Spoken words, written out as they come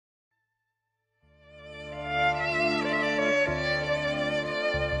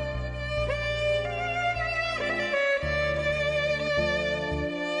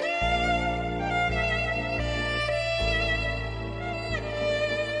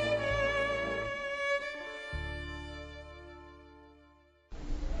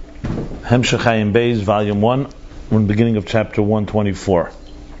Hemshech Hayim Beis, Volume 1, we're in the beginning of chapter 124.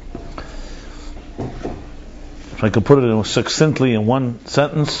 If I could put it succinctly in one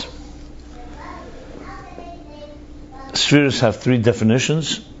sentence, spheres have three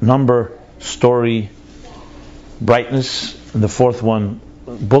definitions: number, story, brightness, and the fourth one,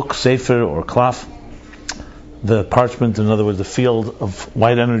 book, sefer, or klaf, the parchment, in other words, the field of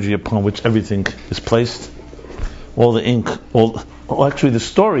white energy upon which everything is placed. All the ink, actually the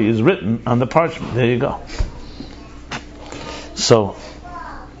story is written on the parchment. There you go. So,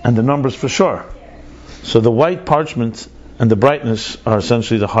 and the numbers for sure. So the white parchment and the brightness are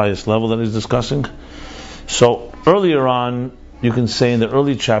essentially the highest level that he's discussing. So earlier on, you can say in the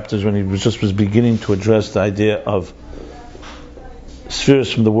early chapters when he was beginning to address the idea of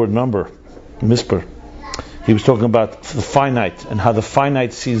spheres from the word number, misper, he was talking about the finite and how the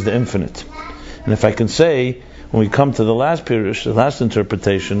finite sees the infinite. And if I can say, when we come to the last pirush, the last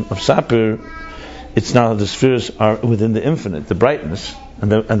interpretation of Sapir, it's now the spheres are within the infinite, the brightness,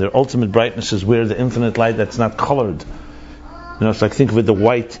 and their ultimate brightness is where the infinite light that's not colored. It's like, think of it, the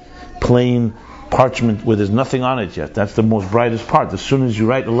white, plain parchment where there's nothing on it yet. That's the most brightest part. As soon as you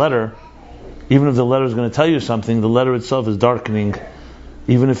write a letter, even if the letter is going to tell you something, the letter itself is darkening,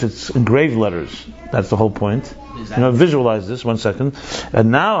 even if it's engraved letters. That's the whole point. Visualize this, 1 second.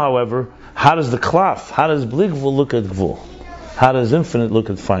 And now, however, how does the klaf, how does bli gvul look at gvul? How does infinite look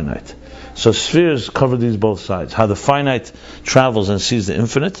at finite? So spheres cover these both sides. How the finite travels and sees the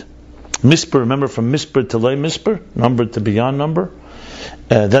infinite. Misper, remember, from misper to lay misper, number to beyond number.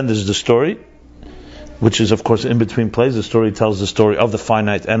 Then there's the story, which is of course in between plays. The story tells the story of the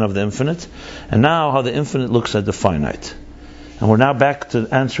finite and of the infinite. And now how the infinite looks at the finite. And we're now back to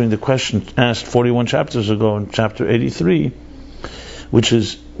answering the question asked 41 chapters ago in chapter 83, which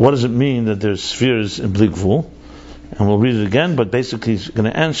is, what does it mean that there's spheres in bli gvul? And we'll read it again, but basically he's going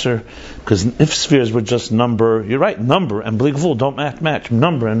to answer, because if spheres were just number, you're right, number and bli gvul don't match,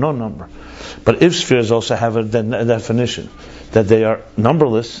 number and no number. But if spheres also have a definition, that they are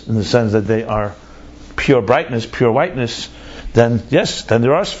numberless, in the sense that they are pure brightness, pure whiteness, then yes, then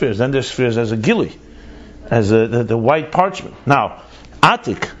there are spheres. Then there's spheres as a gili, as the white parchment. Now,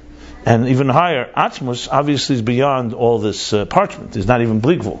 atik, and even higher, atmos, obviously is beyond all this parchment. It's not even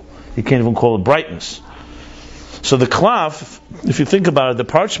bli gvul. You can't even call it brightness. So the klaf, if you think about it, the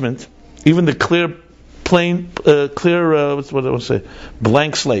parchment, even the clear, plain,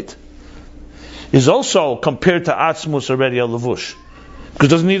 blank slate, is also compared to atmos already a levush,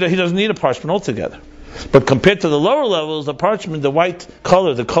 because he doesn't need a parchment altogether. But compared to the lower levels, the parchment, the white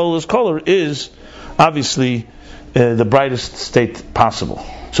color, the colorless color, is obviously the brightest state possible.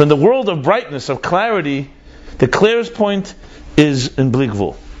 So in the world of brightness, of clarity, the clearest point is in bli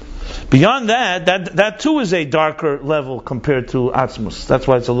gvul. Beyond that too is a darker level compared to Atzmus. That's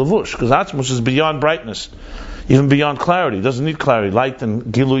why it's a levush, because Atzmus is beyond brightness, even beyond clarity. It doesn't need clarity. Light and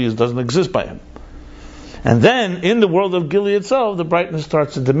gilui doesn't exist by him. And then, in the world of gili itself, the brightness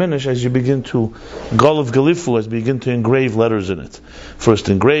starts to diminish as you begin to golov galifu, as you begin to engrave letters in it. First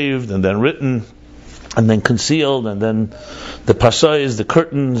engraved, and then written, and then concealed, and then the pasayas, the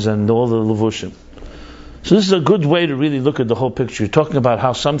curtains, and all the levushim. So this is a good way to really look at the whole picture. You're talking about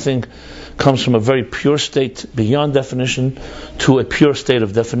how something comes from a very pure state beyond definition to a pure state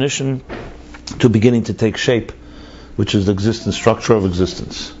of definition to beginning to take shape, which is the existence, structure of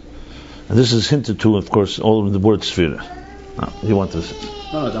existence. And this is hinted to, of course, all in the word sphere. Now, you want this?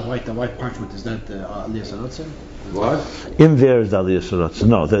 No, the white parchment, is that Aliyah Saratzin? What? In there is the Aliyah Saratzin.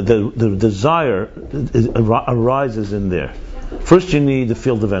 No, the desire arises in there. First you need the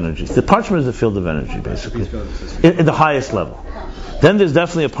field of energy. The parchment is the field of energy, basically. In the highest level. Then there's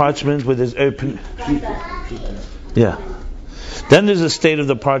definitely a parchment where there's yeah. Then there's a state of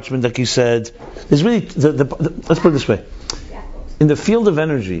the parchment, like he said. There's really, let's put it this way. In the field of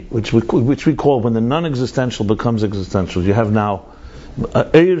energy, which we call when the non-existential becomes existential, you have now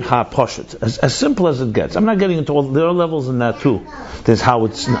Eir HaPoshet, as simple as it gets. I'm not getting into all, there are levels in that too. There's how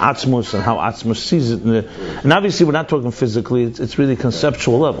it's in Atzmus and how Atzmus sees it. And obviously we're not talking physically, it's really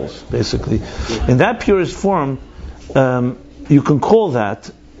conceptual levels, basically. In that purest form, you can call that,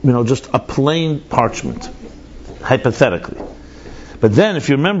 just a plain parchment, hypothetically. But then, if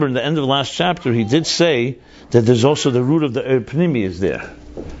you remember in the end of the last chapter, he did say that there's also the root of the Eir Pnimi is there.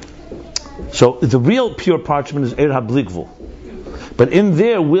 So the real pure parchment is Eir HaBli gvul. But in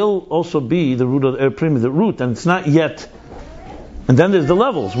there will also be the root of the Eir Pnimi, the root, and it's not yet. And then there's the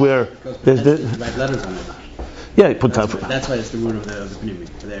levels where there's the write letters on it. Yeah, that's why it's the root of the Pnimi,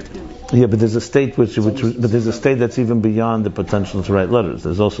 the Eir Pnimi. Yeah, but there's a state but there's a state that's even beyond the potential to write letters.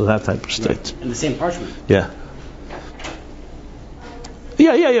 There's also that type of state. In the same parchment. Yeah.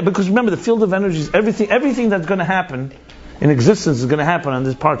 Yeah. Because remember, the field of energy is everything that's going to happen in existence is going to happen on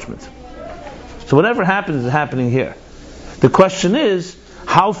this parchment. So whatever happens is happening here. The question is,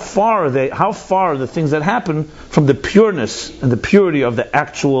 how far are the things that happen from the pureness and the purity of the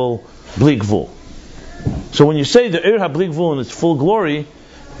actual Bli Gvul? So when you say the Ir HaBli Gvul in its full glory,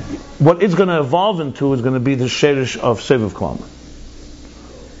 what it's going to evolve into is going to be the Sherish of Seviv Klama.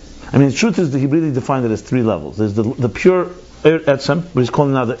 I mean, the truth is that he really defined it as three levels. There's the pure Ir Etzem, but he's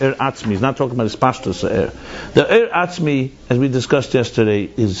calling now the Ir Atzmi. He's not talking about his Pashtus Ir. The Ir Atzmi, as we discussed yesterday,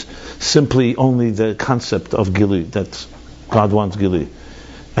 is simply only the concept of Gili, that God wants Gili.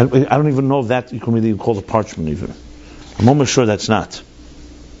 And I don't even know if that you can really call it parchment even. I'm almost sure that's not.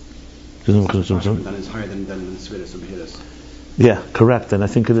 Parchment that is higher than Svirus and Behiris. Yeah, correct. And I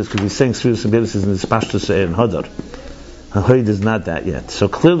think it is because he's saying Svirus and Behiris is in his Pashtus Ir and Hadar. Hayd is not that yet. So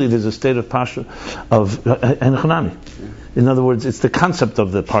clearly there's a state of Pasha of and Chanami. In other words, it's the concept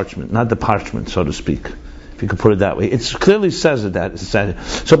of the parchment, not the parchment, so to speak. If you could put it that way. It clearly says that.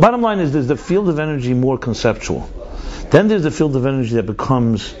 So bottom line is there's the field of energy more conceptual. Then there's the field of energy that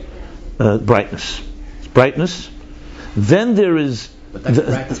becomes brightness. It's brightness. Then there is... But that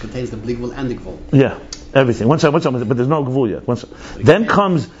brightness contains the Bli Gvul and the Gvul. Yeah, everything. One second, but there's no Gvul yet. Then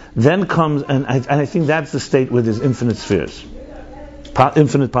comes, and I think that's the state where there's infinite spheres.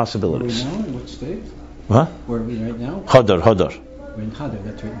 Infinite possibilities. Where are we now? In what state? Huh? Where are we right now? Hadar. We're in Hadar,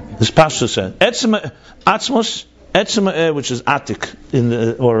 that's right. This Pasha said, Etzema, which is Atik in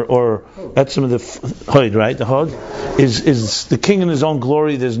the or Etzema the Hod, right? The Hod is the king in his own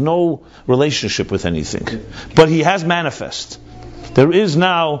glory. There's no relationship with anything, but he has manifest. There is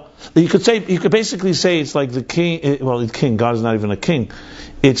now. You could basically say it's like the king. Well, the king. God is not even a king.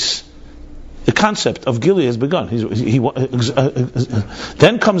 It's the concept of Gili has begun. Then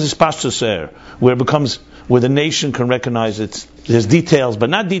comes this Pashtus Ir, where the nation can recognize it. There's details, but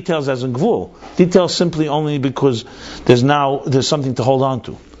not details as in Gvul. Details simply only because there's something to hold on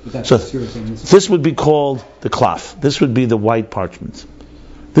to. So this would be called the Klaf. This would be the white parchment.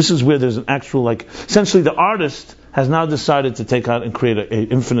 This is where there's an actual, essentially the artist has now decided to take out and create an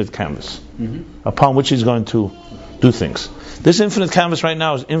infinite canvas upon which he's going to do things. This infinite canvas right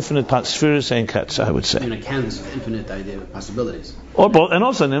now is infinite spheres and cats, I would say. In a canvas of infinite idea of possibilities. Or both, and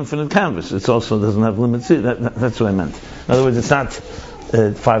also an infinite canvas. It also doesn't have limits. That's what I meant. In other words, it's not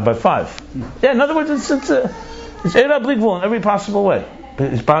 5 by 5. Yeah, in other words, it's Ir HaBli Gvul in every possible way.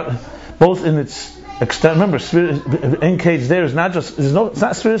 It's both in its extent. Remember, in cage there is not just it's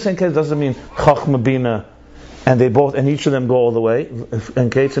not spheres and cats doesn't mean Chachma Bina, and each of them go all the way. In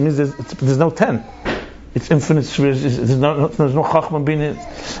cage it means there's no 10. It's infinite spheres. There's no Chachma Bina.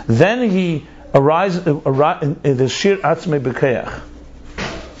 Then he arises in the Shir Atzmei B'Keach.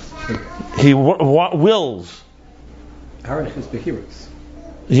 He wills. Arich is Behiris.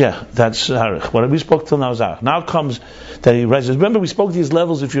 Yeah, that's Arich. What we spoke till now is Arich. Now comes that he rises. Remember, we spoke these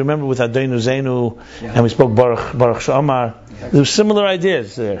levels. If you remember, with Adonu Zenu, and we spoke Baruch Sha'amar. There were similar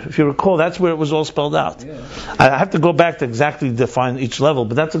ideas there. If you recall, that's where it was all spelled out. Yeah. I have to go back to exactly define each level,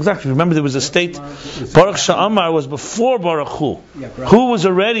 but that's exactly. Remember, there was a state. Baruch Sha'amar was before Baruch Hu. Hu was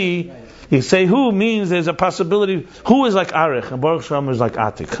already. You say Hu means there's a possibility. Hu is like Arich, and Baruch Sha'amar is like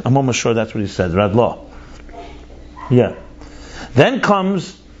Atik. I'm almost sure that's what he said. Radlo. Yeah. Then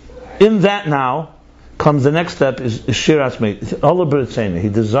comes the next step is Shir Atzmei. Allah B'Ritzena. He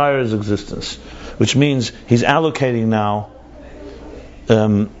desires existence, which means he's allocating now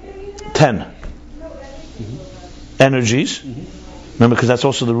 10 energies. Remember, because that's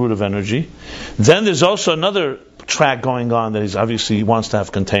also the root of energy. Then there's also another track going on that he wants to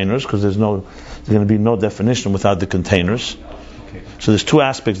have containers, because there's going to be no definition without the containers. Okay. So there's two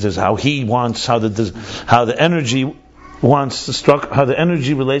aspects. There's how he wants, how the energy wants the structure, how the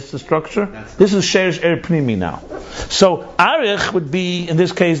energy relates to structure. This is Sherish Er Pnimi now. So Arich would be, in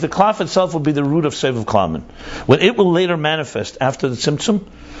this case, the Klaf itself would be the root of Seviv Klamen. When it will later manifest after the Tzimtzum,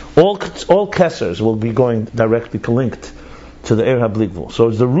 all Kessers will be going directly linked to the Ir HaBli Gvul. So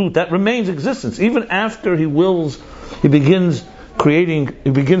it's the root that remains existence. Even after he begins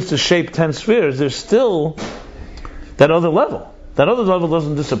to shape 10 spheres, there's still that other level. That other level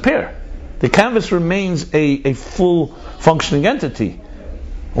doesn't disappear. The canvas remains a full functioning entity.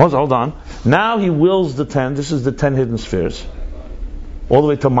 Hold on. Now he wills the 10. This is the 10 hidden spheres, all the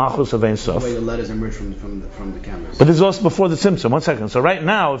way to Malchus of Ein Sof. The way the letters emerge from the canvas. But this is also before the Tzimtzum. 1 second. So right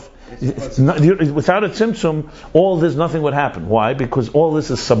now, without a Tzimtzum, all this, nothing would happen. Why? Because all this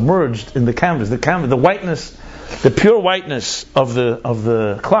is submerged in the canvas. The whiteness, the pure whiteness of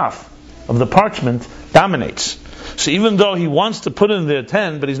the Klaf, of the parchment, dominates. So even though he wants to put in there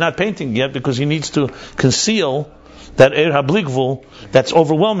 10, but he's not painting yet because he needs to conceal that Eir HaBligvul that's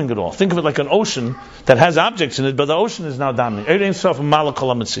overwhelming it all. Think of it like an ocean that has objects in it, but the ocean is now dominant. Eir Ein Sof and Malach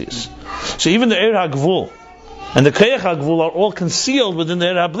Kol HaMetzias. So even the Eir HaGvul and the Koyach HaGvul are all concealed within the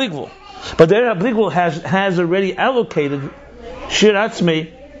Eir HaBligvul. But the Eir HaBligvul has already allocated Shir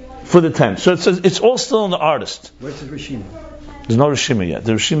Atzmei for the 10. So it's all still in the artist. Where's the Rishima? There's no Rishima yet.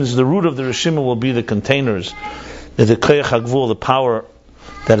 The Rishima is the root of the Rishima will be the containers, the Koyach HaGvul, the power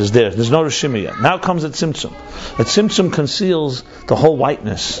that is there. There's no Rishima yet. Now comes the Tzimtzum. The Tzimtzum conceals the whole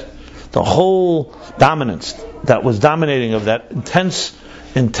whiteness, the whole dominance that was dominating of that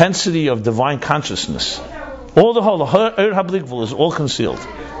intensity of divine consciousness. The Eir HaBligvul is all concealed.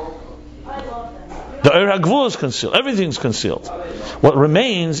 The Eir HaGvul is concealed. Everything's concealed. What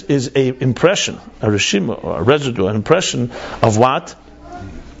remains is a impression, a reshima, or a residue, an impression of what?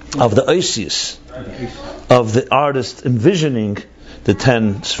 Of the Oisius, of the artist envisioning the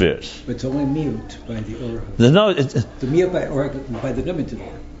 10 spheres. But it's only mute by the aura. No, the mute by the limited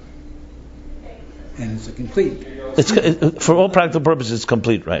aura. And it's a complete. For all practical purposes, it's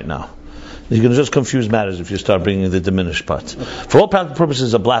complete right now. You're going to just confuse matters if you start bringing the diminished parts. For all practical purposes,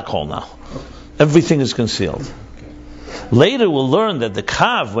 it's a black hole now. Everything is concealed. Later we'll learn that the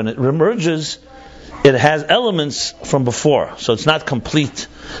Kav, when it emerges, it has elements from before, so it's not complete.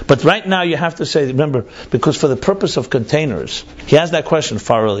 But right now you have to say, remember, because for the purpose of containers, he asked that question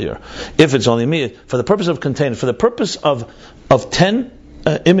far earlier, if it's only me, for the purpose of containers, for the purpose of 10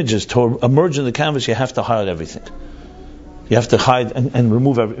 images to emerge in the canvas, you have to hide everything. You have to hide and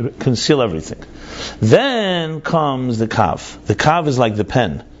remove, conceal everything. Then comes the Kav. The Kav is like the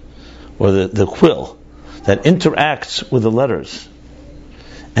pen, or the quill, that interacts with the letters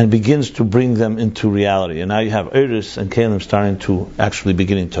and begins to bring them into reality. And now you have Eris and Kalim starting to actually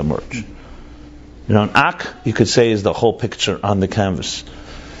beginning to emerge. An Ak, you could say, is the whole picture on the canvas.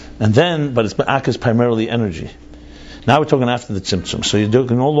 And then, but Ak is primarily energy. Now we're talking after the Tzimtzum. So you're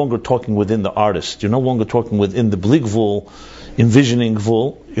no longer talking within the artist. You're no longer talking within the Bligvul, envisioning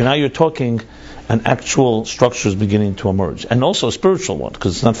Gvul. You're talking an actual structure is beginning to emerge. And also a spiritual one,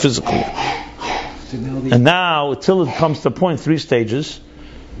 because it's not physical yet. And now, till it comes to a point, 3 stages.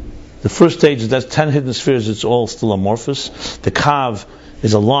 The first stage is that's 10 hidden spheres, it's all still amorphous. The Kav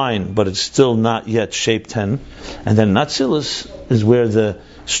is a line, but it's still not yet shape 10. And then Natsilis is where the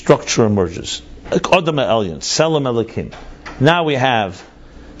structure emerges. Odam Elyon, Selam Elikim. Now we have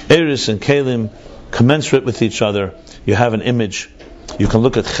Eris and Kalim commensurate with each other. You have an image. You can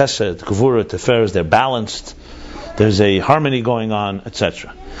look at Chesed, Gevurah, Teferes, they're balanced. There's a harmony going on,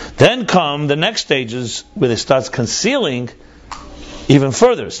 etc. Then come the next stages where it starts concealing even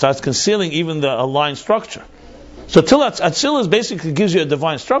further. It starts concealing even the aligned structure. So till Atzilus basically gives you a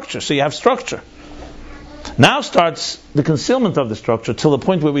divine structure. So you have structure. Now starts the concealment of the structure till the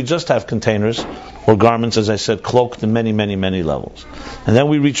point where we just have containers or garments, as I said, cloaked in many, many, many levels. And then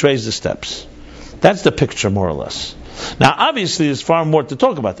we retrace the steps. That's the picture, more or less. Now, obviously, there's far more to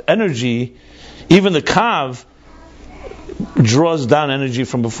talk about. Energy, even the Kav, draws down energy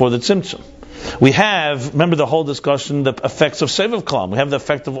from before the Tzimtzum. We have, remember the whole discussion, the effects of Sevav Kalam. We have the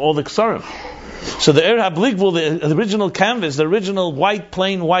effect of all the Ksarim. So the Eir HaBligvul, the original canvas, the original white,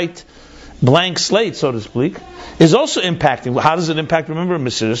 plain white, blank slate, so to speak, is also impacting. How does it impact? Remember,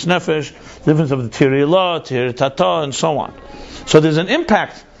 Mesiras Nefesh, the difference of the Tirei Elah, Tirei Tata, and so on. So there's an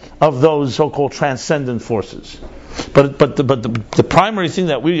impact of those so-called transcendent forces. But the primary thing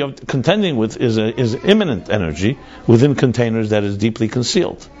that we are contending with is immanent energy within containers that is deeply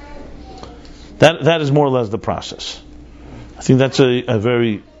concealed. That is more or less the process. I think that's a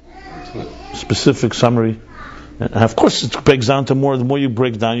very specific summary. And of course, it breaks down to more. The more you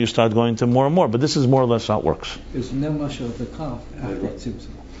break down, you start going to more and more. But this is more or less how it works. There's no mushal of the Kav after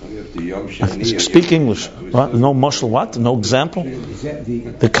Tzimtzum. Speak English. What? No mushal what? No example?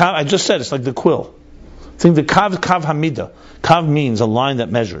 The Kav, I just said, it's like the quill. I think the Kav Hamida. Kav means a line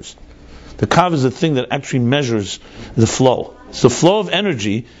that measures. The Kav is the thing that actually measures the flow. It's the flow of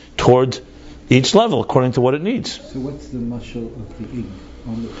energy toward each level according to what it needs. So what's the mushal of the ink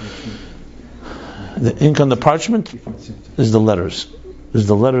on the parchment? The ink on the parchment is the letters. Is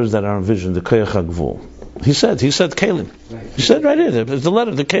the letters that are envisioned, the Koyach HaGvul. He said Kalim. Right. He said right here, it's the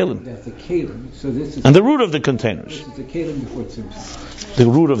letter, the Kalim. That's the Kalim. So this is and the root of the containers. This is the Kalim before Tzimtzum. The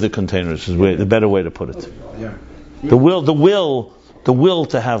root of the containers is the better way to put it. Yeah. The will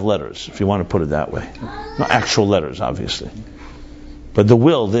to have letters, if you want to put it that way. Not actual letters, obviously. But the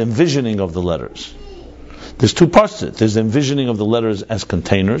will, the envisioning of the letters. There's 2 parts to it. There's the envisioning of the letters as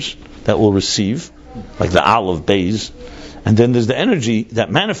containers that will receive, like the Aleph, Beis, And then there's the energy that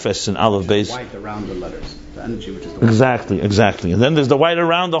manifests in Aleph base. White around the letters. The energy which is the Exactly. And then there's the white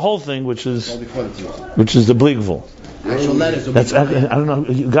around the whole thing, which is all before the tzimtzum. which is the bligvul. Actual letters will That's be I don't know.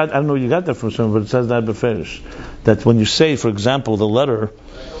 I don't know where you got that from, but it says that beferish. That when you say, for example, the letter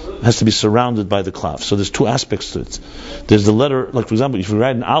has to be surrounded by the klaf. So there's two aspects to it. There's the letter, like for example, if you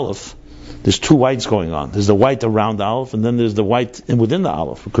write an aleph, there's two whites going on. There's the white around the aleph, and then there's the white within the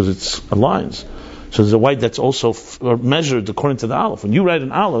aleph because it's lines. So there's a white that's also measured according to the aleph. When you write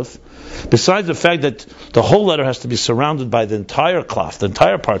an aleph, besides the fact that the whole letter has to be surrounded by the entire cloth, the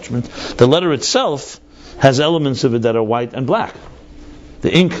entire parchment, the letter itself has elements of it that are white and black.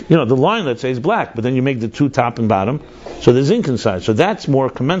 The ink, the line, let's say, is black, but then you make the two top and bottom, so there's ink inside. So that's more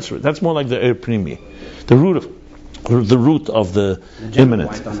commensurate. That's more like the er primi, the root of the imminent.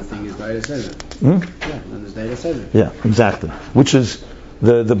 White on the thing is Daira Sezer. Hmm? Yeah, and there's Daira Sezer. Yeah, exactly. Which is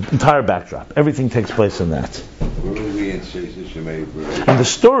the entire backdrop. Everything takes place in that. And the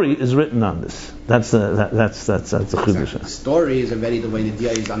story is written on this. That's the chiddush. The story is already the way the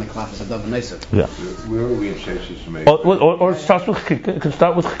dia is on the classes of Dav and Neser. Yeah. Where are we in Sheshes Shemay? Or it starts with chikik. It could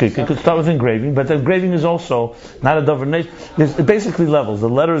start with chikik. It could start with engraving, but the engraving is also not a Dav and Neser. There's basically levels. The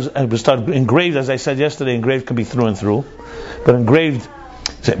letters start engraved, as I said yesterday. Engraved can be through and through, but engraved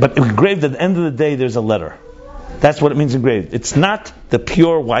at the end of the day, there's a letter. That's what it means engraved. It's not the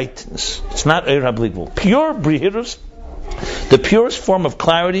pure whiteness. It's not Eir HaBligvul. Pure Brihirus, the purest form of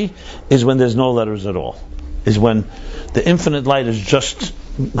clarity is when there's no letters at all. Is when the infinite light is just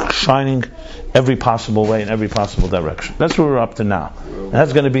shining every possible way in every possible direction. That's what we're up to now. And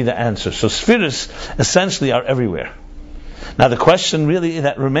that's going to be the answer. So spheres essentially are everywhere. Now the question really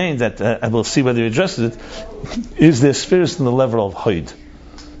that remains, that I will see whether you address it, is there spheres in the level of Hoid,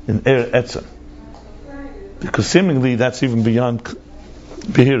 in Eir Etzem? Because seemingly that's even beyond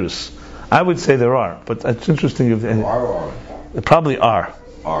Behirus. I would say there are, but it's interesting. There probably are.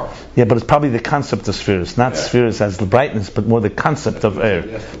 Yeah, but it's probably the concept of spheres, not spheres as the brightness, but more the concept of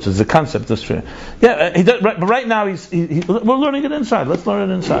air. So it's the concept of sphere. Yeah, he does, but right now we're learning it inside. Let's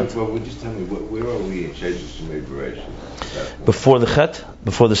learn it inside. Well, would you tell me where are we in Sheshes Shemay Bereshit? Before the chet,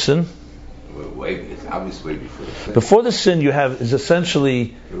 before the sin. It's obviously before the sin. Before the sin, you have is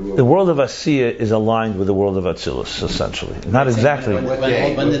essentially the world of Asiya is aligned with the world of Atzilus, essentially. Not exactly.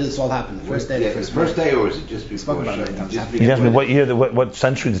 When did this all happen? The first day. The first day, or is it just before? You asked me what year, what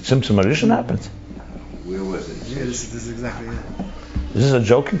century did Tzimtzum Arishan happen? Where was it? Yeah, this is exactly it. Is this a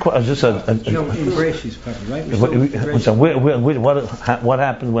joking question? Is this in Bereshit, right? What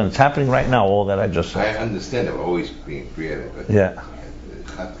happened when it's happening right now? All that I just said. I understand it always being created, but yeah.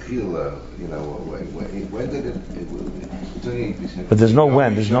 When did it? But there's no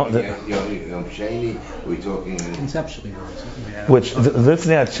when. There's no. We're talking conceptually. Which the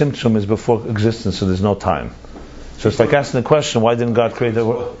Lithnei Tzimtzum is before existence, so there's no time. So it's like asking the question, why didn't God create the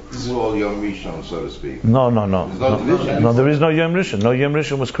world? This is all Yom Rishon, so to speak. No. Division. No, there is no Yom Rishon. No Yom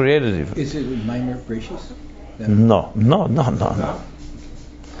Rishon was created even. Is it with Maimer Bereshit?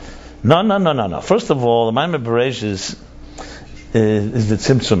 No. First of all, the Maimer Bereshit is the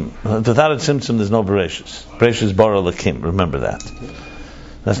Tzimtzum. Without a Tzimtzum, there's no Bereshit. Bereshit is Bara Lakim. Remember that.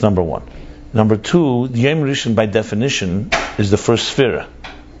 That's number one. Number two, the Yom Rishon by definition is the first sphere,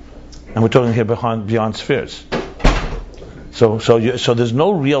 and we're talking here beyond spheres. So there's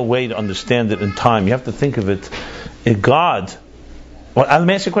no real way to understand it in time. You have to think of it. If God, well, let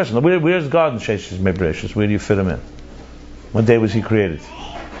me ask you a question. Where's God in Sheshes Bereshit? Where do you fit him in? What day was he created?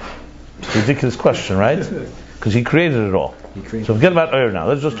 It's a ridiculous question, right? Because he created it all. So forget about Ur now.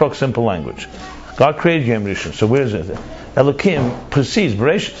 Let's just talk simple language. God created Yom Rishon. So where is it? Elokim precedes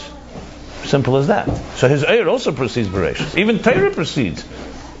Bereshit. Simple as that. So his Ur also precedes Bereshit. Even Torah precedes.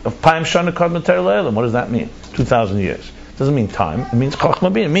 Of Paim Shana Kadma Torah Le'elam. What does that mean? 2,000 years. It doesn't mean time. It means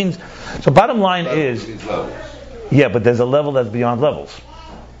Chachma Bin. It means. So bottom line is. Yeah, but there's a level that's beyond levels.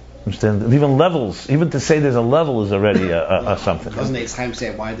 Understand? Even levels, even to say there's a level is already something. Doesn't Eitz Chaim say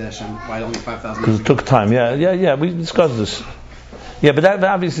why only 5,000? Because it took time. Yeah. We discussed this. Yeah, but that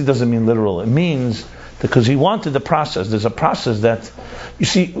obviously doesn't mean literal. It means because he wanted the process. There's a process that, you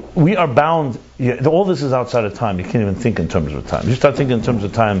see, we are bound. All this is outside of time. You can't even think in terms of time. You start thinking in terms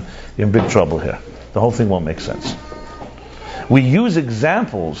of time, you're in big trouble here. The whole thing won't make sense. We use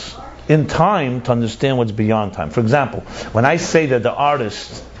examples in time to understand what's beyond time. For example, when I say that the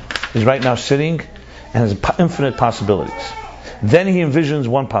artist is right now sitting and has infinite possibilities, then he envisions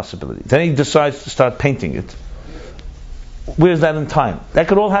one possibility. Then he decides to start painting it. Where's that in time? That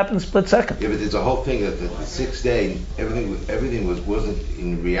could all happen in a split second. Yeah, but there's a whole thing that the sixth day, everything wasn't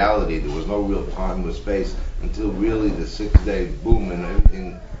in reality. There was no real time or space until really the sixth day, boom, and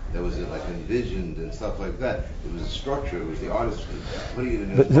everything that was like envisioned and stuff like that. It was a structure. It was the artist putting it in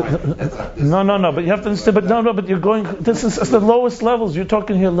his mind. That's not this. No. But you have to understand. But you're going. This is the lowest levels. You're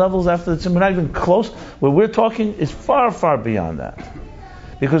talking here levels after we're not even close. Where we're talking is far, far beyond that.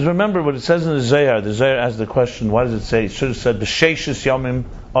 Because remember what it says in the Zohar asks the question, why does it say? It should have said, B'sheishis yomim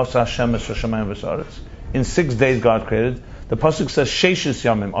asa Hashem es hashamayim v'sa'aretz. In 6 days God created. The pasuk says, Sheishis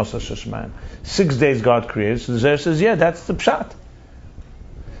yomim asa hashamayim. 6 days God created. So the Zohar says, yeah, that's the pshat.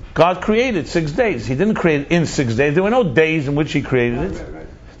 God created 6 days. He didn't create it in 6 days. There were no days in which He created it. Right.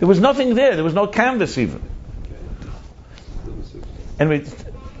 There was nothing there. There was no canvas even. Anyway,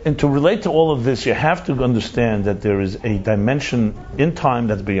 and to relate to all of this, you have to understand that there is a dimension in time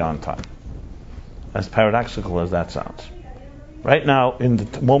that's beyond time. As paradoxical as that sounds. Right now, in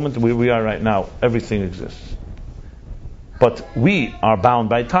the moment where we are right now, everything exists. But we are bound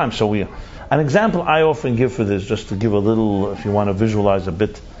by time. So an example I often give for this, just to give a little, if you want to visualize a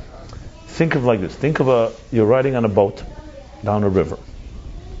bit, think of like this. Think of you're riding on a boat down a river.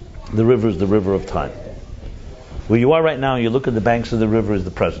 The river is the river of time. Where you are right now, you look at the banks of the river is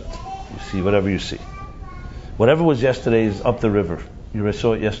the present. You see whatever you see. Whatever was yesterday is up the river. You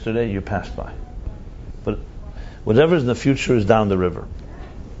saw it yesterday, you passed by. But whatever is in the future is down the river.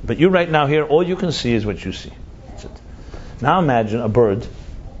 But you right now here, all you can see is what you see. That's it. Now imagine a bird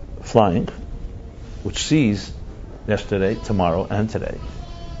flying, which sees yesterday, tomorrow, and today,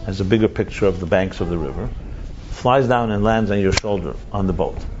 has a bigger picture of the banks of the river, flies down and lands on your shoulder on the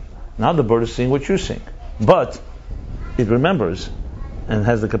boat. Now the bird is seeing what you're seeing. But it remembers and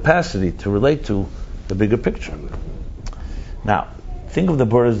has the capacity to relate to the bigger picture. Now, think of the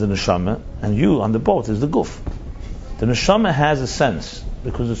bird as the neshama, and you on the boat is the guf. The neshama has a sense,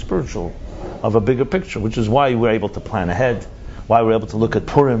 because it's spiritual, of a bigger picture, which is why we're able to plan ahead, why we're able to look at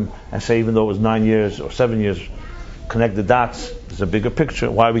Purim and say, even though it was 9 years or 7 years, connect the dots, there's a bigger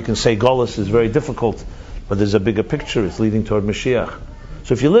picture. Why we can say Golus is very difficult, but there's a bigger picture, it's leading toward Mashiach.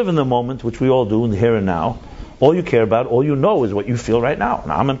 So if you live in the moment, which we all do in the here and now, all you care about, all you know is what you feel right now.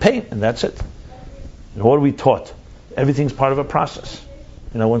 Now I'm in pain, and that's it. And what are we taught? Everything's part of a process.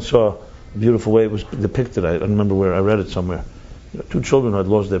 I once saw a beautiful way it was depicted. I don't remember where, I read it somewhere. 2 children had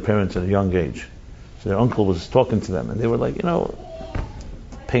lost their parents at a young age. So their uncle was talking to them, and they were like,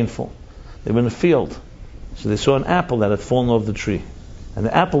 painful. They were in a field. So they saw an apple that had fallen off the tree. And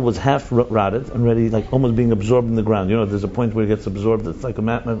the apple was half rotted and ready, like almost being absorbed in the ground. There's a point where it gets absorbed. It's like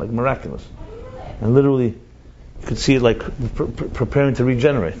like miraculous. And literally, you could see it like preparing to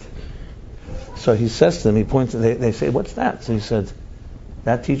regenerate. So he says to them, he points, they say, what's that? So he said,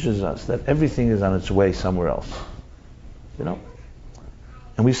 that teaches us that everything is on its way somewhere else.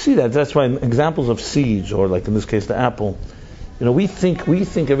 And we see that. That's why examples of seeds, or like in this case the apple, we think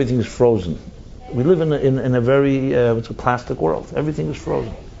everything is frozen. We live in a very it's a plastic world. Everything is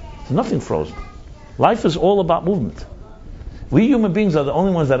frozen. There's nothing frozen. Life is all about movement. We human beings are the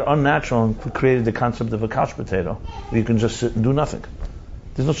only ones that are unnatural and created the concept of a couch potato, where you can just sit and do nothing.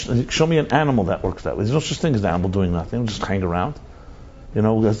 Show me an animal that works that way. There's no such thing as an animal doing nothing. Just hang around.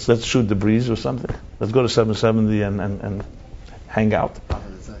 Let's shoot the breeze or something. Let's go to 770 and hang out.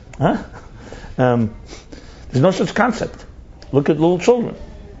 Huh? There's no such concept. Look at little children.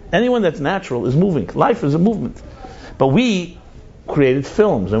 Anyone that's natural is moving. Life is a movement. But we created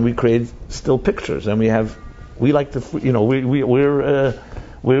films and we created still pictures, and we like to,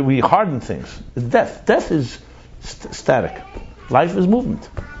 we harden things. Death is static. Life is movement.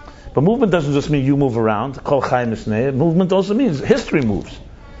 But movement doesn't just mean you move around. Kol chayim isnei. Movement also means history moves.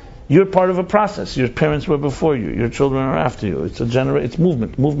 You're part of a process. Your parents were before you. Your children are after you. It's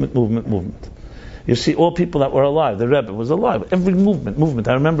movement. You see all people that were alive. The Rebbe was alive. Every movement.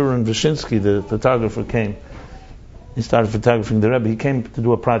 I remember when Vyshinsky, the photographer, came. He started photographing the Rebbe. He came to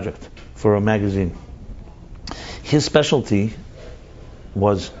do a project for a magazine. His specialty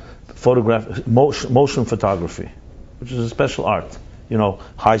was motion photography, which is a special art.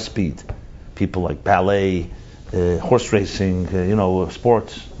 High speed. People like ballet, horse racing,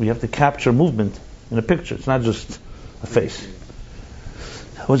 sports. We have to capture movement in a picture. It's not just a face.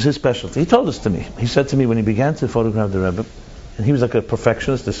 That was his specialty. He told this to me. He said to me when he began to photograph the Rebbe, and he was like a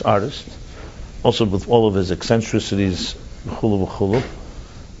perfectionist, this artist, also with all of his eccentricities,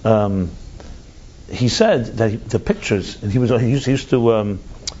 he said that the pictures, and he used to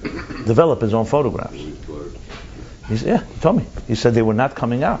develop his own photographs. He told me. He said they were not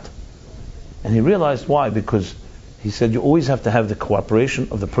coming out. And he realized why, because he said you always have to have the cooperation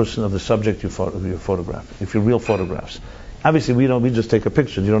of the person, of the subject you photograph, if you're real photographs. Obviously we just take a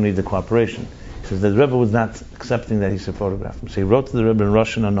picture, you don't need the cooperation. He says the Rebbe was not accepting that he should photograph him. So he wrote to the Rebbe in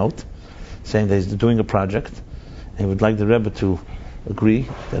Russian a note saying that he's doing a project and he would like the Rebbe to agree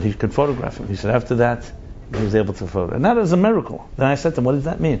that he could photograph him. He said after that, he was able to photograph. And that is a miracle. Then I said to him, what does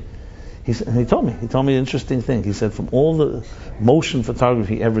that mean? And he told me an interesting thing. He said from all the motion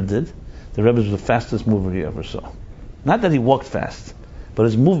photography he ever did, the Rebbe was the fastest mover he ever saw. Not that he walked fast, but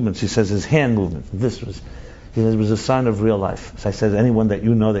his movements, he says his hand movement, it was a sign of real life. So I said, anyone that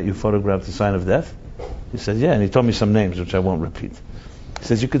you know that you photographed a sign of death? He said, yeah, and he told me some names, which I won't repeat. He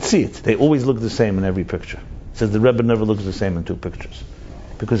says, you could see it. They always look the same in every picture. He says, the Rebbe never looks the same in two pictures.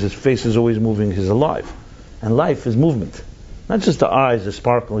 Because his face is always moving, he's alive. And life is movement. Not just the eyes, the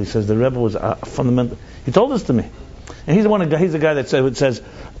sparkle. He says, the Rebbe was a fundamental. He told this to me. And he's the guy that says,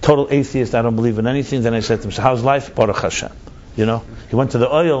 total atheist, I don't believe in anything. Then I said to him, so how's life? Baruch Hashem. You know, he went to the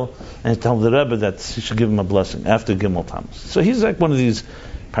oil and he told the Rebbe that he should give him a blessing after Gimel Tammuz. So he's like one of these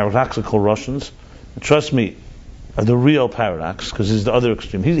paradoxical Russians. And trust me, the real paradox, because he's the other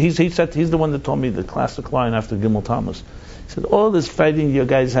extreme. He said he's the one that told me the classic line after Gimel Tammuz. He said, all this fighting you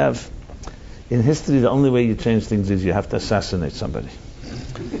guys have in history, the only way you change things is you have to assassinate somebody.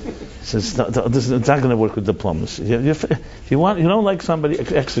 He says, it's not going to work with diplomacy. If you don't like somebody,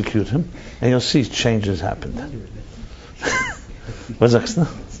 execute him, and you'll see changes happen. There's a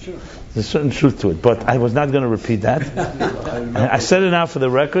certain truth to it, but I was not going to repeat that. I said it now for the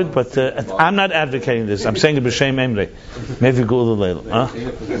record, but I'm not advocating this. I'm saying it b'shem Emre. Maybe go a little later.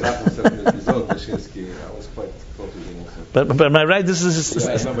 But am I right? This is.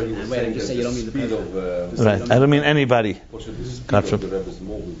 Wait, just say you don't mean the speed of. Right. I don't mean anybody. The Rebbe's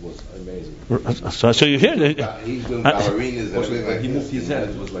movement was amazing. So you hear he's doing ballerinas. He moved his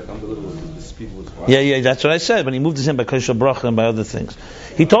hand. It was like unbelievable. The speed was. Yeah. That's what I said. When he moved his hand by Kosher Bracha and by other things,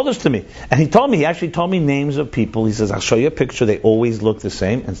 he told this to me, and he actually told me names of people. He says, "I'll show you a picture. They always look the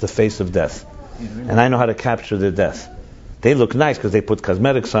same. And it's the face of death, and I know how to capture their death. They look nice because they put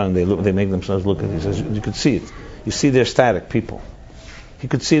cosmetics on. They make themselves look. He says you could see it. You see they're static people. He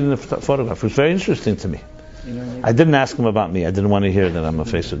could see it in the photograph. It was very interesting to me. I didn't ask him about me. I didn't want to hear that I'm a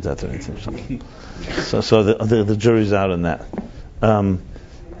face of death or anything. So the jury's out on that.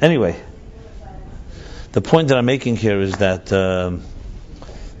 Anyway, the point that I'm making here is that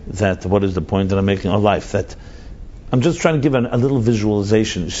what is the point that I'm making? Life. That I'm just trying to give a little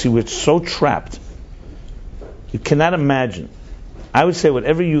visualization. You see, we're so trapped. You cannot imagine. I would say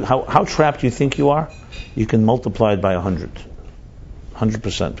how trapped you think you are, you can multiply it by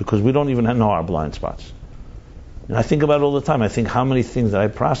 100%, because we don't even know our blind spots. And I think about it all the time. I think how many things that I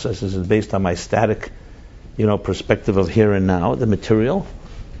process is based on my static, perspective of here and now, the material,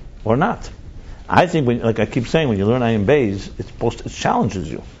 or not. I think, like I keep saying, when you learn Ayin Beis, it challenges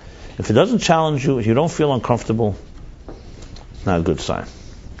you. If it doesn't challenge you, if you don't feel uncomfortable, it's not a good sign.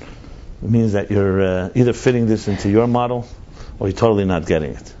 It means that you're either fitting this into your model, or you're totally not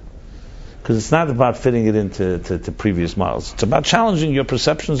getting it. Because it's not about fitting it into previous models. It's about challenging your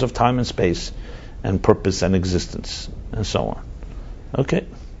perceptions of time and space and purpose and existence and so on. Okay?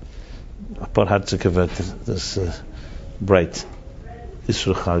 Apar Hatzekevet, this bright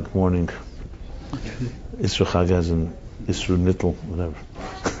Isru Chag morning. Isru Chag as in Isru Nittel, whatever.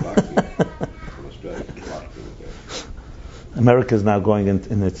 America is now going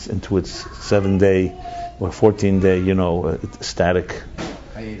into its 7-day or 14-day, static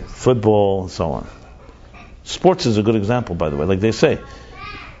football and so on. Sports is a good example, by the way. Like they say,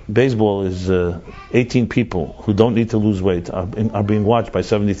 baseball is 18 people who don't need to lose weight are being watched by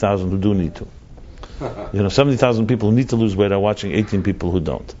 70,000 who do need to. 70,000 people who need to lose weight are watching 18 people who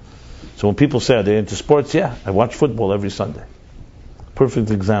don't. So when people say, are they into sports? Yeah, I watch football every Sunday.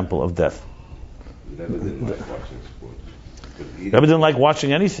 Perfect example of death. Never did like watching sports. The Rebbe didn't like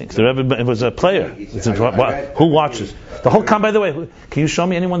watching anything. The Rebbe was a player. Who watches? The whole by the way, can you show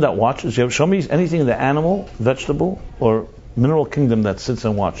me anyone that watches? Show me anything in the animal, vegetable, or mineral kingdom that sits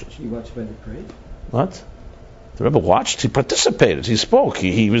and watches. You watched by the parade? What? The Rebbe watched. He participated. He spoke.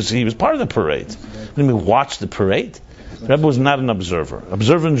 He was part of the parade. What do you mean watch the parade? The Rebbe was not an observer.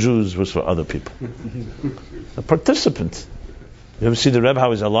 Observant Jews was for other people. A participant. You ever see the Rebbe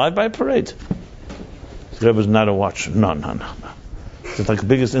how he's alive by a parade? The Rebbe was not a watcher. No. It's like the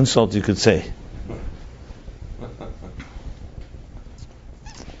biggest insult you could say.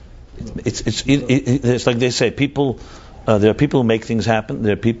 It's like they say, people. There are people who make things happen.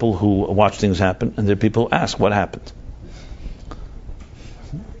 There are people who watch things happen, and there are people who ask what happened.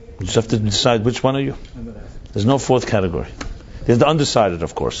 You just have to decide which one are you. There's no fourth category. There's the undecided,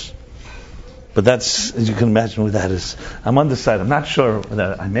 of course, but that's, as you can imagine, what that is. I'm undecided. I'm not sure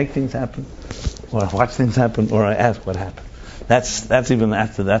whether I make things happen, or I watch things happen, or I ask what happened. That's even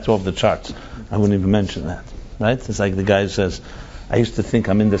after that's off the charts. I wouldn't even mention that. Right? It's like the guy who says, I used to think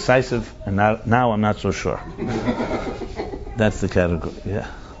I'm indecisive, and now I'm not so sure. That's the category. Yeah.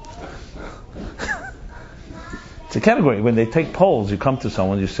 It's a category. When they take polls, you come to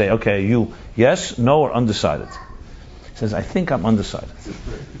someone, you say, okay, you yes, no, or undecided. He says, I think I'm undecided.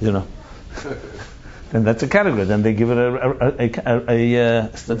 And that's a category. Then they give it a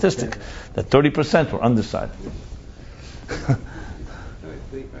statistic that 30% were undecided.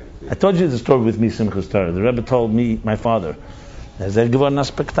 I told you the story with me, Simchas Torah. The Rebbe told me, my father, as a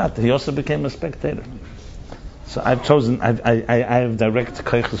spectator, he also became a spectator. So I've chosen, I have direct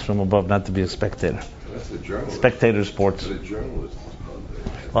koiches from above not to be a spectator. That's a journalist. Spectator sports. That's a journalist.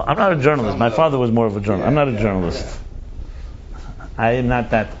 Well, I'm not a journalist. My father was more of a journalist. I'm not a journalist. I am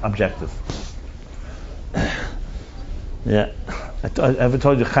not that objective. Yeah. I ever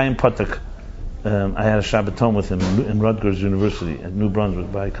told you Chaim Potok, I had a Shabbaton with him in Rutgers University at New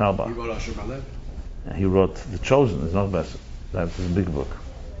Brunswick by Kalbach. He wrote Asher Balev. He wrote The Chosen. It's not best. That's a big book.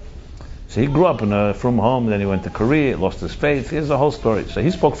 So he grew up in a frum home, then he went to Korea, lost his faith. Here's the whole story. So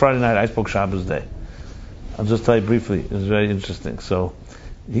he spoke Friday night, I spoke Shabbos day. I'll just tell you briefly. It was very interesting. So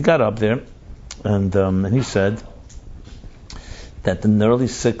he got up there, and he said that in the late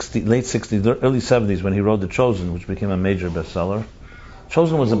 60s, early 70s, when he wrote The Chosen, which became a major bestseller,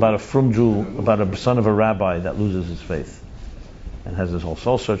 Chosen was about a frum Jew, about a son of a rabbi that loses his faith and has his whole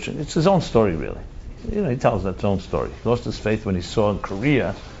soul searching. It's his own story, really. He tells that his own story. He lost his faith when he saw in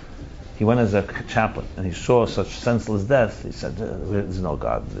Korea. He went as a chaplain, and he saw such senseless death. He said, "There's no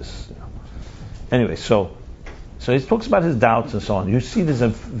God." Anyway, so he talks about his doubts and so on. You see, there's a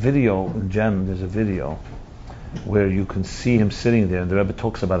video in Gem. There's a video where you can see him sitting there, and the Rebbe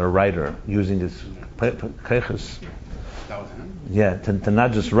talks about a writer using his koiches. That was him? Yeah, to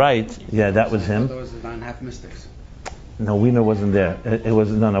not just write. Yeah, that was him. Those are 9.5 mystics. No, Wiener wasn't there. It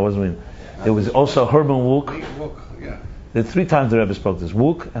wasn't Wiener. It was also Herman Wouk. Yeah. The 3 times the Rebbe spoke this: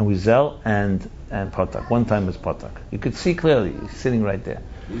 Wouk and Wiesel and Potok. 1 time was Potok. You could see clearly, he's sitting right there.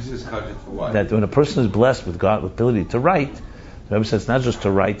 Use this subject for what? That when a person is blessed with God, with ability to write, the Rebbe says it's not just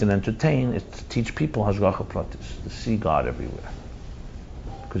to write and entertain; it's to teach people hashgacha pratis, to see God everywhere.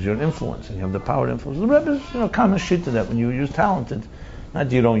 Because you're an influence and you have the power to influence. The Rebbe's, common shit to that when you use talented, not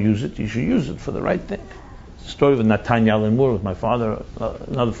that you don't use it, you should use it for the right thing. It's a story with Natanya Limur with my father,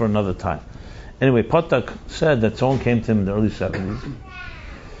 for another time. Anyway, Potok said that someone came to him in the early 70s,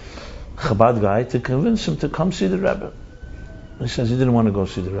 Chabad guy, to convince him to come see the Rebbe. He says he didn't want to go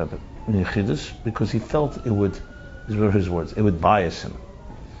see the Rebbe in Yechidus because he felt it would, these were his words, it would bias him.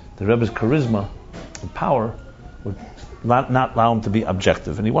 The Rebbe's charisma and power would not allow him to be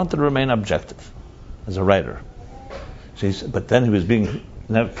objective, and he wanted to remain objective as a writer. So but then he was being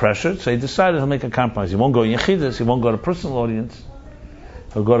pressured, so he decided he'll make a compromise. He won't go in Yechidus, he won't go to personal audience,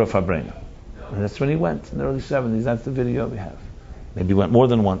 he'll go to Fabreina. And that's when he went in the early 70s. That's the video we have. Maybe he went more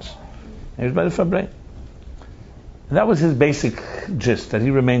than once. And he was by the Fabreina. And that was his basic gist, that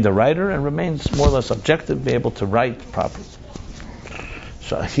he remained a writer and remains more or less objective, be able to write properly.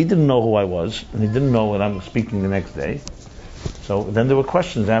 So he didn't know who I was, and he didn't know what I'm speaking the next day. So then there were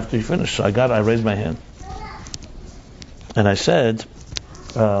questions after he finished. So I raised my hand. And I said,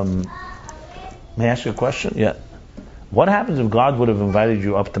 may I ask you a question? Yeah. What happens if God would have invited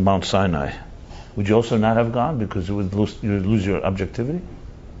you up to Mount Sinai? Would you also not have gone because you would lose your objectivity?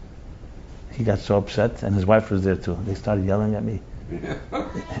 He got so upset, and his wife was there too. They started yelling at me.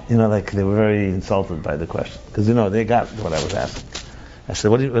 Like they were very insulted by the question because they got what I was asking. I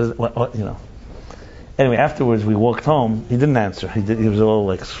said, "What? Anyway, afterwards we walked home. He didn't answer. He was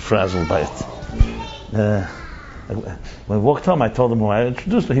all frazzled by it. When we walked home, I told him who I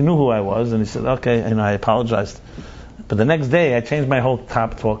introduced him. He knew who I was, and he said, "Okay," I apologized. But the next day, I changed my whole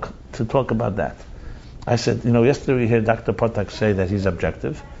talk to talk about that. I said, yesterday we heard Dr. Potok say that he's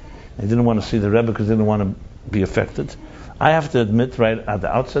objective. He didn't want to see the Rebbe because he didn't want to be affected. I have to admit right at the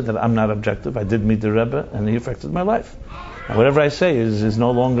outset that I'm not objective. I did meet the Rebbe, and he affected my life. And whatever I say is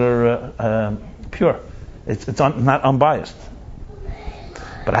no longer pure. It's not unbiased.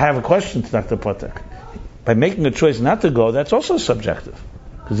 But I have a question to Dr. Potok. By making a choice not to go, that's also subjective.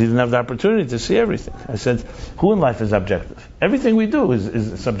 Because he didn't have the opportunity to see everything. I said, who in life is objective? Everything we do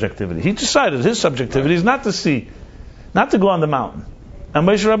is subjectivity. He decided his subjectivity is not to go on the mountain. And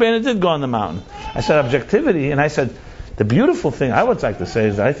Moshe Rabbeinu did go on the mountain. I said objectivity, and I said, the beautiful thing I would like to say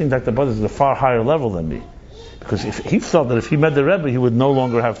is that I think Dr. Bud is at a far higher level than me. Because if he felt that if he met the Rebbe, he would no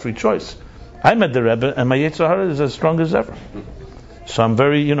longer have free choice. I met the Rebbe, and my Yetzer Hara is as strong as ever. So I'm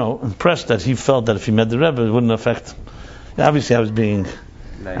very, impressed that he felt that if he met the Rebbe, it wouldn't affect. Obviously, I was being...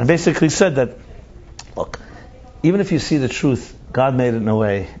 Nice. And basically said that, look, even if you see the truth, God made it in a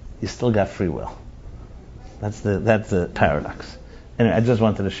way, you still got free will. That's the paradox. Anyway, I just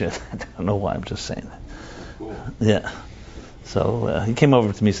wanted to share that. I don't know why, I'm just saying that. Cool. Yeah. So he came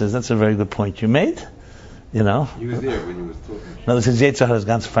over to me and says, that's a very good point you made. You know? He was there when you was talking. No, this is Yetzer Hara is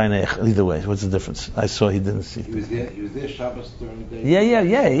ganz fein. Either way, what's the difference? I saw he didn't see. He was there Shabbos during the day?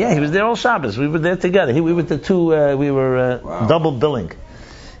 Yeah. He was there all Shabbos. We were there together. We were the two, we were Wow. double billing.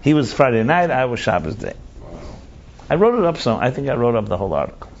 He was Friday night, I was Shabbos day. Wow. I wrote it up I think I wrote up the whole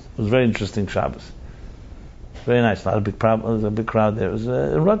article. It was very interesting Shabbos. Very nice. Not a big crowd. There was a big crowd there. It was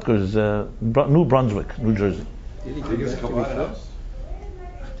in Rutgers, New Brunswick, New Jersey. Did he Did you come come back out to of house?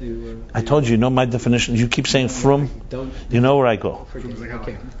 I told you know my definition. You keep saying from. Don't You know where I go. forget.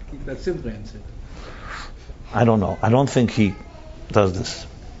 Okay, keep that simple answer. I don't know. I don't think he does this.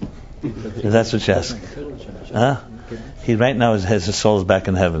 That's what you ask. Huh? He right now has his soul is back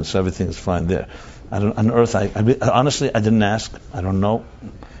in heaven, so everything is fine there. On earth, honestly, I didn't ask. I don't know,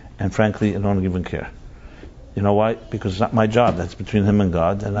 and frankly, I don't even care. You know why? Because it's not my job. That's between him and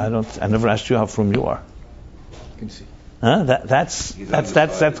God, and I never asked you how from you are. You can see. Huh?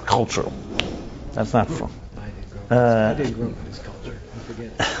 That's cultural. That's not from. I didn't grow up in this culture. I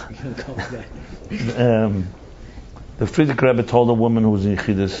forget it. We can't call it that. The Frierdiker Rebbe told a woman who was in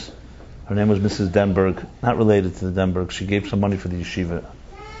Yechidus, her name was Mrs. Denberg, not related to the Denberg, she gave some money for the yeshiva.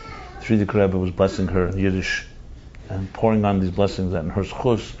 The Frierdiker Rebbe was blessing her in Yiddish and pouring on these blessings that in her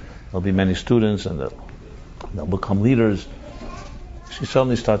schus there'll be many students and they'll become leaders. She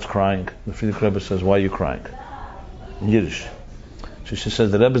suddenly starts crying. The Frierdiker Rebbe says, why are you crying? In Yiddish. She says,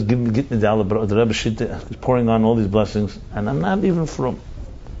 the Rebbe is giving me the Rebbe is pouring on all these blessings and I'm not even from.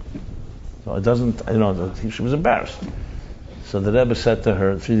 So it doesn't, she was embarrassed. So the Rebbe said to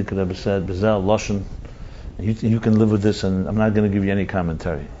her, the Frierdiker Rebbe said, Bezel, Loshen, you can live with this and I'm not going to give you any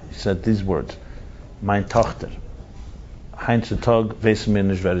commentary. He said these words, Mein Tochter, Heinz Tag, weiß mir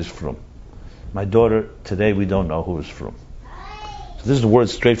nicht wer ist from. My daughter, today we don't know who is from. So this is the word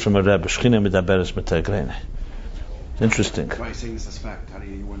straight from a Rebbe, Shchina medaberes metegrene. It's interesting. Why are you saying this as fact? How do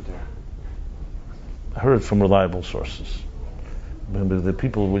you weren't there? I heard it from reliable sources. Remember, the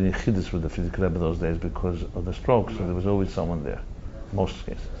people were in Yechidus with the Frierdiker Rebbe those days because of the stroke, so there was always someone there, most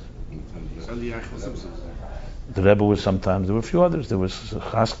cases. So the Eichel Simpsons there. The Rebbe was sometimes, there were a few others, there was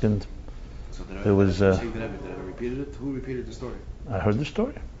Chaskind, So the Rebbe, there was, you're saying the Rebbe repeated it? Who repeated the story? I heard the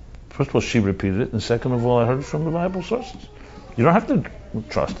story. First of all, she repeated it, and second of all, I heard it from reliable sources. You don't have to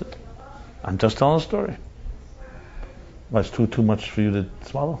trust it. I'm just telling a story. That's too much for you to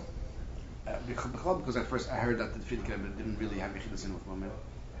swallow? Because at first I heard that the Frierdiker Rebbe didn't really have Yechidus in with women.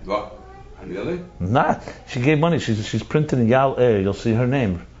 What? Really? Nah, she gave money. She's printed in Yal Air. You'll see her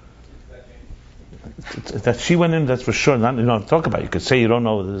name. That she went in, that's for sure. Not, talk about it. You could say you don't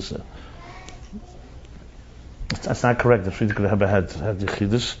know this. That's not correct. The Frierdiker Rebbe had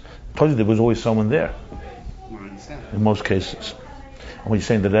Yechidus. I told you there was always someone there. I don't understand. In most cases. And when you're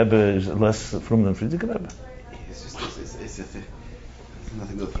saying the Rebbe is less from than Frierdiker Rebbe. It's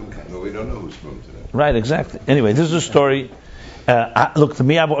nothing to do with No, we don't know who's from today. Right, exactly. Anyway, this is a story. Look, to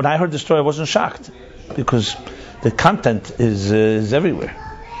me, when I heard the story, I wasn't shocked because the content is everywhere.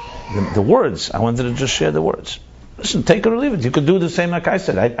 The words, I wanted to just share the words. Listen, take it or leave it. You could do the same like I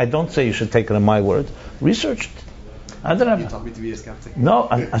said. I don't say you should take it on my word. Research it. I don't You have. told me to be a skeptic. No,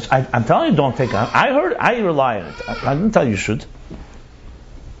 I'm telling you, don't take it. I rely on it. I didn't tell you should.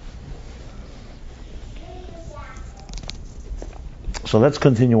 So let's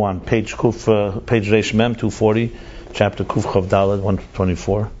continue on. Page Reish Mem 240, chapter Kuf Chav Daled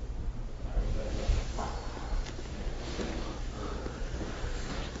 124.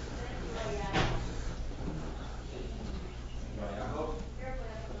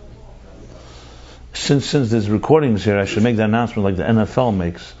 Since there's recordings here, I should make the announcement like the NFL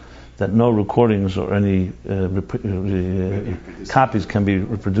makes, that no recordings or any copies can be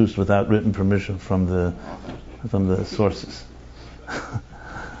reproduced without written permission from the sources.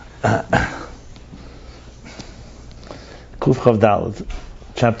 Kuf Chav Daled,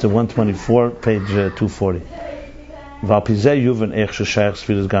 chapter 124, page 240.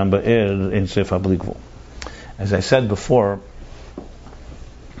 As I said before,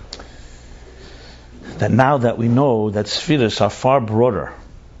 that now that we know that spheres are far broader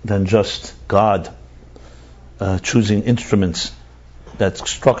than just God choosing instruments that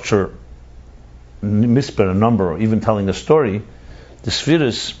structure misper, a number, or even telling a story, the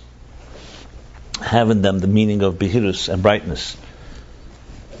spheres have in them the meaning of behirus and brightness.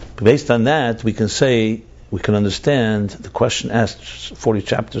 Based on that, we can understand the question asked 40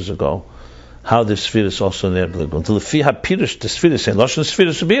 chapters ago, how the spheres also in the oblique. Until the pirish the spheres say lashon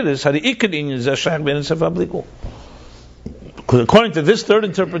spheres behirus had the ikadin is ashach ben sef oblique. Because according to this third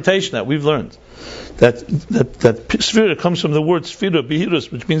interpretation that we've learned, that sphere comes from the word sphira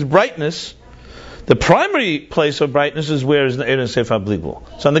behirus, which means brightness. The primary place of brightness is where is the Ein Sof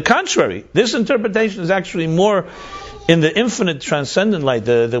HaBli. So on the contrary, this interpretation is actually more in the infinite transcendent light,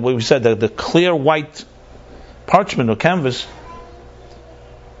 the way we said, the clear white parchment or canvas,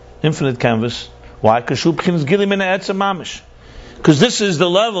 infinite canvas. Why? Because this is the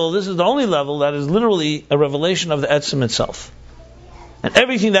level, this is the only level that is literally a revelation of the Etzem itself. And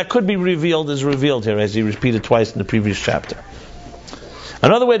everything that could be revealed is revealed here, as he repeated twice in the previous chapter.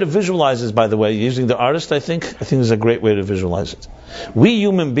 Another way to visualize this, by the way, using the artist, I think is a great way to visualize it. We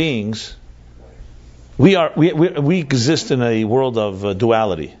human beings, we exist in a world of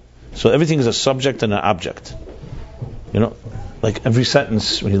duality. So everything is a subject and an object. You know, like every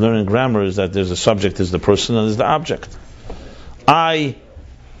sentence when you learn in grammar is that there's a subject, there's the person, and there's the object. I,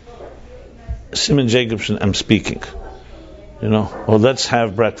 Simon Jacobson, am speaking. You know, or let's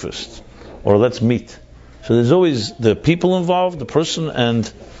have breakfast, or let's meet. So there's always the people involved, the person,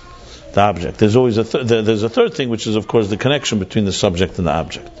 and the object. There's always there's a third thing, which is of course the connection between the subject and the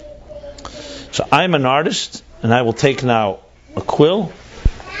object. So I'm an artist, and I will take now a quill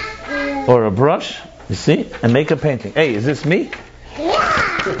or a brush, you see, and make a painting. Hey, is this me?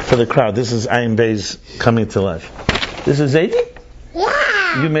 Yeah. For the crowd, this is Ayin Bey's coming to life. This is Zadie?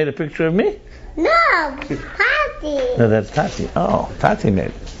 Yeah. You made a picture of me? No, Patty. No, that's Tati. Oh, Tati made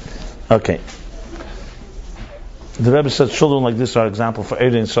it. Okay. The Rebbe said children like this are example for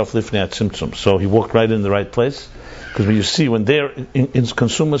Ein Sof Lifnei Tzimtzum. So he walked right in the right place. Because when you see, when they're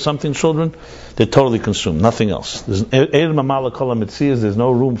consumed with something, children, they're totally consumed, nothing else. There's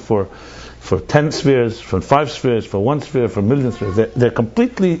no room for 10 spheres, for 5 spheres, for 1 sphere, for a million spheres. They're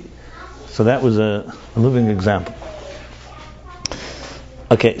completely, so that was a living example.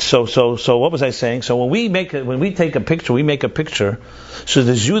 Okay, so what was I saying? So when we take a picture, we make a picture. So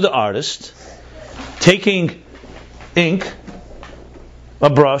there's you, the artist, taking ink, a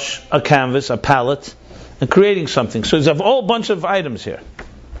brush, a canvas, a palette, and creating something. So there's a whole bunch of items here.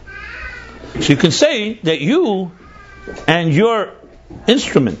 So you can say that you and your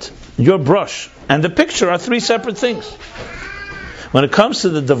instrument, your brush, and the picture are 3 separate things. When it comes to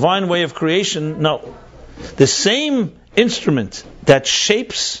the divine way of creation, no. The same instrument that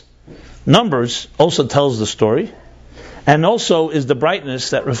shapes numbers also tells the story, and also is the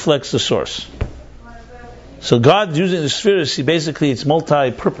brightness that reflects the source. So God, using the spheres, it's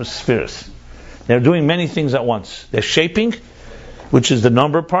multi-purpose spheres. They're doing many things at once. They're shaping, which is the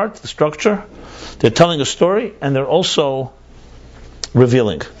number part, the structure. They're telling a story, and they're also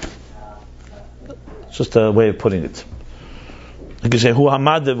revealing. It's just a way of putting it. Like you say, Hu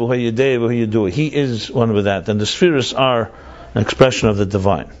Hamadav, Hu Yidei, Hu Yidu. He is one with that, and the spheres are an expression of the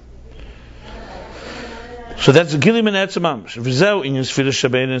divine. So that's the Gilim and Etzem Mamash. V'zeu inyan Sfiras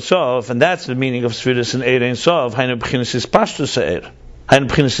Shebein Ein Sof, and that's the meaning of Sfiras and Ein Sof. Hainu b'chinas is Pashtus Eir. Hainu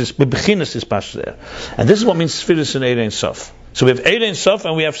b'chinas is Pashtus Eir. And this is what means Sfiras and Ein Sof. So we have Ein Sof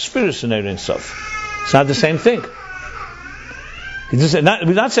and we have Sfiras and Ein Sof. It's not the same thing.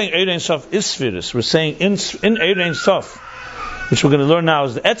 We're not saying Ein Sof is Sfiras. We're saying in Ein Sof, which we're going to learn now,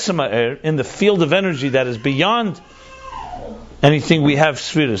 is the Etzem Eir, in the field of energy that is beyond anything we have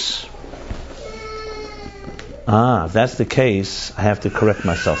Sfiras. If that's the case, I have to correct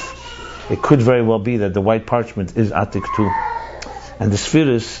myself. It could very well be that the white parchment is Atik too. And the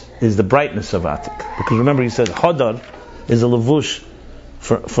Sfiras is the brightness of Atik. Because remember, he said Hadar is a levush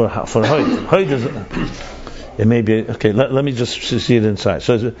for Hoyd. Hoyd is... It may be... Okay, let me just see it inside.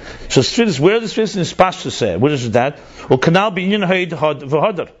 So Sfiras, where the Sfiras is Pashtus, what is that? Or Kanal Binyan Hoyd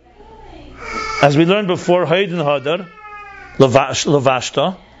v'Hadar. As we learned before, Hoyd and Hadar,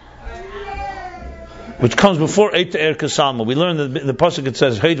 Lavashta, which comes before Eita Er Kasalma. We learned that the pasuk it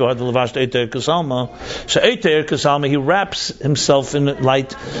says Heid v'had levasht Eita Er Kasalma. So Eita Er Kasalma, he wraps himself in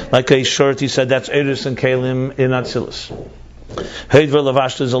light like a shirt. He said that's Eris and Kalim in Atzilus. Heid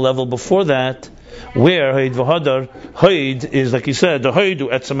v'levasht is a level before that, where Heid v'hadar, Heid is like he said, the Heid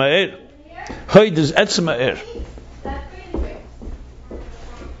Etzem Eir. Heid is Etzem Eir.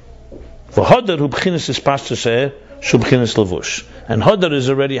 V'hadar hu b'chinas is Pashtus Eir, shu b'chinas levush. And Hadar is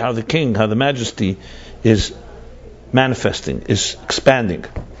already how the king, how the majesty is manifesting, is expanding,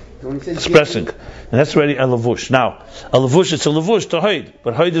 expressing. And that's already a levush. Now, a levush, it's a levush to Haid,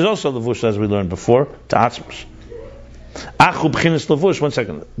 but Haid is also a levush, as we learned before, to Atzmos. Ach b'chinas levush, 1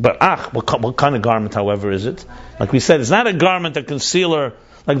 second. But what kind of garment, however, is it? Like we said, it's not a garment, a concealer,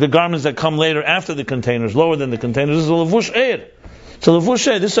 like the garments that come later after the containers, lower than the containers. This is a levush eir. It's a levush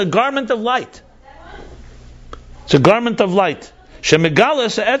eir. This is a garment of light. It's a garment of light.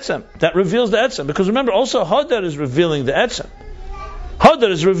 Shemegales etzem, that reveals the etzem. Because remember, also Hadar is revealing the etzem. Hadar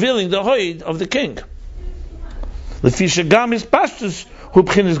is revealing the Hoyd of the king. Lefi shegam is pashtus hu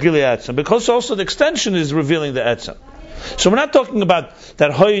b'chinas gili etzem, because also the extension is revealing the etzem. So we're not talking about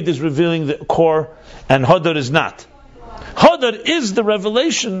that Hoid is revealing the core and Hadar is not. Hadar is the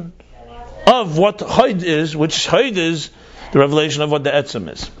revelation of what Hoid is, which Hoid is the revelation of what the etzem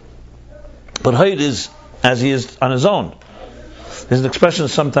is. But Hoid is as he is on his own. There's an expression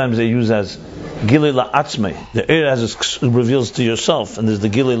sometimes they use as Gili la'atzmei. The Eir as it reveals to yourself, and there's the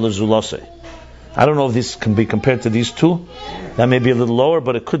Gili l'zulase. I don't know if this can be compared to these two. That may be a little lower,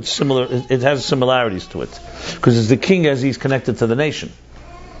 but it has similarities to it. Because it's the king as he's connected to the nation.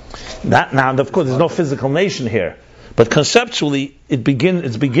 Now, of course, there's no physical nation here. But conceptually, it's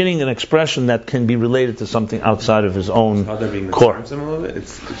beginning an expression that can be related to something outside of his own core.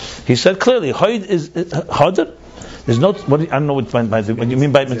 He said clearly, Hoid is Hadar. There's no. I don't know what you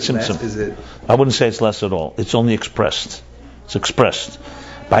mean by mitzimtzum. I wouldn't say it's less at all. It's only expressed. It's expressed.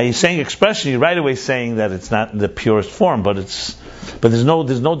 By saying expression, you're right away saying that it's not the purest form, but there's no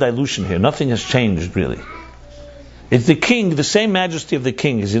dilution here. Nothing has changed really. It's the king, the same majesty of the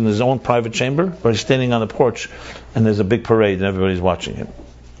king is in his own private chamber, or he's standing on the porch, and there's a big parade and everybody's watching him.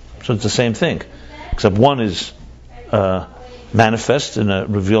 So it's the same thing, except one is manifest in a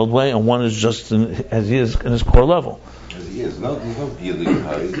revealed way, and one is just as he is in his core level. As he is. There's no Gili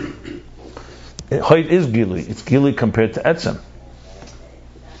Hoid. Hoid is Gili. It's Gili compared to Etzem.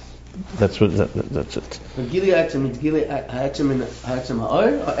 That's it. Gili Etzem means Gili Etzem in Etzem Ha'or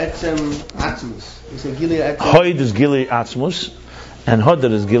or Etzem Atzmus? You say Gili Etzem. Hoid is Gili Atzmus, and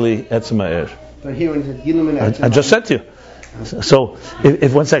Hadar is Gili Etzem Ha'or. But here when it says Gili Etzem, I just said to you. So,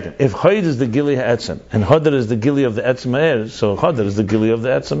 if 1 second, if Hoid is the Gili Ha'etzem and Hadar is the Gili of the Etzem Ha'or, so Hadar is the Gili of the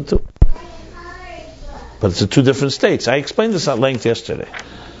Etzem too. But it's in two different states. I explained this at length yesterday.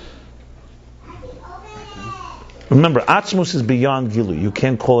 Remember, Atzmus is beyond Gili. You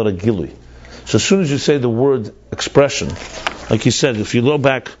can't call it a Gili. So as soon as you say the word expression, like you said, if you go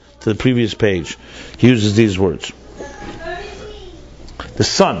back to the previous page, he uses these words. The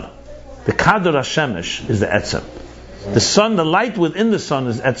sun, the Kador HaShemesh is the Etzem. The sun, the light within the sun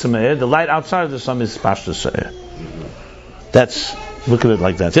is Etzem Ha'or. The light outside of the sun is Pashtus Ha'or. That's, look at it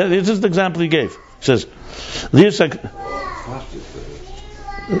like that. Yeah, this is the example he gave. He says,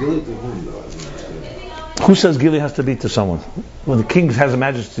 who says Gili has to be to someone? When the king has a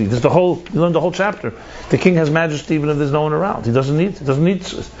majesty, there's you learn the whole chapter. The king has majesty even if there's no one around. He doesn't need.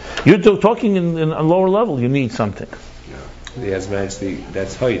 You're talking in a lower level. You need something. He has majesty.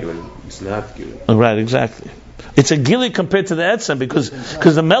 That's Hoid when it's not Gili. Right, exactly. It's a Gili compared to the Etzem because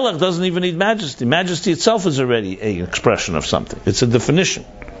the Melech doesn't even need majesty. Majesty itself is already an expression of something. It's a definition.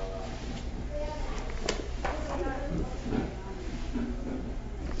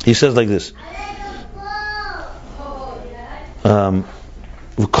 He says like this.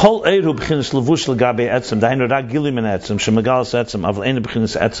 V'kol eiru b'chinas levush l'gabe etzem, dainu rak gilim in etzem, shemagalas etzem, avl einu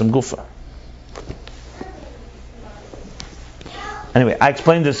b'chinas etzem gufa. Anyway, I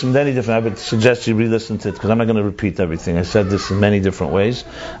explained this in many different. I would suggest you re-listen to it because I'm not going to repeat everything. I said this in many different ways,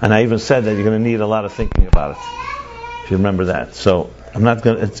 and I even said that you're going to need a lot of thinking about it. If you remember that, so I'm not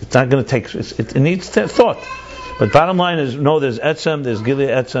going. It's not going to take. It needs thought. But bottom line is, no. There's etzem, there's gili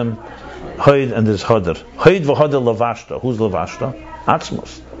etzem, Hoid, and there's Hadar. Hoid v'Hadar lavashta. Who's lavashta?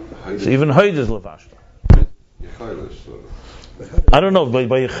 Atzmos. So even Hoid is lavashta. I don't know, but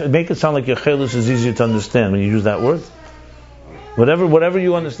make it sound like your chelus is easier to understand when you use that word. Whatever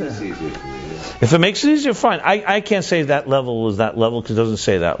you understand. If it makes it easier, fine. I can't say that level is that level because it doesn't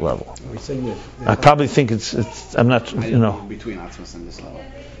say that level. I probably think it's. I'm not. Between Atzmos and this level,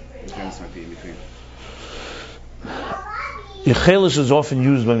 the difference might be in between. Yechelis is often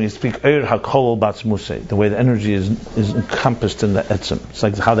used when we speak Eir HaKol Batzmusei, the way the energy is encompassed in the Etzem. It's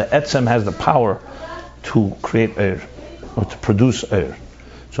like how the Etzem has the power to create Eir, or to produce Eir.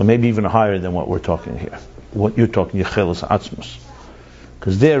 So maybe even higher than what we're talking here. What you're talking, Yechelis Atzmus.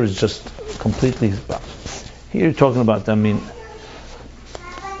 Because there is just completely... Here you're talking about, I mean... Right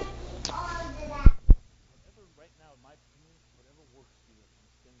now, in my opinion, whatever works for you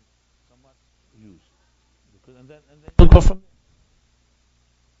can somewhat use. And then we'll go from there.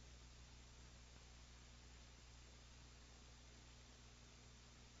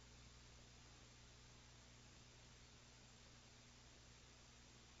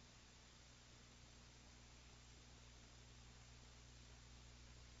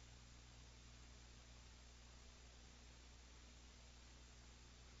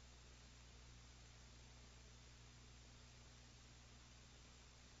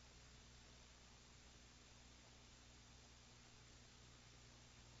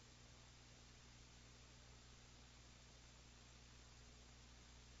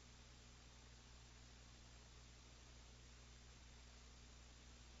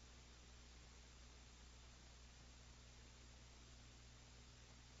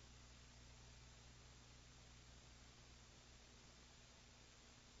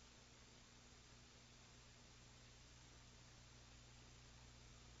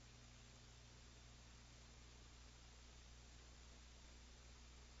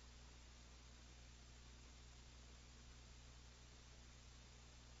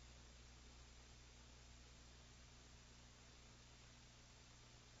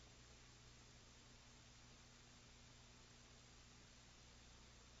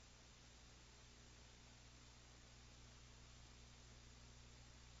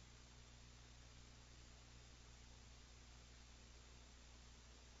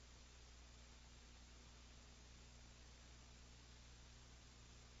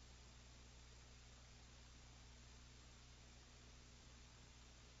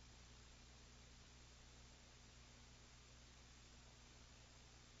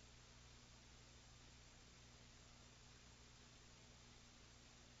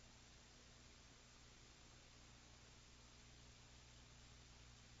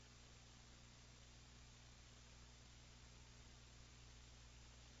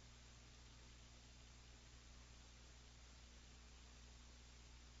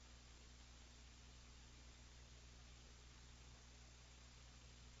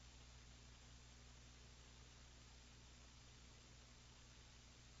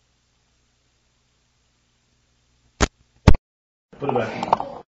 Put it back.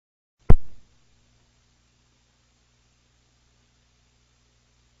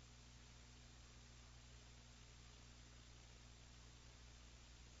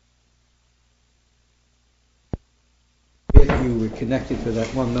 If you were connected to that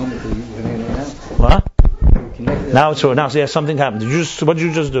one number, you went in and out. What? You were connected. Now it's now. Yeah, something happened. What did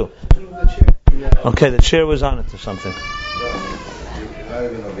you just do? Okay, the chair was on it or something. Not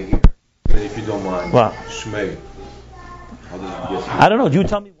even over here. If you don't mind. What? Shmei. How does it get? I don't know. You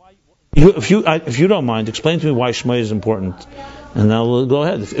tell me why. If you don't mind, explain to me why Shmei is important, and now we'll go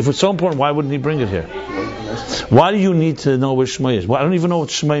ahead. If it's so important, why wouldn't he bring it here? Why do you need to know where Shmei is? Well, I don't even know what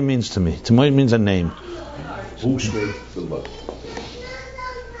Shmei means to me. To me, it means a name. Who Shmei Bilvat?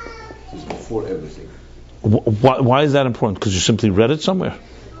 It's before everything. Why is that important? Because you simply read it somewhere.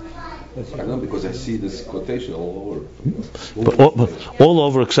 I don't know, because I see this quotation all over. But all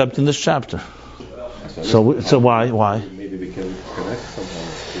over except in this chapter. So why? Maybe we can connect somehow.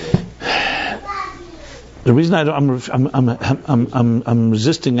 The reason I'm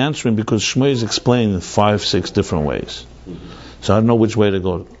resisting answering because Shmei is explained in 5-6 different ways. So I don't know which way to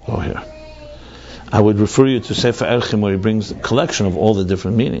go here. I would refer you to Sefer Erchim where he brings a collection of all the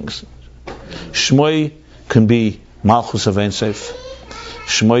different meanings. Shmei can be Malchus of Ein Sof.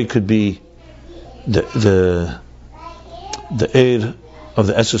 Shmei could be the Eir of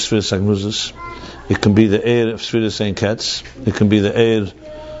the Esser Sfiras Agmuzas. It can be the Eir of Sfiras Ein Ketz. It can be the Eir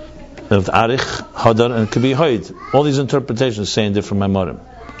of the Arich, Hadar, and it could be Hoid. All these interpretations say in different Maimorim.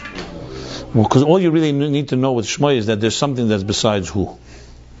 Well, because all you really need to know with Shmei is that there's something that's besides Hu.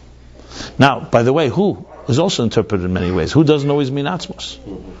 Now, by the way, Hu is also interpreted in many ways. Hu doesn't always mean Atzmos.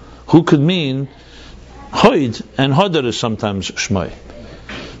 Hu could mean Hoid, and Hadar is sometimes Shmei.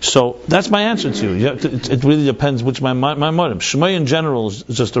 So that's my answer to you. It really depends which my motive. Shmei in general is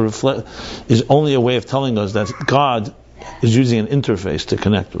just is only a way of telling us that God is using an interface to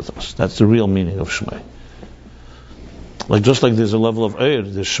connect with us. That's the real meaning of Shmei. Like just like there's a level of Eir,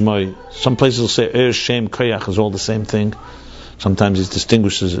 there's Shmei. Some places will say Eir, Shem, Koyach is all the same thing. Sometimes he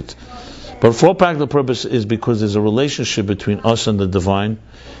distinguishes it. But for all practical purpose is because there's a relationship between us and the divine,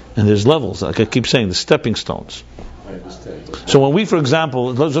 and there's levels. Like I keep saying, the stepping stones. I understand. So when we, for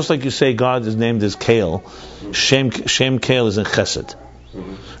example, just like you say God is named as Kael, Shem Kael is in Chesed.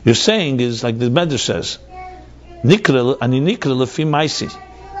 You're saying is, like the Medrash says, Nikra ani nikra lefi maisi.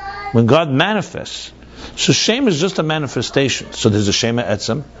 When God manifests. So Shem is just a manifestation. So there's a Shema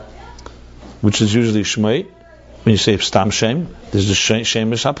Etzem, which is usually Shmei. When you say Stam Shem, there's the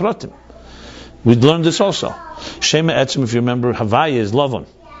Shema Hapratim. We learned this also. Shema Etzem, if you remember, Havaya is Lavan.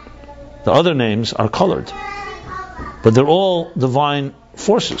 The other names are colored. But they're all divine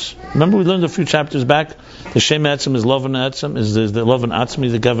forces. Remember we learned a few chapters back, the Shem Etzem is Lavan Etzem, is the Lavan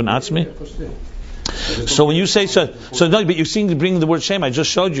Atzmi, the Gavin Atzmi. So when you say so no, but you seem to bring the word Shem. I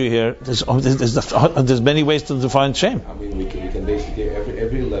just showed you here. There's many ways to define Shem. I mean, we can basically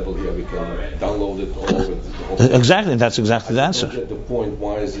every level here we can download it all over. Exactly, that's exactly the answer. The point: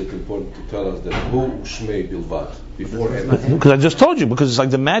 why is it important to tell us that Hu Shmei Bilvat before everything? Because I just told you. Because it's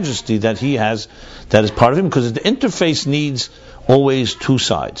like the majesty that he has, that is part of him. Because the interface needs always two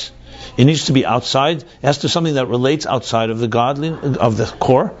sides. It needs to be outside. It has to be something that relates outside of the godly, of the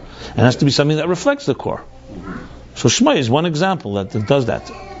core, and it has to be something that reflects the core. So Shmei is one example that does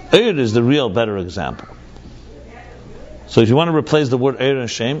that. Eir is the real better example. So if you want to replace the word Eir and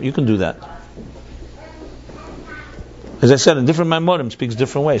Shem, you can do that. As I said, in different Maimorim speaks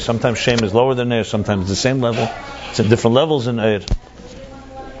different ways. Sometimes Shem is lower than Eir, sometimes it's the same level. It's at different levels in Eir.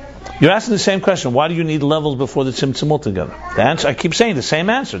 You're asking the same question. Why do you need levels before the Tzimtzum altogether? The answer, I keep saying the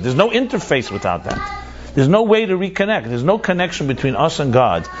same answer. There's no interface without that. There's no way to reconnect. There's no connection between us and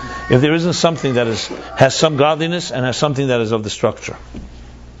God if there isn't something that has some godliness and has something that is of the structure.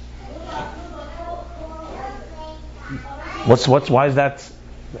 Why is that?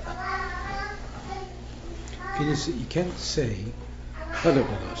 You can't say Chada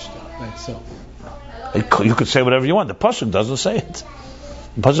Balashta by itself. You could say whatever you want. The Pasuk doesn't say it.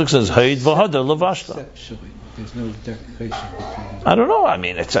 The Pasuk says Haid v'Hadar Lavashta. There's no declaration between. I don't know. I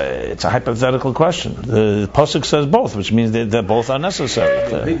mean, it's a hypothetical question. The Pasuk says both, which means that both are necessary.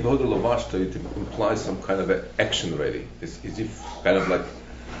 Haid v'Hadar Lavashta, it implies some kind of action ready. It's if kind of like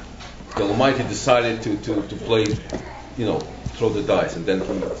the Almighty decided to play, throw the dice, and then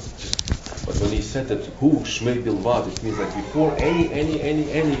just. But when he said that Hu Shmei Bilvat, it means like before any.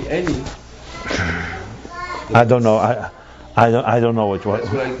 I don't know. I don't know what.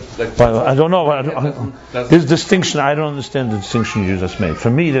 I don't know. This distinction, I don't understand the distinction you just made. For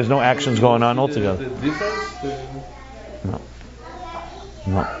me, there's no actions going on altogether. The difference? No.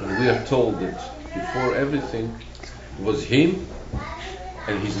 We are told that before everything, It was him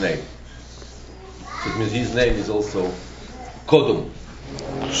and his name. So it means his name is also Kodum.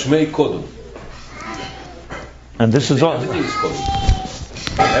 Shmei Kodum. And this is all. Everything is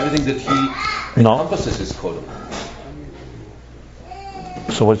Kodum. Everything that he encompasses is Kodum.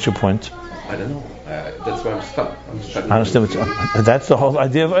 So what's your point? I don't know. That's why I'm stuck. I understand. That's the whole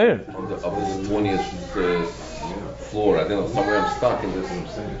idea of Eir. On the 20th floor. I don't know. Somewhere I'm stuck in this.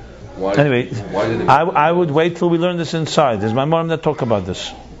 Why did I would wait till we learn this inside. There's Maimorim that talk about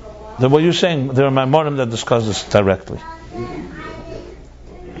this. What you're saying, there are Maimorim that discuss this directly.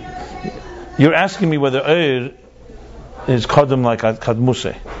 You're asking me whether Eir is Kodem like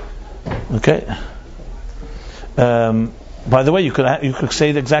Kadmuse. Okay? By the way, you could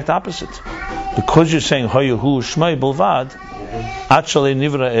say the exact opposite. Because you're saying Hoyehu Shmei Bulvad, Achalei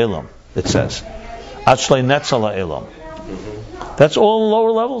Nivra Elam, it says. Achalei Netzala Elam. That's all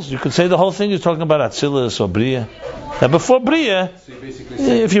lower levels. You could say the whole thing is talking about Atzilus or Bria. Now before Bria,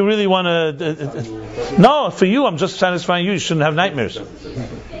 if you really want to... no, for you, I'm just satisfying you. You shouldn't have nightmares.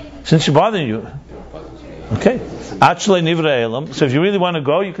 Since you're bothering you. Okay. Achalei Nivra Elam. So if you really want to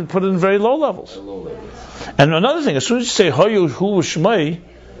go, you can put it in very low levels. And another thing, as soon as you say Hoyehu Shmei,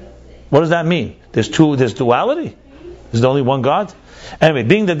 what does that mean? There's duality? There's only one God? Anyway,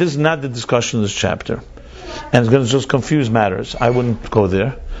 being that this is not the discussion in this chapter, and it's going to just confuse matters, I wouldn't go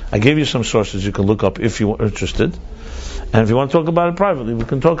there. I gave you some sources you can look up if you're interested. And if you want to talk about it privately, we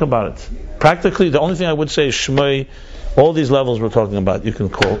can talk about it. Practically, the only thing I would say is Shmei. All these levels we're talking about, you can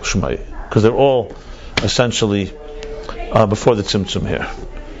call Shmei. Because they're all essentially before the Tzimtzum here.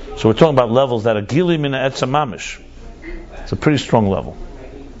 So we're talking about levels that are Gili Mina Etzem Mamish. It's a pretty strong level.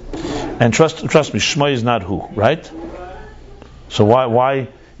 And trust me, Shmei is not Hu, right? So why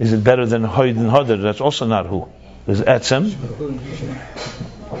is it better than Hoyd and Hodder? That's also not Hu. There's Etzem.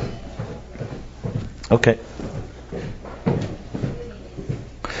 Okay.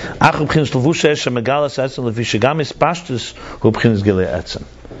 Because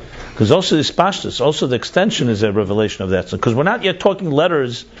also this pashtus, also the extension is a revelation of that. Because we're not yet talking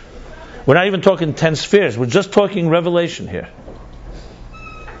letters, we're not even talking 10 spheres, we're just talking revelation here.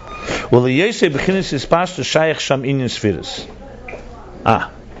 Well, the Yesei B'chinis is pashtus shayach sham inyan spheres.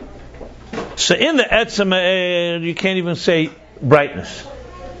 So in the etzem you can't even say brightness.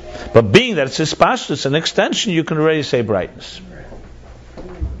 But being that it's a pashtus, an extension, you can already say brightness.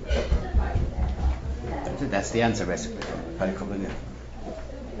 That's the answer, basically.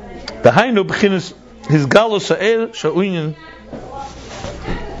 The Hainu B'chinis his galus ha'er sha'unyan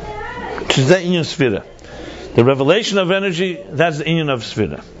sh'zeh inyan sfira. The revelation of energy, that's the inyan of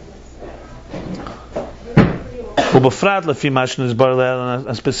sfira. And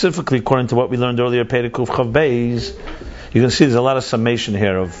specifically according to what we learned earlier, Perikuf Chav Beis, you can see there's a lot of summation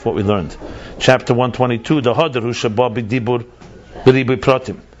here of what we learned. Chapter 122, the Hodar who shabah b'dibur b'ribui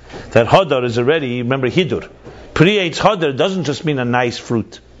pratim. That Hodar is already, remember Hidur. Pri-Eitz Hodar doesn't just mean a nice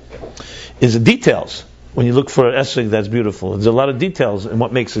fruit. It's the details. When you look for an esrog that's beautiful, there's a lot of details in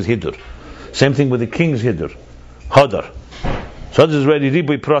what makes it Hidur. Same thing with the king's Hidur. Hodar. So Hodar is already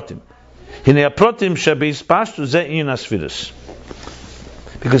ribui pratim.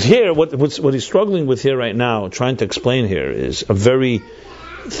 Because here, what he's struggling with here right now, trying to explain here, is a very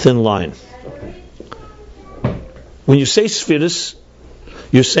thin line. When you say spheres,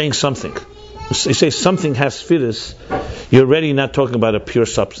 you're saying something. You say something has spheres, you're already not talking about a pure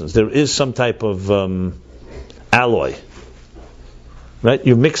substance. There is some type of alloy, right?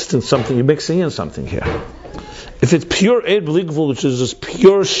 You're mixing in something here. If it's pure Eir B'ligvul, which is this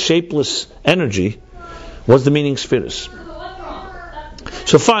pure shapeless energy, what's the meaning spheres?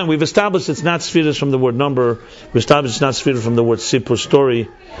 So fine, we've established it's not spheres from the word number, we've established it's not spheres from the word sipur, story,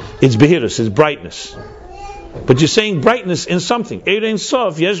 it's behirus, it's brightness. But you're saying brightness in something. Eir Ein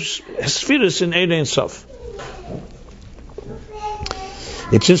Sof, yes, spheres in Eir Ein Sof.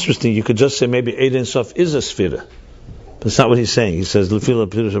 It's interesting, you could just say maybe Eir Ein Sof is a sphere. But that's not what he's saying. He says, on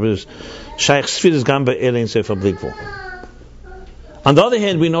the other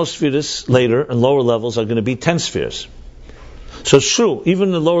hand, we know spheres later and lower levels are going to be 10 spheres. So it's true, even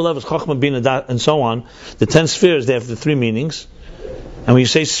in the lower levels, Chochmah, Bina, and so on, the 10 spheres, they have the 3 meanings. And when you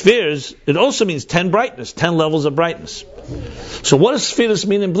say spheres, it also means 10 brightness, 10 levels of brightness. So what does spheres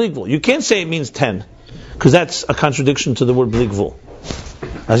mean in Bligvul? You can't say it means 10, because that's a contradiction to the word Bligvul.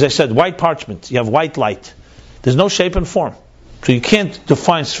 As I said, white parchment, you have white light. There's no shape and form. So you can't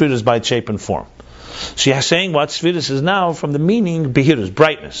define spheres by shape and form. So you're saying what spheres is now from the meaning behirus,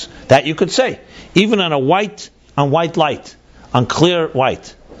 brightness. That you could say. Even on white light, on clear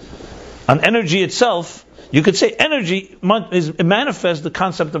white. On energy itself, you could say energy manifests the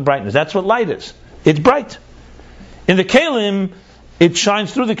concept of brightness. That's what light is. It's bright. In the Kalim, it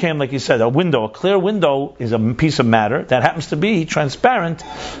shines through the Kalim, like you said. A clear window is a piece of matter that happens to be transparent,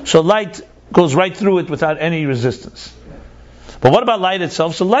 so light goes right through it without any resistance. But what about light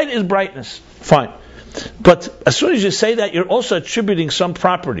itself? So light is brightness. Fine. But as soon as you say that, you're also attributing some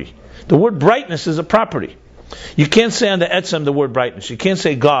property. The word brightness is a property. You can't say on the etzem the word brightness. You can't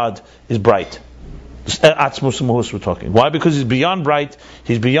say God is bright. Atzmus Mahus we're talking. Why? Because he's beyond bright,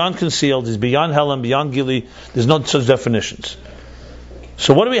 he's beyond concealed, he's beyond Helam, beyond Gili. There's no such definitions.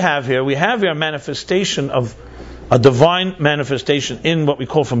 So what do we have here? We have here a manifestation of a divine manifestation in what we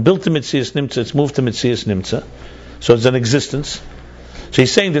call from Bil to Mitzias Nimtza, it's moved to Mitzias Nimtza. So it's an existence. So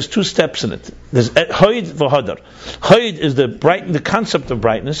he's saying there's two steps in it. There's Hoid v'Hadar. Hoid is the concept of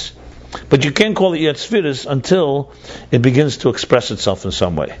brightness, but you can't call it yet Sfiris until it begins to express itself in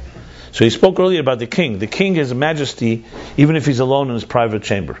some way. So he spoke earlier about the king. The king has a majesty even if he's alone in his private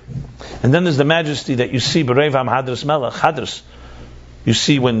chamber. And then there's the majesty that you see B'Reivam Hadras Melech, Hadras. You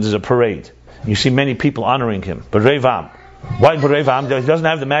see when there's a parade. You see many people honoring him. B'Reivam. Why B'Reivam? He doesn't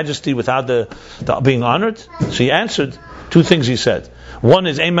have the majesty without the being honored. So he answered two things he said. One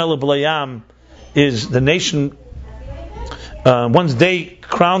is Eimel B'Layam is the nation, once they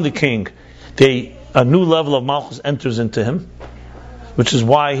crown the king, a new level of Malchus enters into him, which is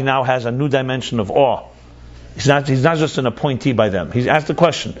why he now has a new dimension of awe. He's not just an appointee by them. He's asked the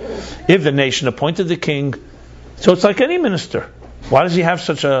question, if the nation appointed the king, so it's like any minister. Why does he have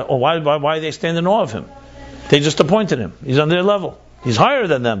such or why do they stand in awe of him? They just appointed him. He's on their level. He's higher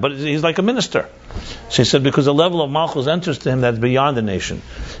than them, but he's like a minister. So he said, because a level of Malchus enters to him that's beyond the nation.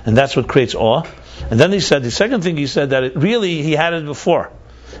 And that's what creates awe. And then he said, the second thing he said, that he had it before.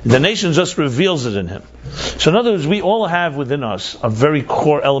 The nation just reveals it in him. So in other words, we all have within us a very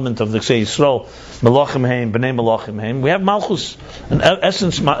core element of the say Yisrael, Melachim Haim, B'nai Melachim Haim. We have Malchus, an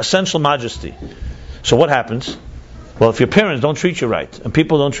essential majesty. So what happens? Well, if your parents don't treat you right, and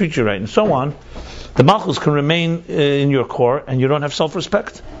people don't treat you right, and so on, the Malchus can remain in your core, and you don't have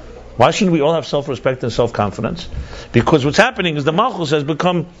self-respect. Why shouldn't we all have self-respect and self-confidence? Because what's happening is the Malchus has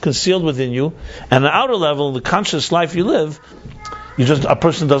become concealed within you, and on the outer level, the conscious life you live, a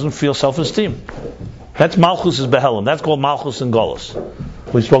person doesn't feel self-esteem. That's Malchus is Behelim. That's called Malchus and Golus.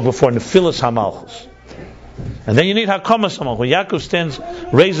 We spoke before, Nephilas HaMalchus. And then you need Hakamas HaMalchus. When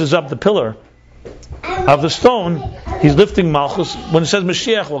Yaakov raises up the pillar of the stone, he's lifting Malchus. When it says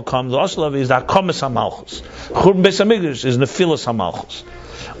Mashiach will come, the Oshlav is Hakamas HaMalchus. Churban Beis HaMikdash is Nephilas HaMalchus.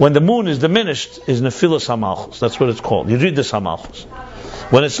 When the moon is diminished, is Nephilas HaMalchus. That's what it's called. Yeridus HaMalchus.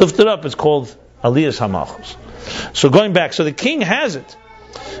 When it's lifted up, it's called Aliyas HaMalchus. So going back, so the king has it.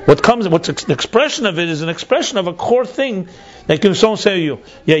 What's the expression of it is an expression of a core thing that can someone say to you,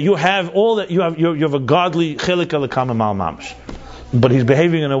 yeah, you have all that, you have a godly chelik alakam mal mamash. But he's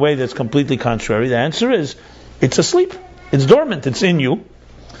behaving in a way that's completely contrary. The answer is, it's asleep. It's dormant. It's in you,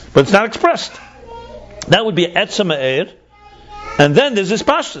 but it's not expressed. That would be etzem eir, and then there's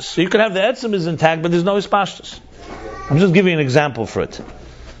ispashtus. So you could have the etzem is intact, but there's no ispashtus. I'm just giving an example for it.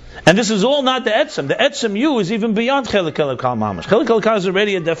 And this is all not the etzem. The etzem you is even beyond chelik alakam mamash. Chelik alakam is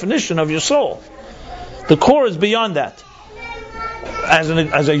already a definition of your soul. The core is beyond that. As an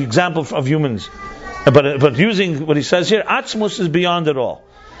example of humans. But using what he says here, Atzmus is beyond it all.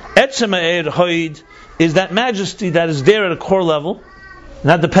 Etzem Eir Hoid is that majesty that is there at a core level,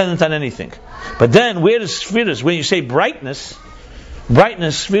 not dependent on anything. But then, where is Sfiris? When you say brightness,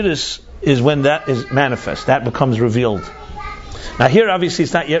 Sfiris is when that is manifest. That becomes revealed. Now here, obviously,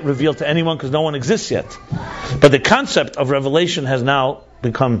 it's not yet revealed to anyone because no one exists yet. But the concept of revelation has now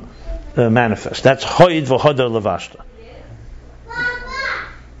become manifest. That's Hoid v'Hodar Levashta.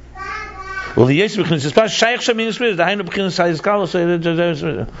 Well, the Yeshu B'chinas Yispashtus Shaykh Shemin Yisrael. The Hainu B'chinas Hayiskal.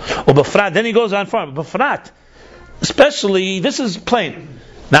 Or B'frat. Then he goes on far. B'frat, especially, this is plain.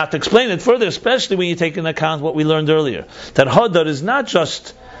 Now to explain it further, especially when you take into account what we learned earlier, that Hodar is not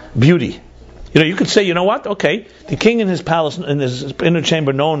just beauty. You could say, you know what? Okay, the king in his palace, in his inner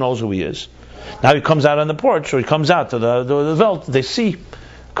chamber, no one knows who he is. Now he comes out on the porch, or he comes out to the Welt. They see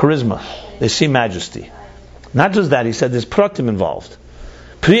charisma. They see majesty. Not just that. He said there's pratim involved.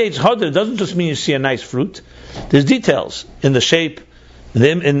 Creates Hodar doesn't just mean you see a nice fruit. There's details in the shape, in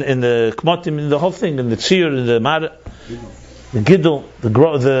the kmotim, in the whole thing, in the tzir, in the mara, the giddel. The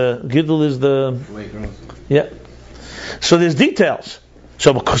giddel is the way it grows. Yeah. So there's details.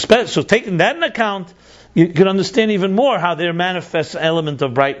 So taking that into account, you can understand even more how there manifests an element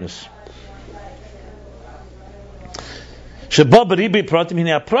of brightness. In other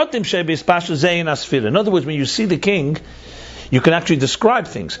words, when you see the king, you can actually describe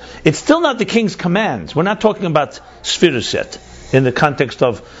things. It's still not the king's commands. We're not talking about spheres yet, in the context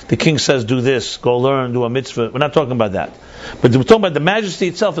of the king says do this, go learn, do a mitzvah. We're not talking about that. But we're talking about the majesty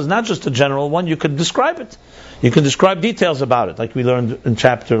itself is not just a general one. You can describe it. You can describe details about it, like we learned in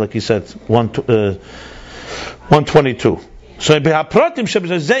chapter, like he said, 122. So the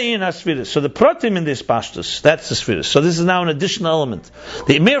pratim in this pashtus, that's the spheres. So this is now an additional element.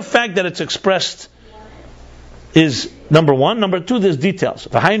 The mere fact that it's expressed is number one. Number two, there's details.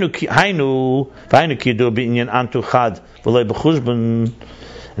 And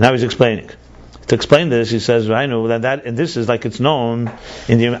now he's explaining. To explain this, he says, I know that and this is like it's known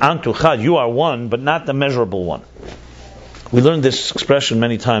in the Antu Chad, you are one, but not the measurable one. We learned this expression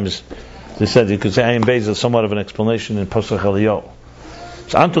many times. They said you could say Ayin Beis is somewhat of an explanation in Pasuk Eliyahu.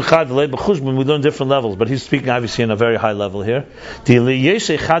 So Antu Chad, V'lei B'chushbon, we learn different levels, but he's speaking obviously in a very high level here. Being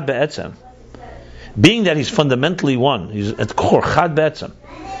that he's fundamentally one, he's at core Chad Be'etzem.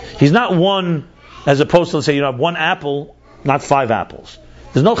 He's not one as opposed to, let's say, you have one apple, not 5 apples.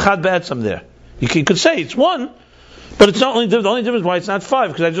 There's no Chad Be'etzem there. You could say it's one, but it's not the only difference why it's not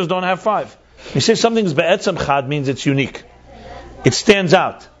 5, because I just don't have 5. You say something's be'etzem chad means it's unique. It stands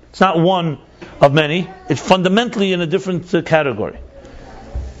out. It's not one of many. It's fundamentally in a different category.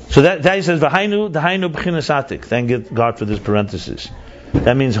 So that he says v'hainu b'chinas atik. Thank God for this parenthesis.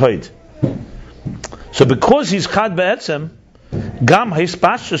 That means hoid. So because he's chad be'etzem, gam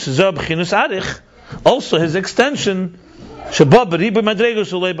hispashus zeh b'chinas arich, also his extension sheba b'riba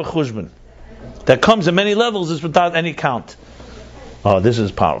madregus ulei b'chushbon, that comes in many levels is without any count. Oh, this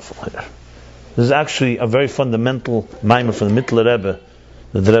is powerful here. This is actually a very fundamental maimer from the Mittler Rebbe,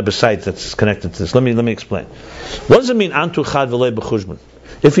 the Rebbe cites that's connected to this. Let me explain. What does it mean, Antu Chad V'lei B'chushbon?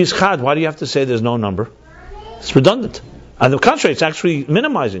 If he's Chad, why do you have to say there's no number? It's redundant. On the contrary, it's actually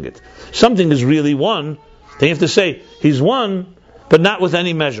minimizing it. Something is really one, then you have to say, he's one, but not with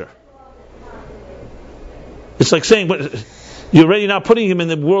any measure. It's like saying, but you're already now putting him in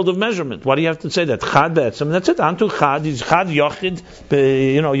the world of measurement. Why do you have to say that? Chad be'etzem, that's it. Antu Chad, he's Chad Yochid,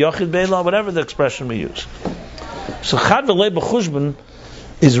 Yochid Be'ela, whatever the expression we use. So Chad V'lei B'chushbon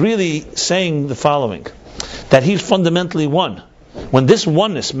is really saying the following, that he's fundamentally one. When this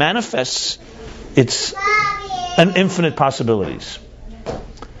oneness manifests, it's an infinite possibilities.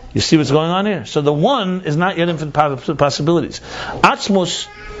 You see what's going on here? So the one is not yet infinite possibilities. Atzmos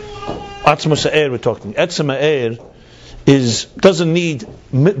Ha'er, we're talking. Etzem Ha'er doesn't need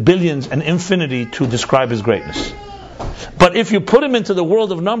billions and infinity to describe his greatness. But if you put him into the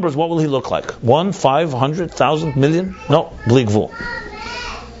world of numbers, what will he look like? 1, 500, 1,000, million? No, bli gvul.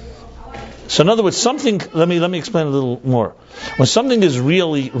 So in other words, something, let me explain a little more. When something is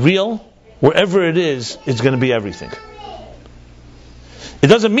really real, wherever it is, it's going to be everything. It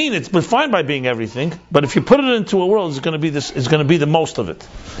doesn't mean it's defined by being everything, but if you put it into a world, it's going to be the most of it.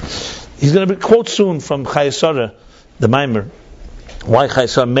 He's going to quote soon from Chayesara, the Maimer. Why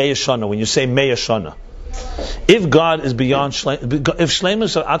Chayesara Me'ah Shana? When you say Me'ah Shana, if God is beyond if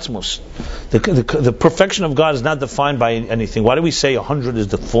Shleimus of Atzmos, the perfection of God is not defined by anything. Why do we say 100 is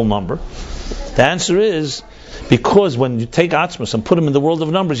the full number? The answer is because when you take Atzmos and put him in the world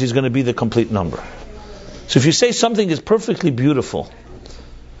of numbers, he's going to be the complete number. So if you say something is perfectly beautiful,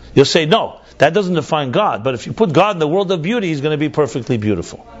 you'll say no, that doesn't define God. But if you put God in the world of beauty, he's going to be perfectly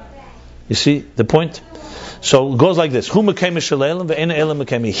beautiful. You see the point? So it goes like this: Hu mekayim shel ve'ena elam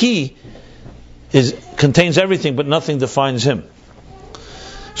mekayim. He contains everything, but nothing defines him.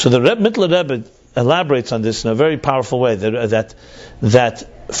 So the Mittler Rebbe elaborates on this in a very powerful way. That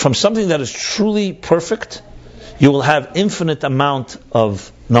from something that is truly perfect, you will have infinite amount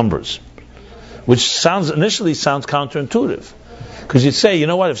of numbers, which initially sounds counterintuitive, because you'd say, you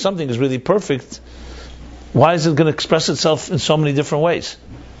know what? If something is really perfect, why is it going to express itself in so many different ways?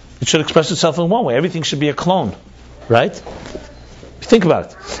 It should express itself in one way. Everything should be a clone, right? Think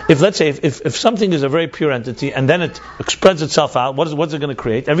about it. If let's say if something is a very pure entity and then it spreads itself out, what's it going to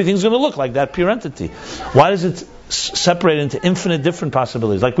create? Everything's going to look like that pure entity. Why does it separate into infinite different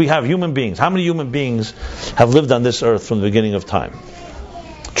possibilities? Like we have human beings. How many human beings have lived on this earth from the beginning of time?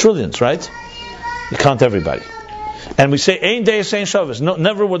 Trillions, right? You count everybody. And we say, Ein Deus Ein Shavis. No,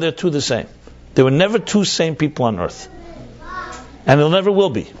 never were there two the same. There were never two same people on earth. And there never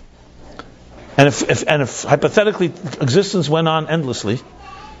will be. And if hypothetically existence went on endlessly,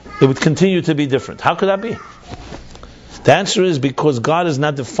 it would continue to be different. How could that be? The answer is because God is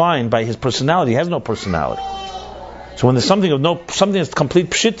not defined by his personality. He has no personality. So when there's something that's complete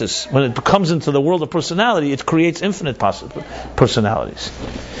pshittus, when it comes into the world of personality, it creates infinite personalities.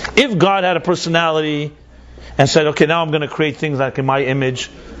 If God had a personality and said, okay, now I'm going to create things like in my image,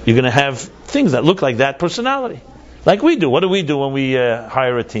 you're going to have things that look like that personality. Like we do. What do we do when we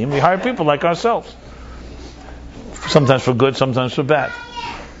hire a team? We hire people like ourselves. Sometimes for good, sometimes for bad.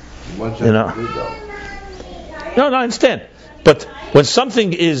 You know. No, I understand. But when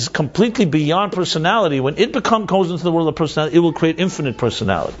something is completely beyond personality, when it goes into the world of personality, it will create infinite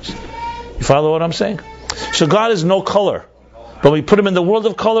personalities. You follow what I'm saying? So God is no color. But when we put him in the world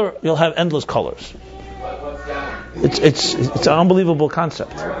of color, you'll have endless colors. It's an unbelievable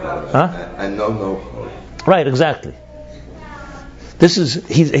concept. Huh? And no. Right, exactly. This is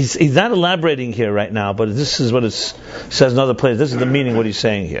he's not elaborating here right now, but this is what it says in other places. This is the meaning what he's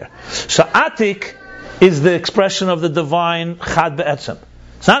saying here. So Atik is the expression of the divine Chad Be'etzem.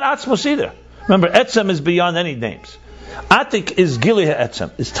 It's not Atzmos either. Remember, Etzem is beyond any names. Atik is Gilui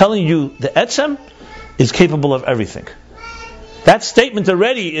HaEtzem. It's telling you the Etzem is capable of everything. That statement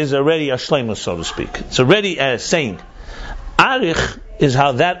already is a shleimus, so to speak. It's already saying. Arich is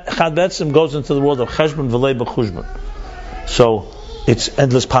how that Chad Be'etzem goes into the world of Cheshbon V'lei B'chushbon. So it's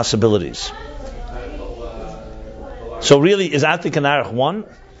endless possibilities. So really, is Atik and Arich one?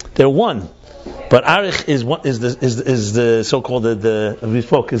 They're one. But Arich is the so-called the we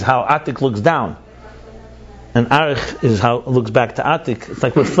spoke is how Atik looks down, and Arich is how it looks back to Atik. It's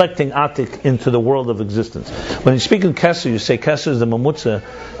like reflecting Atik into the world of existence. When you speak in Kesser, you say Kesser is the mamutza,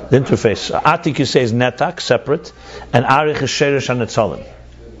 the interface. Atik you say is netak, separate, and Arich is sheresh and netzalim.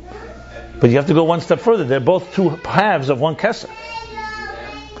 But you have to go one step further. They're both two halves of one Kesser.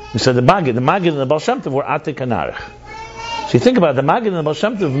 We said the Magid and the Baal Shem Tov were Atik and Arich. So you think about it, the Magid and the Baal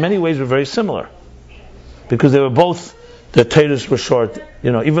Shem Tov in many ways were very similar, because they were both, the Teiros were short,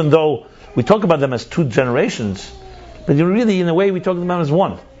 even though we talk about them as two generations, but really in a way we talk about them as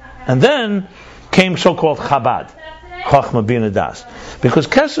one. And then came so-called Chabad, Chachma Bina Das, because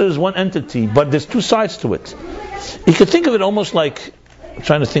Kesser is one entity, but there's two sides to it. You could think of it almost like, I'm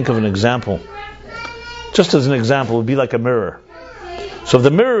trying to think of an example, just as an example, it would be like a mirror. So if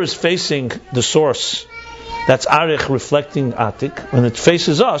the mirror is facing the source, that's Arich reflecting Atik. When it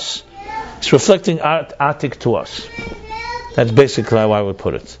faces us, it's reflecting Atik to us. That's basically how I would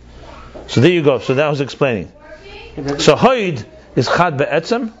put it. So there you go. So that was explaining. So Hoid is Chad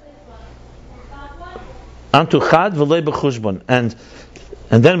Be'etzem, Antu Chad V'lei B'chushbon.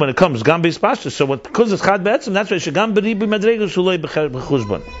 And then when it comes Gam B'Ispashta, so because it's Chad Be'etzem, that's why Shagam B'Ribi Madrega Shulei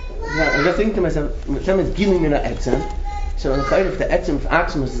B'chushbon. Yeah, I just think to myself, some is Gilim in a Etzem. So if the Etzem of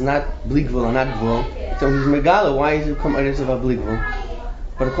Atzmos is not Bligvul or not Gvul, so he's Megala, why is it come out of Bligvul?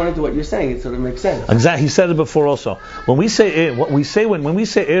 But according to what you're saying, it sort of makes sense. Exactly. He said it before also. When we say what we say when we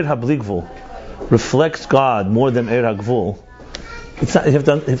say Er HaBligvul reflects God more than Er HaGvul, it's not, you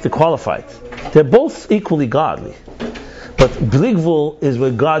have to qualify it. They're both equally godly, but Bligvul is where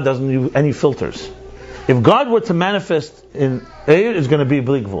God doesn't use any filters. If God were to manifest in Er, it's going to be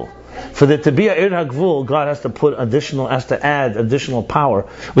Bligvul. For there to be a Er HaGvul, God has to add additional power,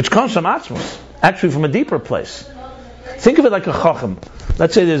 which comes from Atzmos, actually from a deeper place. Think of it like a Chacham.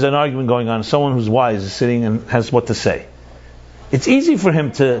 Let's say there's an argument going on, someone who's wise is sitting and has what to say. It's easy for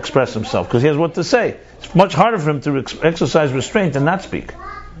him to express himself, because he has what to say. It's much harder for him to exercise restraint and not speak.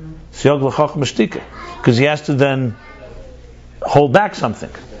 Because he has to then hold back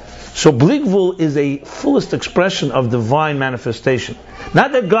something. So Bligvul is a fullest expression of divine manifestation.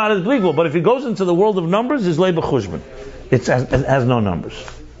 Not that God is Bligvul, but if he goes into the world of numbers, it's Lei B'chushbon. It has no numbers.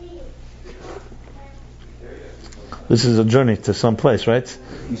 This is a journey to some place, right?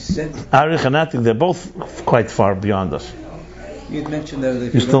 You said Arich and Atik, they're both quite far beyond us. you had mentioned that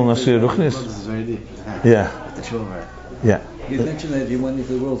if You still not see Ruchnis? This is very deep. Yeah. Yeah. You had mentioned that if you went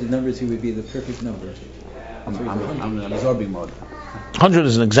into the world of numbers, he would be the perfect number. I'm absorbing mode. 100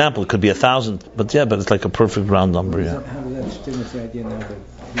 is an example. It could be 1,000, but it's like a perfect round number. Yeah. How does that fit with the idea now that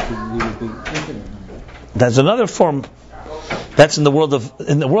he would be infinite number? That's another form. That's in the world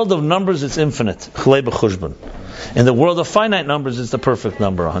of numbers. It's infinite. Chlei b'chushbon. In the world of finite numbers, it's the perfect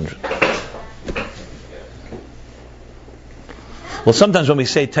number, 100. Well, sometimes when we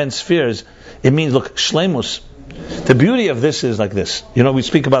say 10 spheres, it means shleimus. The beauty of this is like this. We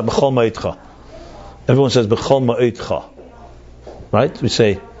speak about b'chol ma'itcha. Everyone says b'chol ma'itcha. Right? We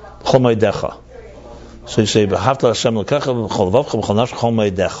say b'chol ma'idecha. So you say b'havta Hashem l'kecha b'chol vavcha b'chol nafshecha b'chol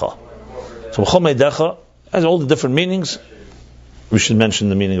ma'idecha. So b'chol ma'idecha has all the different meanings. We should mention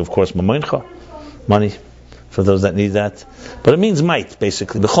the meaning, of course, mamoincha, money, for those that need that. But it means might,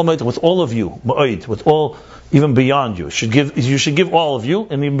 basically. B'chol ma'it, with all of you, ma'id, with all, even beyond you. You should give all of you,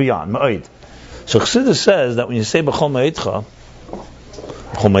 and even beyond, ma'id. So Chassidus says that when you say b'chol ma'itcha,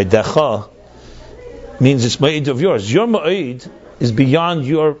 b'chol ma'idecha, means it's ma'id of yours. Your ma'id is beyond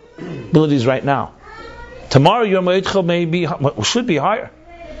your abilities right now. Tomorrow your ma'idcha should be higher.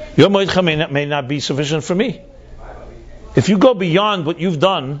 Your ma'idcha may not be sufficient for me. If you go beyond what you've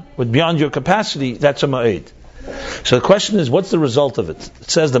done, beyond your capacity, that's a ma'id. So the question is, what's the result of it? It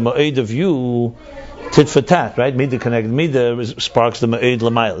says the ma'id of you, tit for tat, right? Mida connected, Mida sparks the ma'id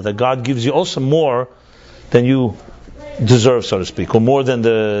l'mayla. That God gives you also more than you deserve, so to speak, or more than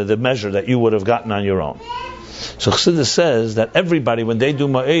the measure that you would have gotten on your own. So Chassidus says that everybody, when they do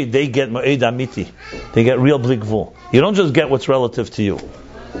ma'id, they get ma'id amiti. They get real bli gvul. You don't just get what's relative to you.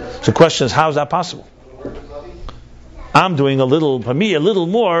 So the question is, how is that possible? I'm doing a little, for me, a little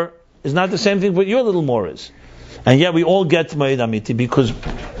more is not the same thing what your little more is. And yet we all get ma'id amiti because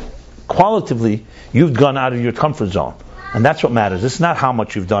qualitatively you've gone out of your comfort zone. And that's what matters. It's not how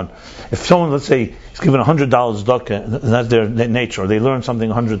much you've done. If someone, let's say, is given $100 tzedakah, and that's their nature, or they learn something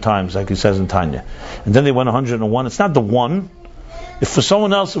 100 times, like he says in Tanya, and then they went 101, it's not the one. If for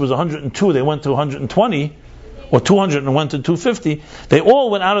someone else it was 102, they went to 120, or 200 and went to 250, they all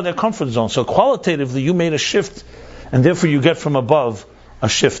went out of their comfort zone. So qualitatively, you made a shift, and therefore you get from above a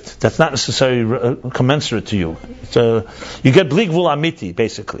shift that's not necessarily commensurate to you. You get bli gvul amiti,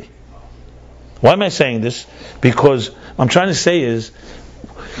 basically. Why am I saying this? Because what I'm trying to say is,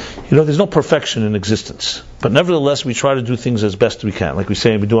 there's no perfection in existence. But nevertheless, we try to do things as best we can. Like we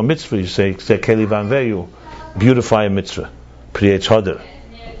say, we do a mitzvah, you say keli vanveyu, beautify a mitzvah, priyetz hadar,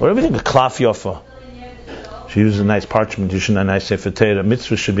 or everything, a klaf yofa. She uses a nice parchment, you should a nice sefer Torah.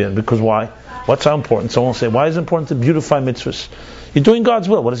 Mitzvah should be, because why? What's so important? Someone will say, why is it important to beautify mitzvahs? You're doing God's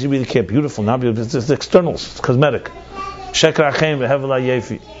will. What does He really care? Beautiful, not beautiful. It's externals, it's cosmetic. Sheker achem v'hevel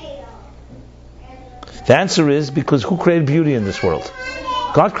ha'yefi. The answer is because who created beauty in this world?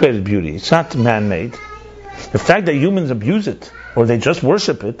 God created beauty. It's not man-made. The fact that humans abuse it or they just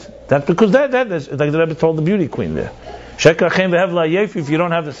worship it, that's because that is like the Rebbe told the beauty queen there. Sheker achem v'hevel ha'yefi. If you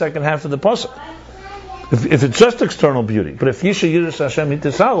don't have the second half of the pasuk, if it's just external beauty, but if Yisha Yiras Hashem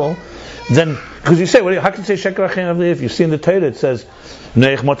Hitisalo, then because you say, how can you say Sheker achem v'hevel ha'yefi? You see in the Torah it says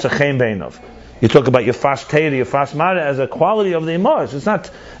Neich Motzachem Beinov. You talk about your fast Torah, your fast Mara as a quality of the Imaz. It's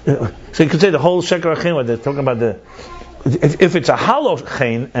not. So you could say the whole Sheker Achen, they're talking about if it's a hollow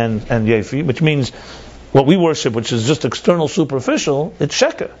Chen and Yefi, which means what we worship, which is just external, superficial, it's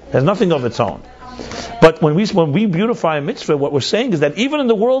Sheker. It has nothing of its own. But when we beautify a mitzvah, what we're saying is that even in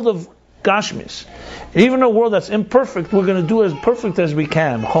the world of Gashmis, even in a world that's imperfect, we're going to do as perfect as we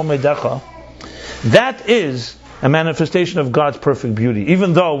can. That is a manifestation of God's perfect beauty,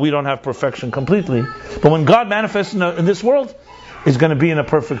 even though we don't have perfection completely. But when God manifests in this world, it's going to be in a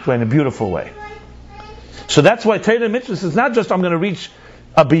perfect way, in a beautiful way. So that's why Torah and Mitzvahs is not just I'm going to reach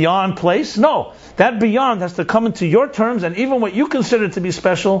a beyond place. No, that beyond has to come into your terms, and even what you consider to be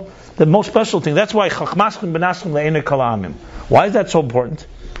special, the most special thing. That's why Chachmaschim Benaschim Le'enei Kol Ha'amim. Why is that so important?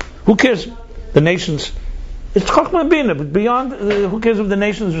 Who cares? The nations. It's Chachma Bina, but beyond, who cares if the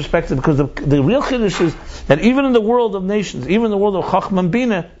nations respect it? Because the real chiddush is that even in the world of nations, even in the world of Chachma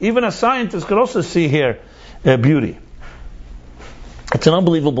Bina, even a scientist could also see here beauty. It's an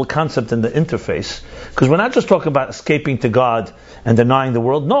unbelievable concept in the interface, because we're not just talking about escaping to God and denying the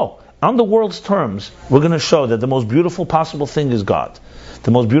world. No, on the world's terms, we're going to show that the most beautiful possible thing is God.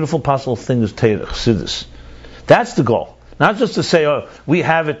 The most beautiful possible thing is Torah, Chassidus. That's the goal. Not just to say, oh, we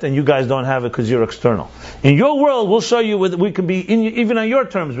have it and you guys don't have it because you're external. In your world, we'll show you whether we can be, even on your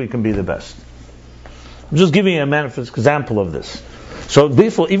terms, we can be the best. I'm just giving you a manifest example of this. So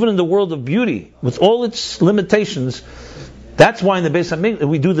therefore, even in the world of beauty, with all its limitations, that's why in the Beis HaMikdash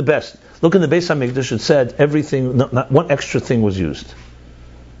we do the best. Look in the Beis HaMikdash, it said everything, not one extra thing was used.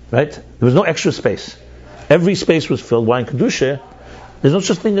 Right? There was no extra space. Every space was filled. Why in Kedusha, there's no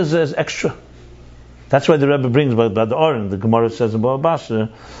such thing as extra. That's why the Rebbe brings by the Aron, the Gemara says in Bava Basra,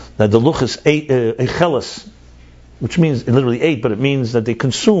 that the luchas echeles, which means literally ate, but it means that they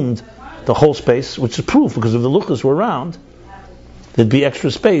consumed the whole space, which is proof, because if the luchas were round, there'd be extra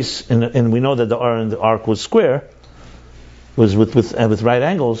space, and we know that the Aron, the ark was square, was with right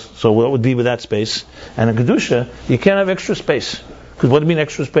angles, so what would be with that space? And in Kedusha, you can't have extra space. Because what do you mean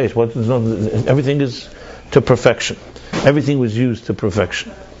extra space? Everything is to perfection. Everything was used to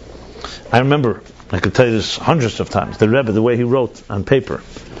perfection. I remember, I could tell you this hundreds of times, the Rebbe, the way he wrote on paper,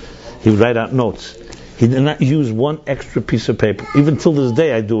 he would write out notes. He did not use one extra piece of paper. Even till this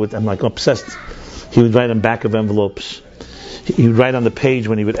day I do it, I'm like obsessed. He would write on back of envelopes. He would write on the page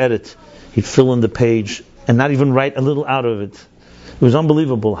when he would edit. He'd fill in the page and not even write a little out of it. It was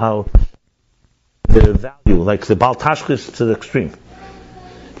unbelievable how the value, like the Baal Tashchis to the extreme.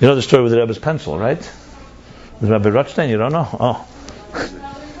 You know the story with the Rebbe's pencil, right? The Rebbe Rothstein, you don't know? Oh.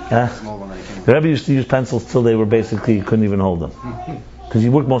 The Rebbe used to use pencils till they were basically, you couldn't even hold them. Because he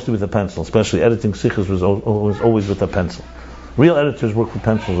worked mostly with a pencil, especially editing sichos was always with a pencil. Real editors work with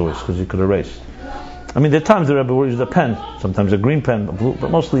pencils always, because you could erase. I mean, there are times the Rebbe will use a pen, sometimes a green pen, a blue,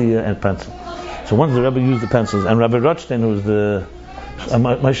 but mostly a pencil. So once the Rebbe used the pencils, and Rabbi Rothstein, who was the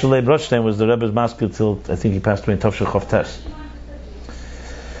Moshe Leib Rothstein, was the Rebbe's master till I think he passed away in Tafshil Chof Tes.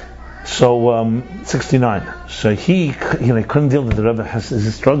 So 69. So he couldn't deal with the Rebbe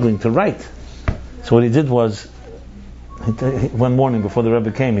is struggling to write. So what he did was, one morning before the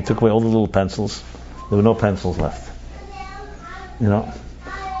Rebbe came, he took away all the little pencils. There were no pencils left.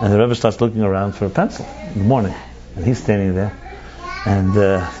 And the Rebbe starts looking around for a pencil in the morning, and he's standing there, and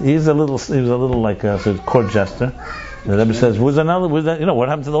he was a little like a sort of court jester. And the Rebbe says, "Where's another? What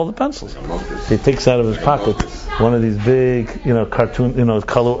happened to all the pencils?" So he takes out of his pocket one of these big, cartoon,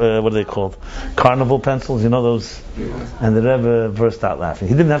 color, what are they called? Carnival pencils, those. And the Rebbe burst out laughing.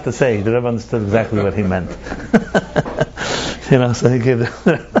 He didn't have to say. The Rebbe understood exactly what he meant. So he gave.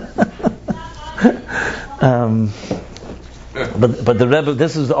 But the Rebbe,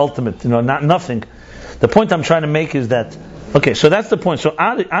 this is the ultimate, not nothing. The point I'm trying to make is that, okay, so that's the point. So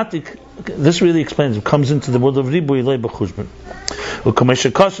Atik, this really explains, it comes into the world of Ribuy Lei B'Chushbon.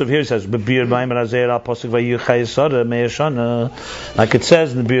 Here it says, like it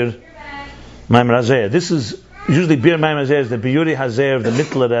says in the Bir Maimer Hazer. This is, usually Bir Maimer Hazer is the Biuri Hazer of the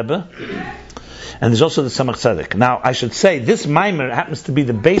Mittler Rebbe, and there's also the Tzemach Tzedek. Now, I should say, this Maimer happens to be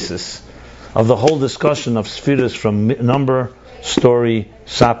the basis of the whole discussion of spheres from number, story,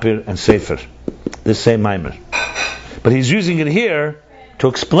 sapir, and sefer. This same Maimer. But he's using it here to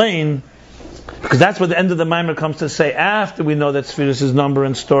explain, because that's what the end of the Maimer comes to say. After we know that spheres is number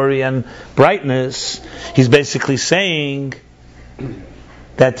and story and brightness, he's basically saying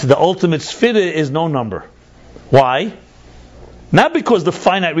that the ultimate sphere is no number. Why? Not because the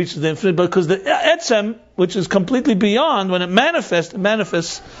finite reaches the infinite, but because the etzem, which is completely beyond, when it manifests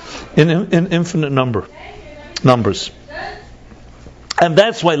in infinite numbers. And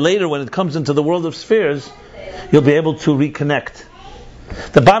that's why later, when it comes into the world of spheres, you'll be able to reconnect.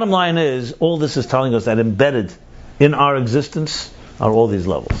 The bottom line is, all this is telling us that embedded in our existence are all these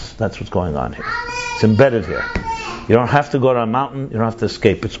levels. That's what's going on here. It's embedded here. You don't have to go to a mountain, you don't have to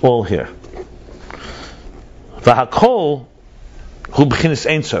escape. It's all here. V'hakol hu b'chinas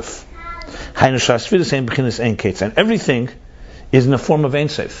ein sof. Hainu sha'asfiras ein b'chinas ein ketz. And everything is in the form of ein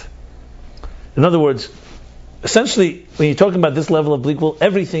sof. In other words, essentially, when you're talking about this level of Blikvul,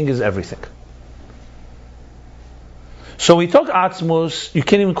 everything is everything. So when you talk Atzmus, you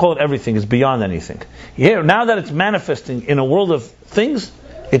can't even call it everything, it's beyond anything. Here, now that it's manifesting in a world of things,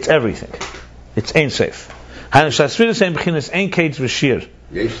 it's everything. It's Ein Sof. So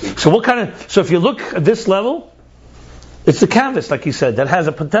if you look at this level, it's the canvas, like he said, that has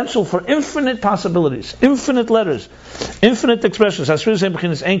a potential for infinite possibilities, infinite letters, infinite expressions. They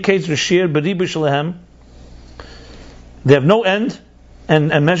have no end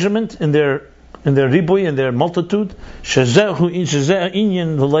and measurement in their ribuy, in their multitude. That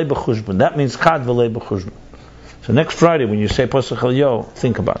means chad v'lei b'chushbon. So next Friday, when you say Pasach Elyo,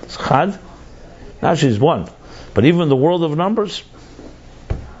 think about this. Chad, now she's one. But even in the world of numbers,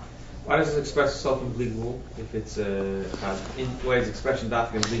 why does it express itself in Blikvul if it's chad? Why is expression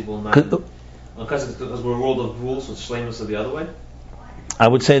dafik in Blikvul not? Because we're a world of rules, so it's shlemus of the other way? I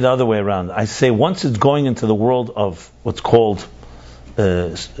would say the other way around. I say once it's going into the world of what's called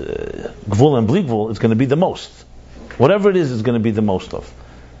Gvul and Blikvul, it's going to be the most. Whatever it is, it's going to be the most of.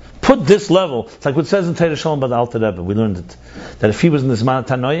 Put this level, it's like what it says in Torah Shalom by the Alter Rebbe, we learned it, that if he was in the Zman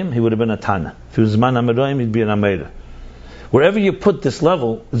Tanoim, he would have been a Tana. If he was in Zman Ameroim, he'd be an Ameira. Wherever you put this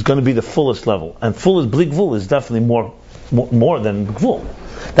level, is going to be the fullest level. And full as Blikvul is definitely more than Gvul.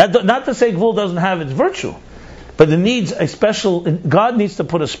 Not to say Gvul doesn't have its virtue, but it needs a special, God needs to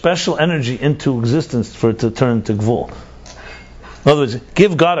put a special energy into existence for it to turn to Gvul. In other words,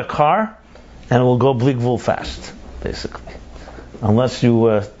 give God a car, and it will go Blikvul fast, basically. Unless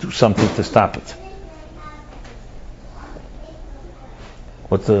you do something to stop it.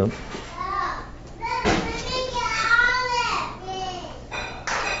 What's the...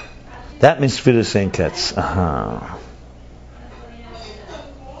 That means Sfiras Ein Ketz.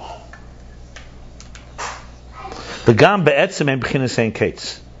 The Gam Be'etzem Ein B'chinas Ein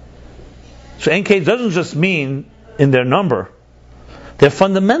Ketz. So Ein Ketz doesn't just mean in their number. They're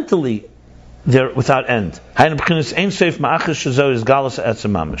fundamentally they're without end. So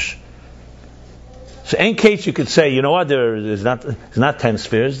in case you could say, you know what, there's not 10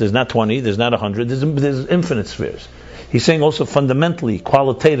 spheres, there's not 20, there's not 100, there's infinite spheres. He's saying also fundamentally,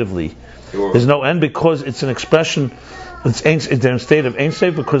 qualitatively, there's no end because it's an expression, they're in a state of Ein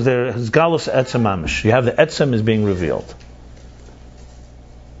Sof because there is Galus Etzem Mamish. You have the Etzem is being revealed.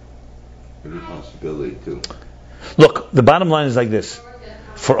 There's a possibility too. Look, the bottom line is like this.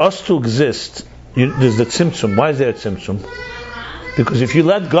 For us to exist there's the tzimtzum. Why is there a tzimtzum? Because if you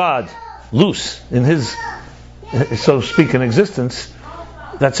let God loose in His, so to speak, in existence,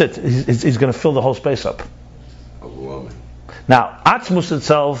 that's it. He's going to fill the whole space up. Overwhelming. Now, Atzmus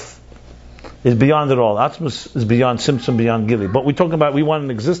itself is beyond it all. Atzmus is beyond tzimtzum, beyond Gili. But we're talking about, we want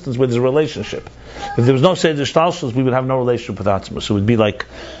an existence where there's a relationship. If there was no Seder Shtalshus, we would have no relationship with Atzmus. It would be like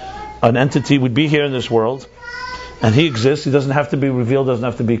an entity would be here in this world, and he exists. He doesn't have to be revealed, doesn't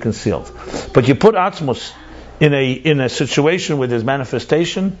have to be concealed. But you put Atzmus in a situation where there's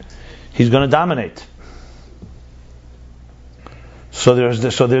manifestation, he's going to dominate.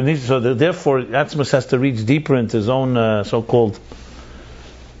 Therefore, Atzmus has to reach deeper into his own so-called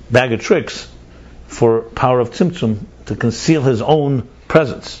bag of tricks for power of tzimtzum to conceal his own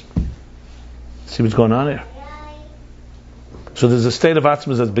presence. See what's going on here? So there's a state of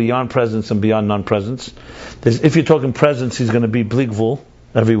Atzmus that's beyond presence and beyond non-presence. If you're talking presence, he's going to be bligvul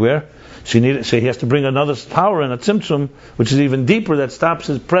everywhere. So he has to bring another power in, a tzimtzum, which is even deeper, that stops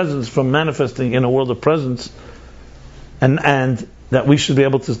his presence from manifesting in a world of presence, and that we should be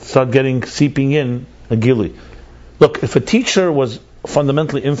able to start seeping in a gili. Look, if a teacher was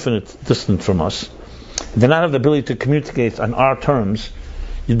fundamentally infinite, distant from us, did not have the ability to communicate on our terms,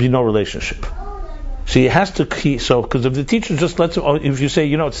 you'd be no relationship. So he has to because if the teacher just lets him, if you say,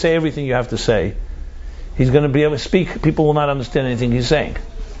 say everything you have to say, he's going to be able to speak. People will not understand anything he's saying.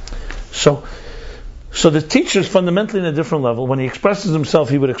 So the teacher is fundamentally in a different level. When he expresses himself,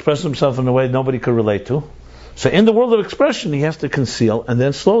 he would express himself in a way nobody could relate to. So in the world of expression, he has to conceal and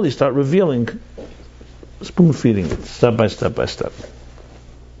then slowly start revealing, spoon feeding it, step by step by step.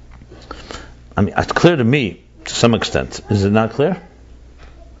 I mean, it's clear to me, to some extent. Is it not clear?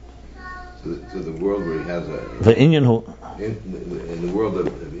 So the world where he has the Inyan who in the world of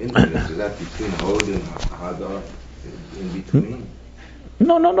infinite, is that between Hod and Hadar, in between?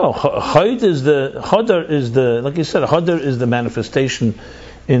 No. Hadar is the like you said, Hadar is the manifestation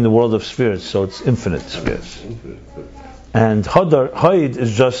in the world of spheres, so it's infinite spheres. And Hod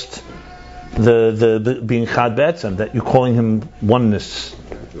is just the being Chad Be'etzem, that you're calling him oneness.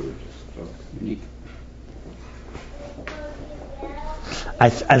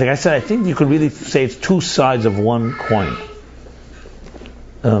 Like I said, I think you could really say it's two sides of one coin.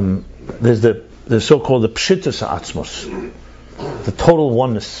 There's the so-called the Pshitus Atzmos, the total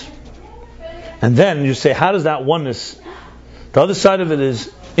oneness. And then you say, how does that oneness, the other side of it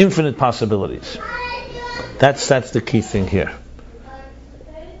is infinite possibilities. That's the key thing here.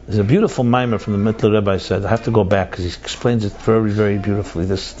 There's a beautiful mimer from the Mittler Rebbe said, I have to go back because he explains it very, very beautifully,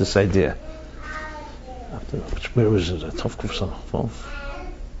 this idea. Where is it?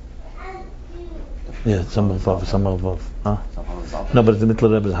 Yeah, some above. Huh? No, but the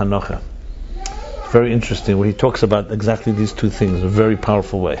Mittler Rebbe's Hanocha. It's very interesting where he talks about exactly these two things in a very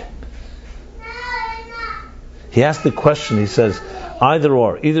powerful way. He asked the question, he says, either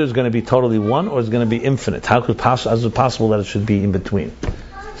it's going to be totally one or it's going to be infinite. How is it possible that it should be in between?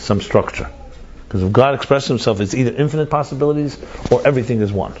 Some structure. Because if God expresses himself, it's either infinite possibilities or everything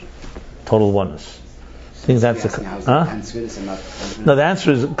is one. Total oneness. I think that's No, the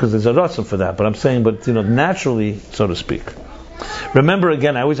answer is because there's a ratzon for that, but I'm saying, naturally, so to speak. Remember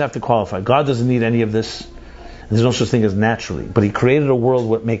again, I always have to qualify. God doesn't need any of this. There's no such thing as naturally, but He created a world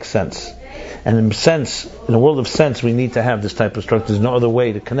where it makes sense. And in a world of sense, we need to have this type of structure. There's no other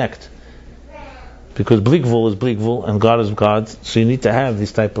way to connect. Because Bligvul is Bligvul and God is God, so you need to have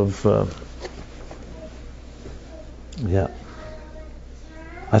this type of...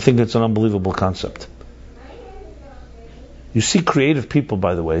 I think it's an unbelievable concept. You see creative people,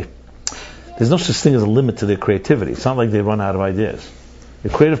 by the way, there's no such thing as a limit to their creativity. It's not like they run out of ideas. A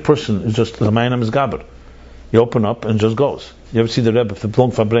creative person is just, the Mayim is Gaber. You open up and it just goes. You ever see the Rebbe, the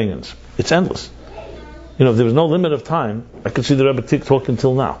Plonk Fabrengens? It's endless. If there was no limit of time, I could see the Rebbe talking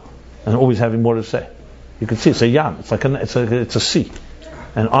till now, and always having more to say. You can see it's a yam. It's like it's a sea,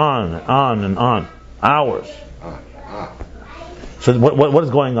 and on, hours. So what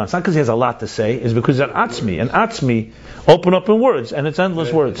is going on? It's not because he has a lot to say. It's because he's an atzmi. And atzmi open up in words, and it's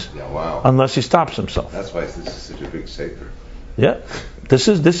endless words. Yeah, wow. Unless he stops himself. That's why this is such a big sefer. Yeah, this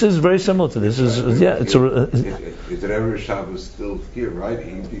is very similar to this. It's Is it ever Shabbos still here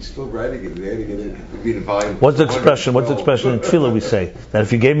writing? He's still writing it. What's the expression? What's the expression in Tefillah we say that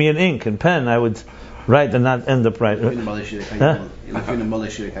if you gave me an ink and pen, I would write and not end up writing. Right,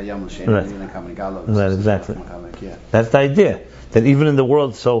 exactly. That's the idea. That even in the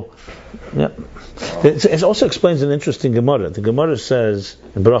world, it also explains an interesting Gemara. The Gemara says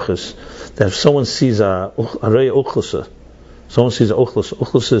in Brachos that if someone sees a rei uchlusa,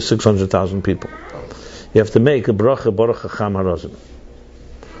 uchlusa is 600,000 people. You have to make a bracha baruch hacham harazim.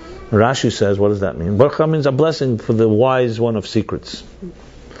 Rashi says, what does that mean? Baruch means a blessing for the wise one of secrets.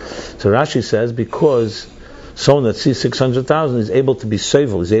 So Rashi says, because someone that sees 600,000 is able to be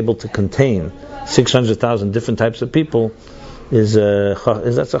sevel, is able to contain 600,000 different types of people, that's a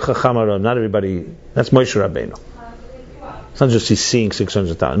chacham harav. Not everybody. That's Moshe Rabbeinu. It's not just he's seeing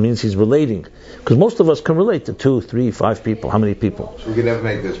 600,000. It means he's relating, because most of us can relate to 2, 3, 5 people. How many people? So we can never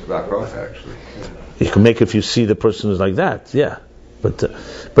make this back off, actually. You can make it if you see the person is like that. Yeah. But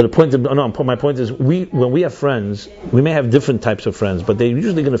the point my point is, when we have friends, we may have different types of friends, but they're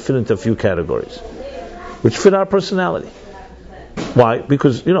usually going to fit into a few categories, which fit our personality. Why?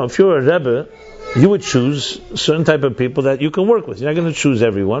 Because if you're a Rebbe, you would choose a certain type of people that you can work with. You're not going to choose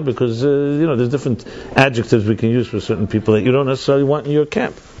everyone, because there's different adjectives we can use for certain people that you don't necessarily want in your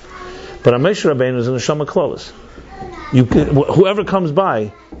camp. But Moshe Rabbeinu is in the Neshama Klolos. Whoever comes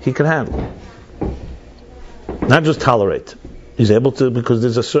by, he can handle. Not just tolerate. He's able to, because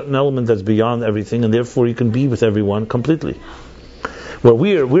there's a certain element that's beyond everything, and therefore he can be with everyone completely. Well,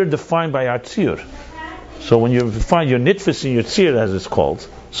 we're defined by our tzir. So when you find your nitfis in your tzir, as it's called,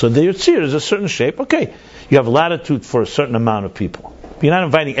 so your tzir is a certain shape. Okay, you have latitude for a certain amount of people. But you're not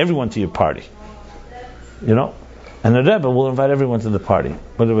inviting everyone to your party. And the Rebbe will invite everyone to the party.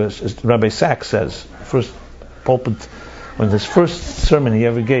 But Rabbi Sachs says, first pulpit, when his first sermon he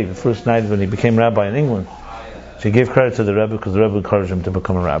ever gave, the first night when he became rabbi in England, so he gave credit to the Rebbe because the Rebbe encouraged him to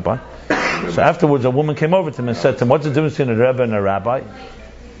become a rabbi. So afterwards, a woman came over to him and said to him, "What's the difference between a Rebbe and a rabbi?"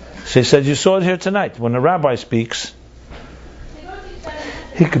 So he said, "You saw it here tonight. When a rabbi speaks,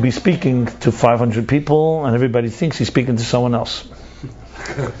 he could be speaking to 500 people, and everybody thinks he's speaking to someone else.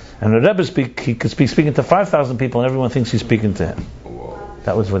 And a Rebbe he could be speaking to 5,000 people, and everyone thinks he's speaking to him."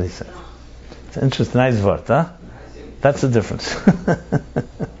 That was what he said. It's an interesting, nice word, huh? That's the difference.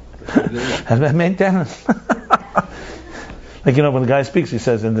 Like, when the guy speaks, he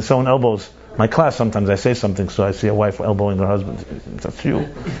says in his own elbows. My class, sometimes I say something, so I see a wife elbowing her husband. That's you,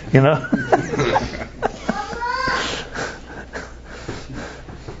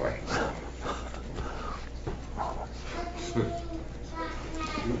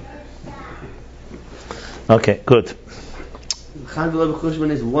 Okay, good. Chad v'loy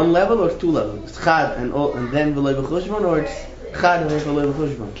b'chushbon is one level or 2 levels? It's Chad and then v'loy b'chushbon, or it's Chad and then v'loy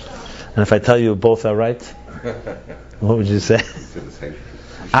b'chushbon? And if I tell you both are right, what would you say?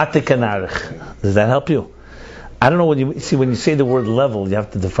 Atik and Arich. Does that help you? I don't know what you see when you say the word level. You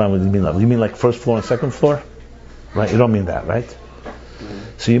have to define what you mean level. You mean like first floor and second floor, right? You don't mean that, right?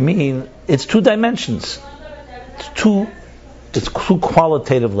 So you mean it's 2 dimensions. It's two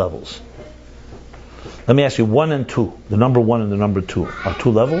qualitative levels. Let me ask you, 1 and 2. The number 1 and the number 2 are 2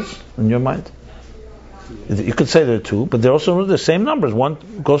 levels in your mind. You could say they're 2, but they're also the same numbers.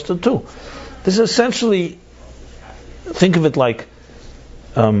 1 goes to 2. This is essentially, think of it like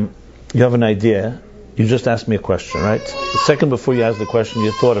you have an idea. You just asked me a question, right? The second before you asked the question,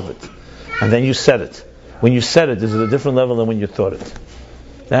 you thought of it, and then you said it. When you said it, is it a different level than when you thought it?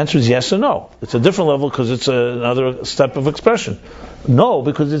 The answer is yes or no. It's a different level because it's another step of expression. No,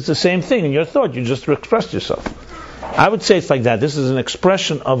 because it's the same thing in your thought. You just expressed yourself. I would say it's like that. This is an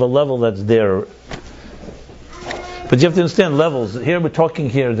expression of a level that's there. But you have to understand levels. Here we're talking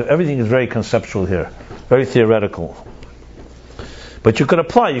here, everything is very conceptual here, very theoretical. But you could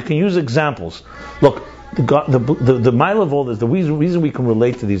apply, you can use examples. Look, the mile of all this, the reason we can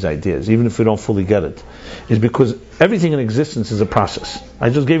relate to these ideas, even if we don't fully get it, is because everything in existence is a process. I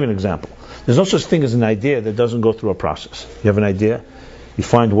just gave you an example. There's no such thing as an idea that doesn't go through a process. You have an idea, you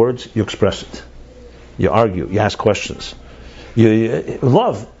find words, you express it. You argue, you ask questions. You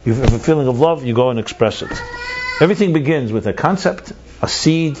love, you have a feeling of love, you go and express it. Everything begins with a concept, a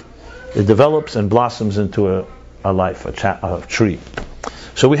seed, it develops and blossoms into a life, a tree.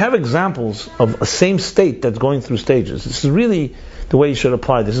 So we have examples of a same state that's going through stages. This is really the way you should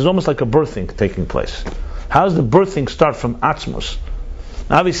apply this. It's almost like a birthing taking place. How does the birthing start from Atzmos?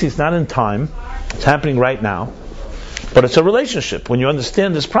 Obviously it's not in time, it's happening right now, but it's a relationship. When you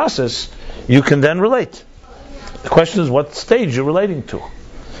understand this process, you can then relate. The question is what stage you're relating to.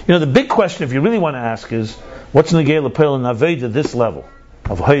 The big question, if you really want to ask, is what's Negei L'Peil and Aveda, this level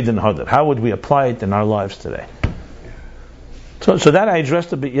of Hayd and Hadar? How would we apply it in our lives today? So that I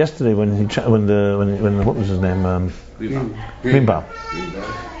addressed a bit yesterday when what was his name? Greenbaum.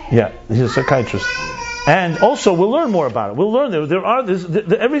 Yeah, he's a psychiatrist. And also we'll learn more about it. We'll learn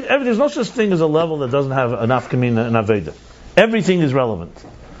there's no such thing as a level that doesn't have an Afkamina and Aveda. Everything is relevant.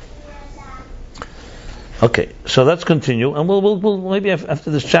 Okay, so let's continue, and we'll maybe after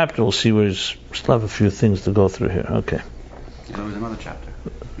this chapter we'll see we still have a few things to go through here. Okay. There's always another chapter.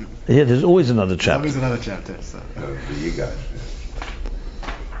 Yeah, there's always another chapter. There's always another chapter. So. You guys.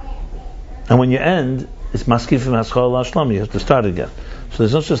 And when you end, it's maskifim haschal lashlam. You have to start again. So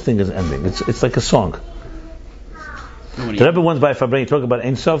there's no such thing as ending. It's like a song. The Rebbe once by Fabrengen, talk about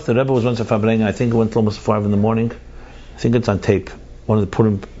Ein Sof. The Rebbe was once at Fabrengen. I think it went till almost 5 in the morning. I think it's on tape. One of the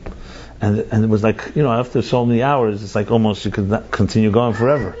Purim, and it was like, after so many hours, it's like almost you could not continue going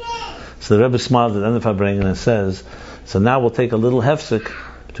forever. So the Rebbe smiled at the end of Fabrengen and says, "So now we'll take a little hefsek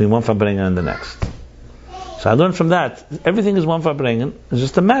between one Fabrengen and the next." So I learned from that everything is one Fabrengen. It's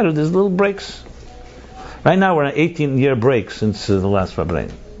just a matter. There's little breaks. Right now we're on an 18-year break since the last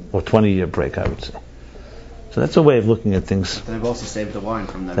Fabrengen, or 20-year break, I would say. So that's a way of looking at things. But then I've also saved the wine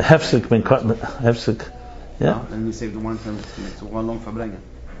from them. The hefsek been cut. Hefsek, yeah. No? And we saved the wine from it's one long Fabrengen.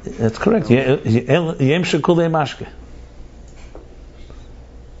 That's correct. Yem shekulei mashke.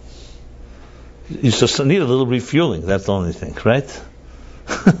 You just need a little refueling. That's the only thing, right?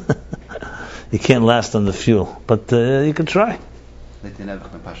 You can't last on the fuel, but you can try.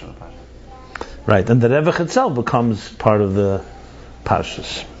 Right, and the Revach itself becomes part of the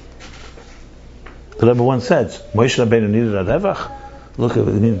Parshas. The Rebbe once said, Moshe Rabbeinu needed a Revach. Look at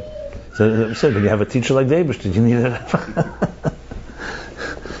it. So he said, when you have a teacher like David, did you need a Revach?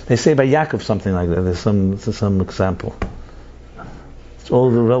 They say by Yaakov something like that. There's some example. It's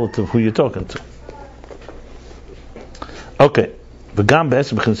all relative who you're talking to. Okay. The inyan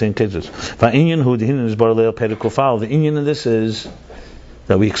in this is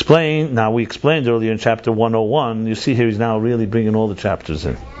that we explained. Now we explained earlier in chapter 101. You see here he's now really bringing all the chapters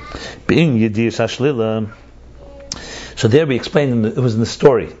in. So there we explained it was in the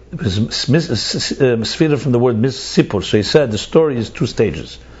story. It was sfira from the word sipur. So he said the story is 2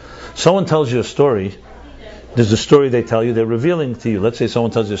 stages. Someone tells you a story. There's a story they tell you. They're revealing to you. Let's say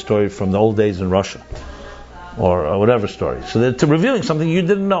someone tells you a story from the old days in Russia, or whatever story. So they're revealing something you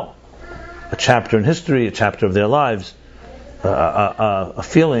didn't know. A chapter in history, a chapter of their lives, a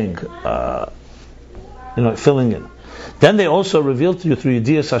feeling, filling in. Then they also reveal to you through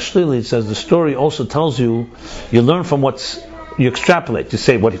Yediyas Hashlili. It says the story also tells you learn from you extrapolate. You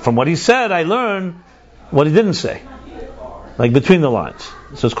say, from what he said, I learn what he didn't say. Like between the lines.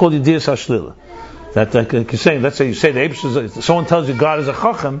 So it's called Yediyas Hashlili. That, like you're saying, let's say you say someone tells you God is a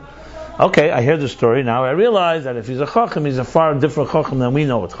Chacham. Okay, I hear the story now. I realize that if he's a Chacham, he's a far different Chacham than we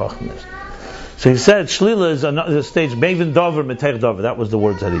know what Chacham is. So he said, Shlila is another stage, Mevin Dover, Metech Dover. That was the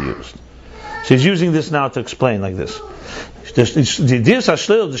words that he used. So he's using this now to explain like this. The Yediyas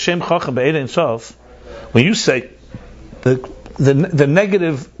Hashlil, the Shem Chacham Be'erein Sof, when you say the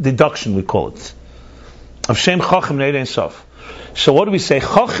negative deduction, we call it, of Shem Chacham Be'erein Sof. So what do we say?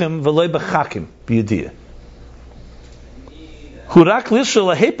 Chacham v'loy b'chakim b'yediyah. Hurak lishul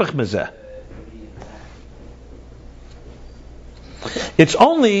lahepach mezeh. It's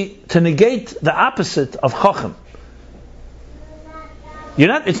only to negate the opposite of Chacham.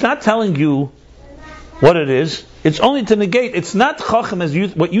 It's not telling you what it is. It's only to negate. It's not Chacham as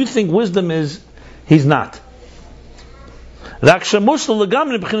what you think wisdom is. He's not. One second.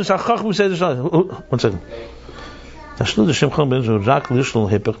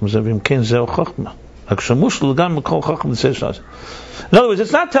 In other words,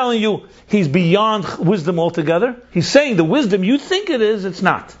 it's not telling you he's beyond wisdom altogether. He's saying the wisdom you think it is, it's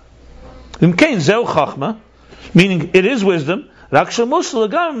not. Meaning it is wisdom. Only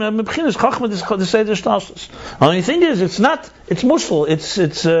thing is, it's not. It's mushal. It's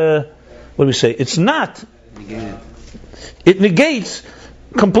what do we say? It's not. It negates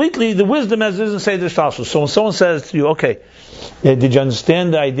completely the wisdom as it is in Seder Shtalshus. So when someone says to you, okay, did you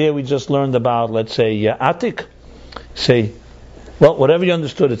understand the idea we just learned about, let's say, Atik? Say, well, whatever you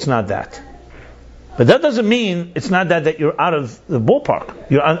understood, it's not that. But that doesn't mean it's not that you're out of the ballpark.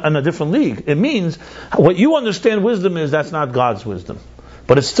 You're on a different league. It means what you understand wisdom is, that's not God's wisdom.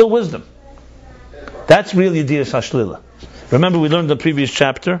 But it's still wisdom. That's really Yediyas Hashlila. Remember we learned in the previous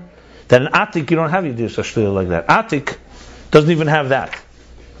chapter that in Atik you don't have Yediyas Hashlila like that. Atik doesn't even have that.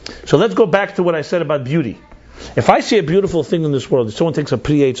 So let's go back to what I said about beauty. If I see a beautiful thing in this world, if someone takes a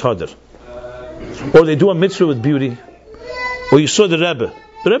Pri Eitz Hadar, or they do a mitzvah with beauty, or you saw the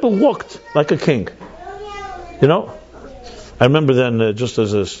Rebbe walked like a king. I remember then, just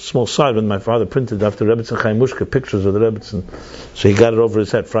as a small side, when my father printed after Rebbetzin Chaim Mushka pictures of the Rebbetzin, so he got it over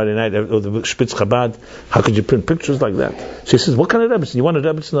his head Friday night, or the Spitz Chabad, how could you print pictures like that? So he says, what kind of Rebbetzin? You want a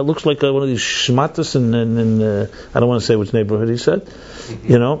Rebbetzin that looks like one of these shmatas in I don't want to say which neighborhood he said,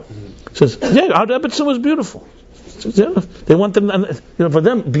 He says, yeah, our Rebbetzin was beautiful. They want them, for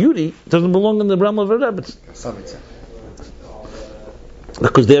them, beauty doesn't belong in the realm of a Rebbetzin.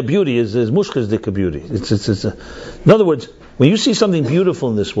 Because their beauty is mushka's dika beauty. In other words, when you see something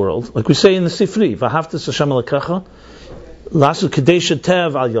beautiful in this world, like we say in the Sifri, V'ahavtas Hashem Elokecha, Lasu Kadesha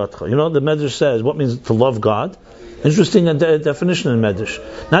Tev Al Yotcha. You know, the Medrash says, what means to love God? Interesting definition in Medrash.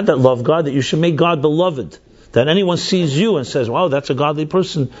 Not that love God, that you should make God beloved. That anyone sees you and says, wow, that's a godly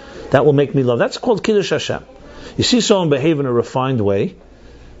person, that will make me love. That's called Kiddush Hashem. You see someone behave in a refined way,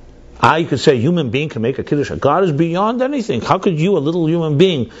 you could say a human being can make a Kiddush. God is beyond anything. How could you, a little human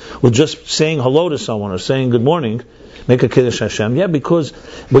being, with just saying hello to someone or saying good morning, make a Kiddush Hashem? Yeah, because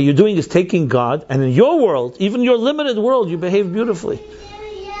what you're doing is taking God, and in your world, even your limited world, you behave beautifully.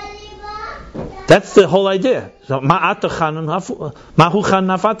 That's the whole idea. So, Mahu Chan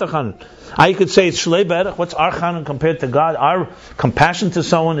Nafata Chan. I could say it's Shlei Berach. What's our Chanan compared to God? Our compassion to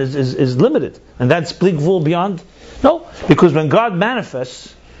someone is limited. And that's Bli Gvul beyond? No. Because when God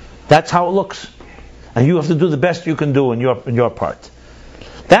manifests, that's how it looks. And you have to do the best you can do in your part.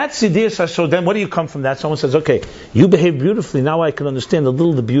 That's the idea. So then what do you come from that? Someone says, okay, you behave beautifully, now I can understand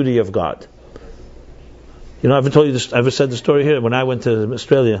the beauty of God. You know, I ever said the story here, when I went to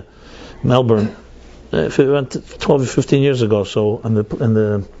Australia, Melbourne, 12 or 15 years ago, so, and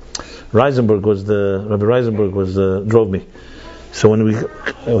the Reisenberg Rabbi Reisenberg drove me. So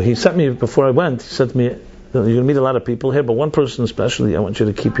when he sent me, before I went, he said to me, you're going to meet a lot of people here, but one person especially, I want you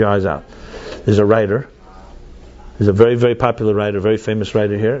to keep your eyes out. There's a writer. He's a very, very popular writer, very famous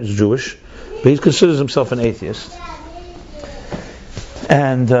writer here. He's Jewish, but he considers himself an atheist.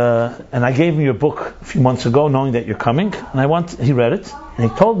 And I gave him your book a few months ago, knowing that you're coming. And he read it,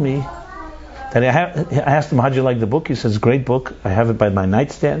 and he told me that I asked him, how'd you like the book? He says, great book. I have it by my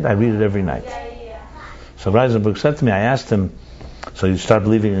nightstand. I read it every night. So Reisenberg said to me, I asked him, so you start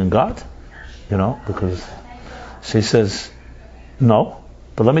believing in God? You know, because so he says, no.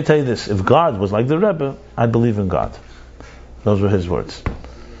 But let me tell you this, if God was like the Rebbe, I'd believe in God. Those were his words.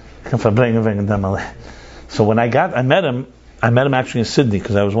 So when I met him actually in Sydney,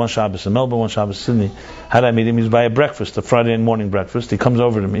 because I was one Shabbos in Melbourne, one Shabbos in Sydney. How did I meet him? He was by a breakfast, a Friday morning breakfast. He comes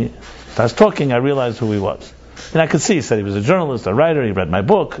over to me. As I was talking, I realized who he was. And I could see, he said he was a journalist, a writer, he read my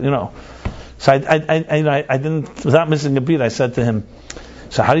book, you know. So I didn't, without missing a beat, I said to him,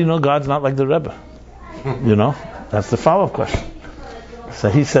 so how do you know God's not like the Rebbe? You know, that's the follow-up question. So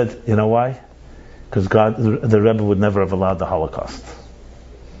he said, you know why? Because the Rebbe would never have allowed the Holocaust.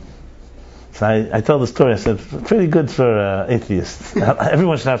 So I tell the story, I said, pretty good for atheists.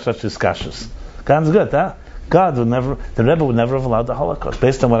 Everyone should have such discussions. God's good, huh? The Rebbe would never have allowed the Holocaust,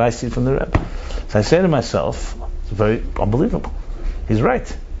 based on what I see from the Rebbe. So I say to myself, it's very unbelievable. He's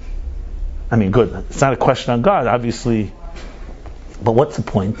right. I mean, good. It's not a question on God, obviously. But what's the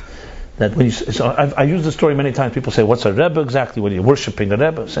point? That when I use the story many times. People say, "What's a Rebbe exactly? What are you worshiping a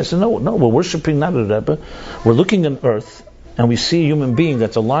Rebbe?" So I said, "No, we're worshiping not a Rebbe. We're looking on earth, and we see a human being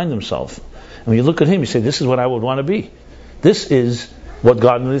that's aligned himself. And when you look at him, you say, "This is what I would want to be. This is what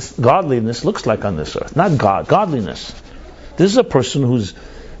godliness looks like on this earth. Not God, godliness. This is a person who's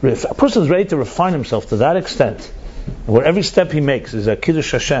ready to refine himself to that extent, where every step he makes is a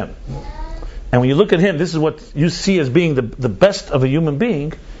Kiddush Hashem. And when you look at him, this is what you see as being the best of a human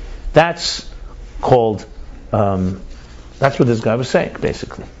being. That's called, that's what this guy was saying,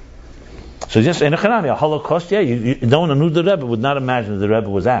 basically. So just in a Holocaust, no one who knew the Rebbe would not imagine that the Rebbe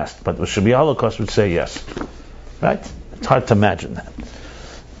was asked, but there should be a Holocaust would say yes. Right? It's hard to imagine that.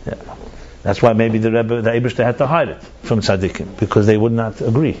 Yeah. That's why maybe the Eibishter had to hide it from tzaddikim, because they would not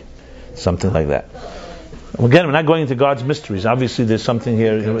agree. Something like that. Again, we're not going into God's mysteries. Obviously, there's something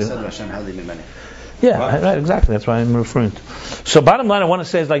here. Yeah, right, exactly. That's why I'm referring to. So, bottom line, I want to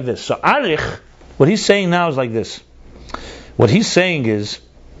say is like this. So, Arich, what he's saying now is like this. What he's saying is,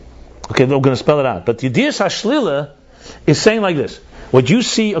 okay, we're going to spell it out. But Yedias HaShlila is saying like this. What you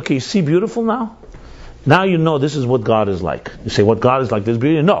see, okay, you see beautiful now? Now you know this is what God is like. You say, what God is like, this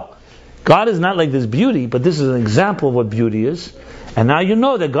beauty? No. God is not like this beauty, but this is an example of what beauty is. And now you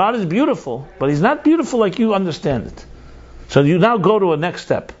know that God is beautiful, but He's not beautiful like you understand it. So you now go to a next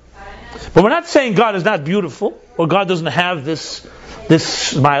step. But we're not saying God is not beautiful, or God doesn't have this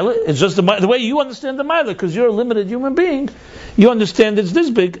smile. It's just the way you understand the mila, because you're a limited human being. You understand it's this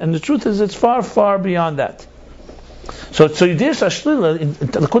big, and the truth is it's far, far beyond that. So Yedias HaShlila, in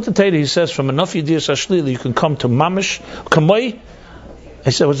the Likutei Torah, he says, from enough Yedias HaShlila, you can come to mamish, kamoi. I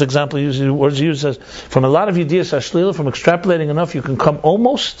said, what's the example he uses? Words he uses, from a lot of Yedias HaShlila, from extrapolating enough, you can come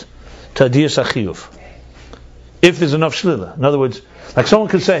almost to Yedias HaChiyuv. If there's enough Shlila. In other words, like someone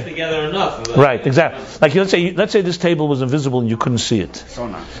could say, together enough. Right, exactly. Like let's say this table was invisible and you couldn't see it. So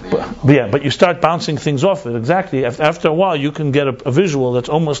nice. But you start bouncing things off it. Exactly. After a while, you can get a visual that's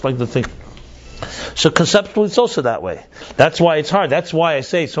almost like the thing. So conceptually, it's also that way. That's why it's hard. That's why I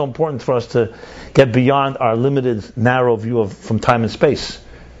say it's so important for us to get beyond our limited, narrow view from time and space,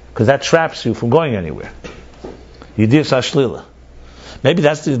 because that traps you from going anywhere. Yidiyas Ashlila. Maybe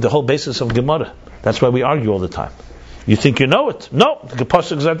that's the whole basis of Gemara. That's why we argue all the time. You think you know it? No. The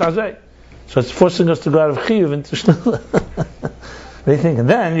pasuk zet azay. So it's forcing us to go out of chiyuv into shlila. What do you think? And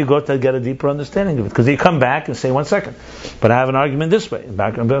then you go to get a deeper understanding of it. Because you come back and say, 1 second, but I have an argument this way,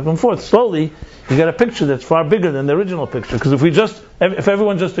 back and forth. Slowly, you get a picture that's far bigger than the original picture. Because if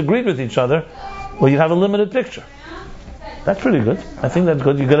everyone just agreed with each other, well, you have a limited picture. That's pretty good. I think that's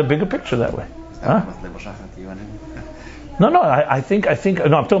good. You get a bigger picture that way. Huh? No. I think.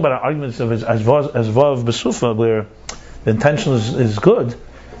 No, I'm talking about arguments of as vav besufa, where the intention is good.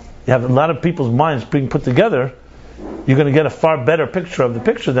 You have a lot of people's minds being put together. You're going to get a far better picture of the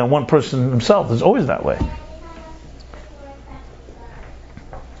picture than one person himself. It's always that way.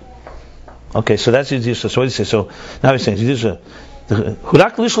 Okay, so that's Yidisha. So what do you say? So now he's saying Yidisha.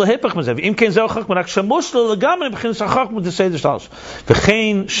 Hurak lishla hepach mazev. Im kein zeh chachma rak shamush le legamre b'chin sachachma to say the shtalos.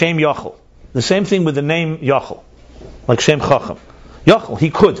 V'chein shem yachol. The same thing with the name Yachol, like Shem Chacham. Yachol, he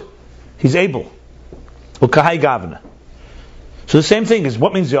could, he's able. Ukahai Gavna. So the same thing is,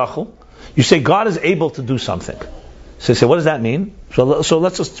 what means Yachol? You say God is able to do something. So you say, what does that mean? So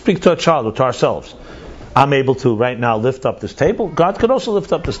let's just speak to a child or to ourselves. I'm able to right now lift up this table. God could also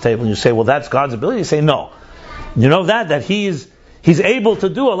lift up this table. And you say, well, that's God's ability. You say, no. You know that he's able to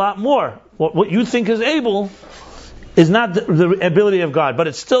do a lot more. What you think is able is not the ability of God, but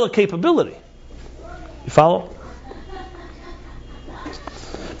it's still a capability. You follow?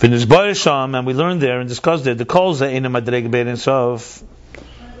 And we learned there and discussed it. The calls in Madreg Sof.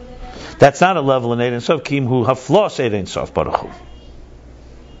 That's not a level in Ein Sof. Kim hu haflos Ein Sof Baruch Hu.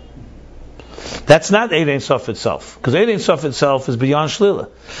 That's not Ein Sof itself, because Ein Sof itself is beyond Shlila.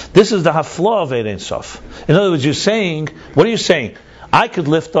 This is the hafla of Ein Sof. In other words, you're saying, what are you saying? I could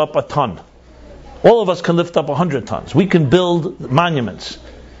lift up a ton. All of us can lift up 100 tons. We can build monuments.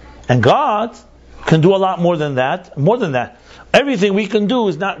 And God can do a lot more than that. More than that. Everything we can do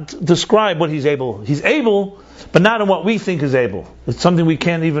is not describe what He's able. He's able, but not in what we think is able. It's something we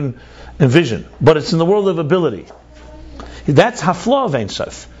can't even envision. But it's in the world of ability. That's hafla of Ein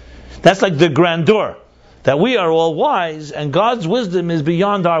Sof. That's like the grandeur. That we are all wise, and God's wisdom is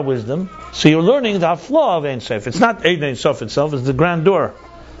beyond our wisdom. So you're learning the hafla of Ein Sof. It's not Ein Sof itself, it's the grandeur,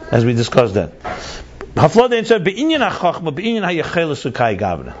 as we discussed that. It's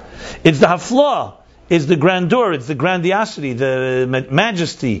the hafla, it's the grandeur, it's the grandiosity, the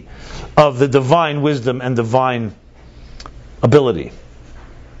majesty of the divine wisdom and divine ability.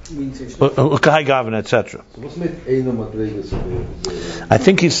 Etc. So what's made Eino Madregas? I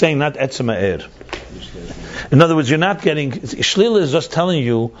think he's saying not Etzem Ha'er. In other words, you're not getting. Shlila is just telling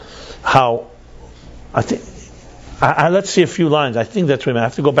you how. I think. Let's see a few lines. I think that's what I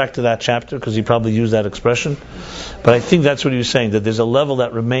have to go back to that chapter because he probably used that expression. But I think that's what he was saying, that there's a level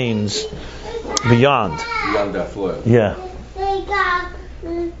that remains beyond. Beyond that flow. Yeah.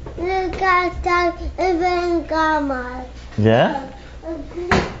 Yeah? I'm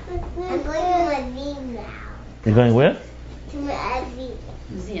going to a museum now. You're going where? To a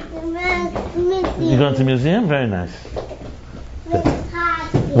museum. You're going to the museum? Very nice.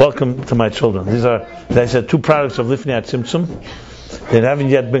 Welcome to my children. These are, as I said, two products of Lifnei Tzimtzum. They haven't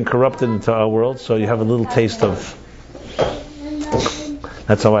yet been corrupted into our world, so you have a little taste of.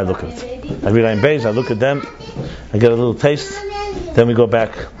 That's how I look at it. I read Ein Beis, I look at them, I get a little taste, then we go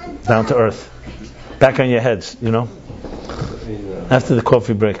back down to earth. Back on your heads, you know? After the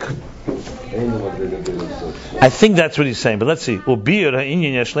coffee break. I think that's what he's saying, but let's see. And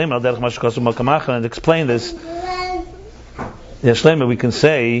explain this. Yashlema, we can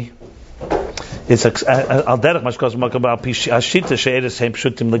say it's al derech mashkos makabal ashita she'eres heim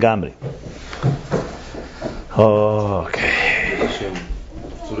pshutim legamri. Okay.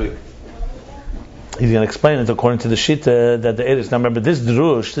 He's going to explain it according to the shita that the eres. Now remember, this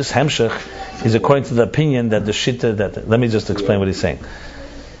drush, this hemshech, is according to the opinion that the shita that. Let me just explain what he's saying.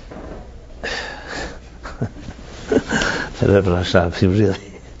 He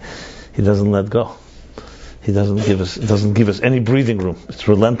doesn't let go. He doesn't give us any breathing room. It's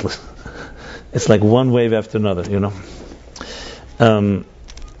relentless. It's like one wave after another, you know.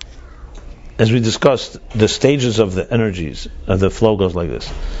 As we discussed, the stages of the energies of the flow goes like this.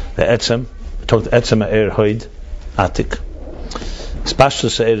 The etzem, we talked etzem ha'er hoid atik.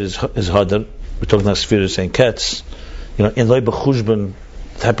 Spashtus ha'er is hadar. We talked about sphere saying ketz. You know, in loy b'chushban,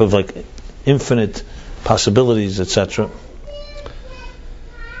 type of like infinite possibilities, etc.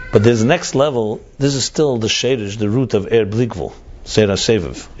 But there's the next level. This is still the shadish, the root of air blikvul, seira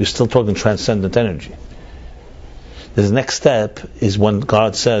seviv. You're still talking transcendent energy. The next step is when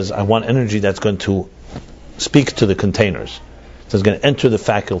God says, I want energy that's going to speak to the containers. That's going to enter the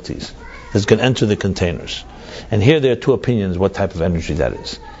faculties. That's going to enter the containers. And here there are two opinions what type of energy that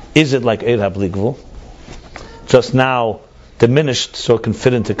is. Is it like Eir HaBli Gvul, just now diminished so it can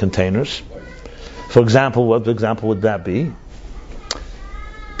fit into containers? For example, what example would that be?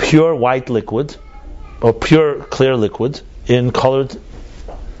 Pure white liquid or pure clear liquid in colored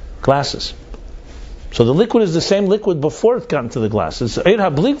glasses. So the liquid is the same liquid before it got into the glass. It's Eir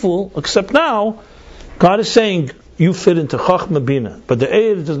HaBli Gvul, except now God is saying you fit into Chochmah Bina, but the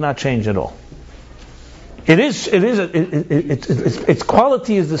Eir does not change at all. Its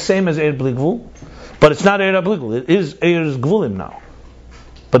quality is the same as Eir Bli Gvul, but it's not Eir HaBli Gvul. It is Eir's Gvulim now.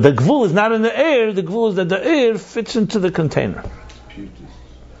 But the Gvul is not in the Eir. The Gvul is that the Eir fits into the container.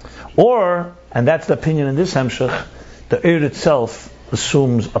 Or, and that's the opinion in this Hemshech, the Eir itself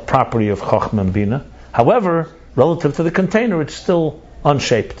assumes a property of Chochmah and Bina. However, relative to the container, it's still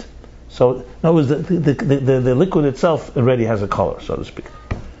unshaped. So, in other words, the liquid itself already has a color, so to speak.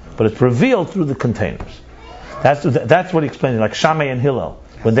 But it's revealed through the containers. That's what he explained, like Shammai and Hillel.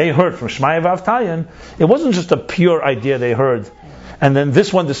 When they heard from Shmaya Vavtayan, it wasn't just a pure idea they heard, and then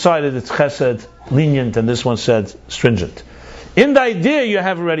this one decided it's chesed, lenient, and this one said stringent. In the idea, you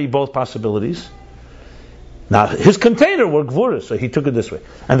have already both possibilities. Now, his container were gvura, so he took it this way.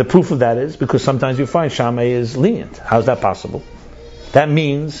 And the proof of that is, because sometimes you find Shammai is lenient. How's that possible? That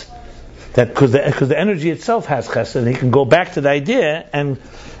means that because the energy itself has chesed, he can go back to the idea and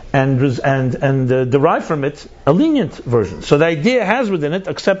derive from it a lenient version. So the idea has within it,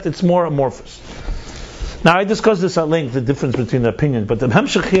 except it's more amorphous. Now I discussed this at length, the difference between the opinions, but the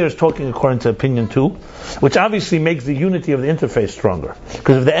Hemshech here is talking according to opinion 2, which obviously makes the unity of the interface stronger.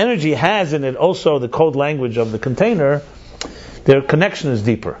 Because if the energy has in it also the code language of the container, their connection is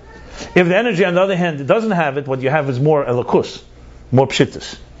deeper. If the energy, on the other hand, doesn't have it, what you have is more elokus, more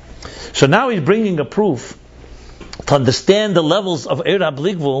pshittus. So now he's bringing a proof to understand the levels of Eir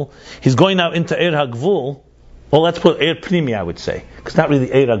HaBli Gvul. He's going now into Eir HaGvul. Well, let's put Eir Pnimi, I would say. It's not really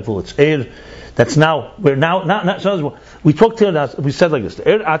Eir HaGvul, it's Eir that's now, we're now, not so we talked here, we said like this, the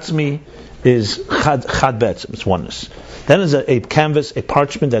Eir Atzmi is Chad Be'etzim, it's oneness. Then there's a canvas, a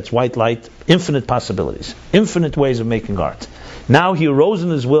parchment that's white light, infinite possibilities, infinite ways of making art. Now he arose in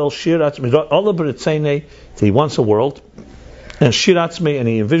his will, Shir Atzmi, Allah B'Ritzeinei, he wants a world, and Shir Atzmi, and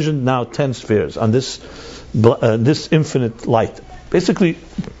he envisioned now 10 spheres on this infinite light. Basically,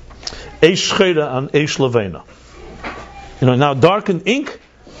 Eish Chera and Eish Levena. Now darkened ink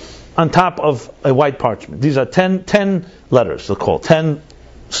on top of a white parchment. These are 10 letters, they're called 10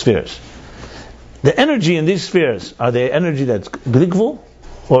 spheres. The energy in these spheres, are they energy that's Bli Gvul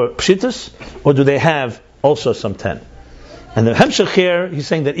or Pshittus, or do they have also some 10? And the Hemshech here, he's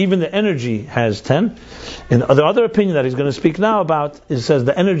saying that even the energy has 10. And the other opinion that he's going to speak now about is says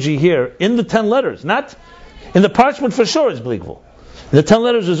the energy here in the 10 letters, not in the parchment for sure is Bli Gvul. The 10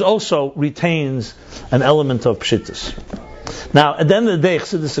 letters is also retains an element of Pshittus. Now, at the end of the day,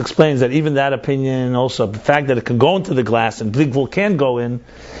 Chassidus explains that even that opinion, also the fact that it can go into the glass and Bli Gvul can go in,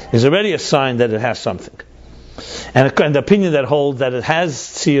 is already a sign that it has something. And the opinion that holds that it has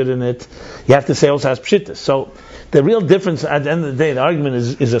seer in it, you have to say also has pshittus. So the real difference at the end of the day, the argument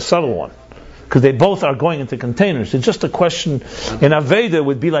is a subtle one, because they both are going into containers. It's just a question in Aveda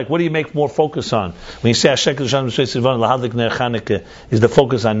would be like, what do you make more focus on? When you say Hashek L'Shan B'Shvei Sivan L'Hadlik Ner Chanukah, is the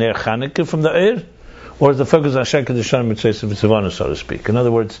focus on Ner Chanukah from the Eir? Or is the focus on Hashek L'Shan B'Shvei Sivan, so to speak? In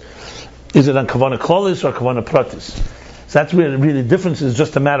other words, is it on Kavanah Klolis or Kavanah Pratis? So that's really the difference is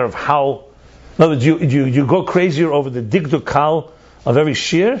just a matter of how. In other words, you go crazier over the Digduk Kal of every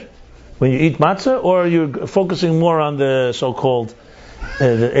shear when you eat matzah, or you're focusing more on the so-called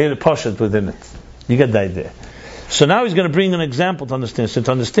the Eir Poshet within it. You get the idea. So now he's going to bring an example to understand. So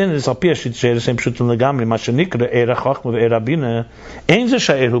to understand this, according to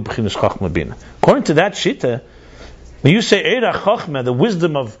that shita, when you say Eira Chochmah, the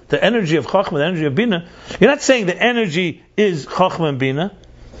wisdom of the energy of Chochmah, the energy of Bina, you're not saying the energy is Chochmah and Bina.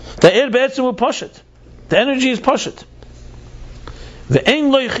 The Eir Be'etzim will Poshet. The energy is Poshet. The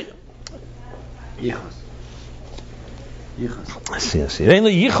Ein Lo Yichus. I see. Ein Lo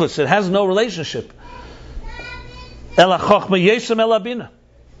Yichus, it has no relationship. Ela Chochmah Yesem Ela Bina.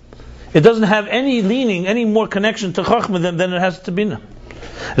 It doesn't have any leaning, any more connection to Chochmah than it has to Bina.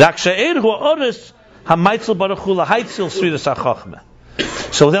 Rak She'er Hu Oris HaMaitzil Baruch Hu LaHaitzil Sfiras HaChochmah.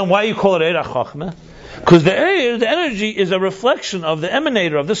 So then why you call it Eira Chochmah? Because the air, the energy, is a reflection of the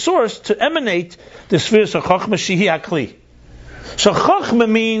emanator, of the source, to emanate the Sfiras HaChochmah Shehi HaKli. So Chochmah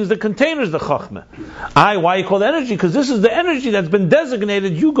means the container is the Chochmah. Why you call it energy? Because this is the energy that's been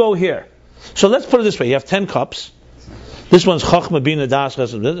designated, you go here. So let's put it this way, you have 10 cups. This one's Chochmah, Bina, Das,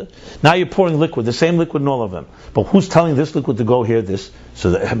 Chesed. Now you're pouring liquid, the same liquid in all of them. But who's telling this liquid to go here, this? So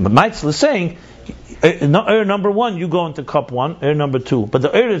the Maitzl is saying, number 1, you go into cup 1, number 2. But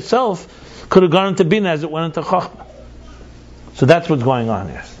the itself could have gone into Bina as it went into Chachma. So that's what's going on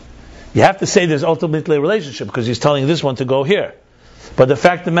here. You have to say there's ultimately a relationship because he's telling this one to go here. But the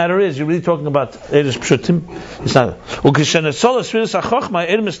fact of the matter is, you're really talking about Eres Pshutim. It's not.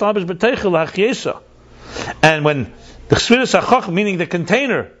 And when the Sfiras HaChachma, meaning the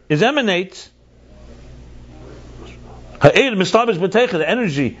container, is emanates, the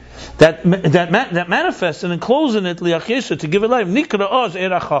energy that manifests and encloses in it to give it life,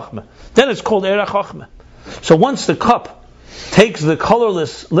 then it's called Eir HaChachma. So once the cup takes the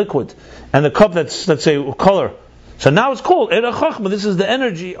colorless liquid and the cup that's, let's say, color, so now it's called Eir HaChachma. This is the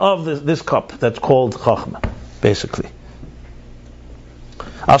energy of this cup that's called Chachma, basically.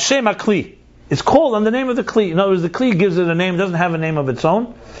 Al Shem HaKli. It's called on the name of the Kli. In other words, the Kli gives it a name, doesn't have a name of its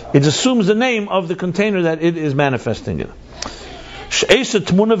own. It assumes the name of the container that it is manifesting in.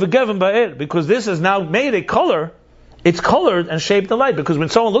 Because this has now made a color, it's colored and shaped the light. Because when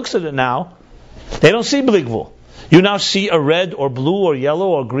someone looks at it now, they don't see Bligvul. You now see a red or blue or yellow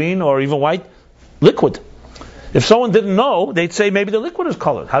or green or even white liquid. If someone didn't know, they'd say maybe the liquid is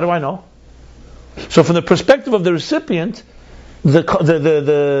colored. How do I know? So from the perspective of the recipient,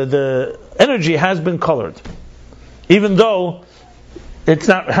 the energy has been colored, even though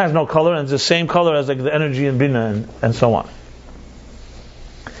has no color and it's the same color as like the energy in Bina and so on.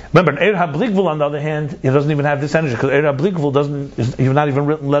 Remember, Eir HaBligvul, on the other hand, it doesn't even have this energy because Eir HaBligvul you've not even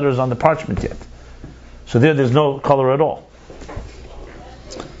written letters on the parchment yet. So there's no color at all.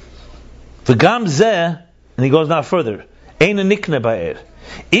 V'gam zeh, and he goes now further. Eina nikne ba'er.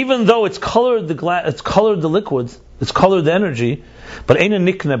 Even though it's colored the glass, it's colored the liquids, it's colored the energy, but eina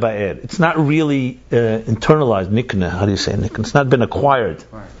nikne ba'er. It's not really internalized. Nikne, how do you say nikne? It's not been acquired.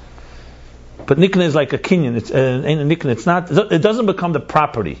 But nikne is like a kinyan. It's eina nikne. It's not. It doesn't become the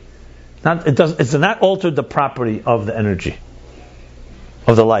property. It's not altered the property of the energy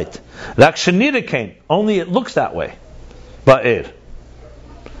of the light. Rakshanirikain. Only it looks that way. Ba'er.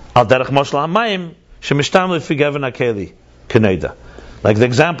 Al derech moshla hamayim shemishtam lefigeven hakeli keneda. Like the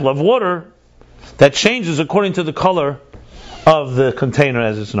example of water that changes according to the color of the container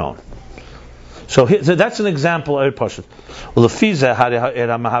as it's known. So that's an example. According to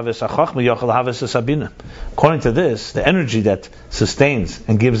this, the energy that sustains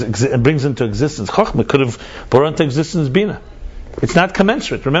and brings into existence Chachma could have brought into existence Bina. It's not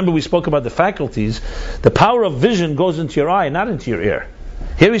commensurate. Remember, we spoke about the faculties. The power of vision goes into your eye, not into your ear.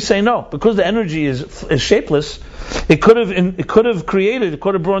 Here he's saying no, because the energy is shapeless. It could have created. It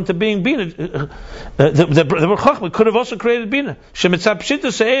could have brought into being Bina. The Chachma could have also created Bina.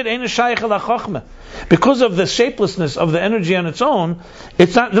 Because of the shapelessness of the energy on its own,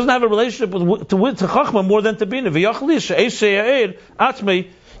 it doesn't have a relationship to Chachma more than to Bina.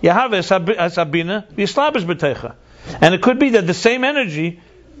 And it could be that the same energy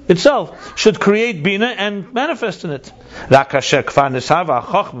itself should create Bina and manifest in it. The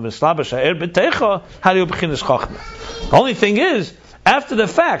only thing is, after the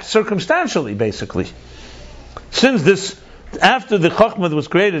fact, circumstantially, basically, since after the Chachma was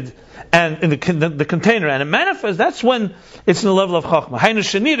created and in the container and it manifests, that's when it's in the level of Chachma.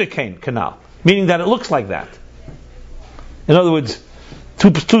 Canal, meaning that it looks like that. In other words,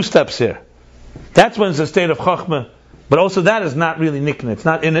 two steps here. That's when it's a state of Chachma. But also that is not really nikna. It's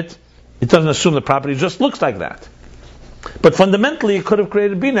not in it. It doesn't assume the property. It just looks like that. But fundamentally, it could have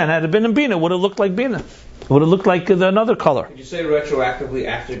created Bina. And had it been in Bina, it would have looked like Bina. It would have looked like another color. Could you say retroactively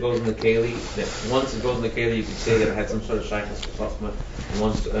after it goes in the Keli, that once it goes in the Keli, you could say that it had some sort of shaykhus for Chachma, and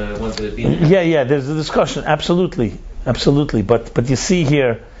once it had been... Yeah, there's a discussion. Absolutely. But you see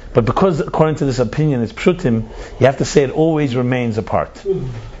here, but because according to this opinion it's pshutim, you have to say it always remains apart.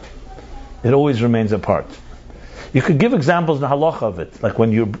 It always remains apart. You could give examples in the halacha of it, like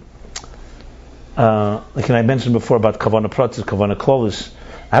when you, like I mentioned before about kavana pratis, kavana klolis.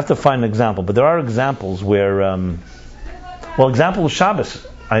 I have to find an example, but there are examples where, example of Shabbos,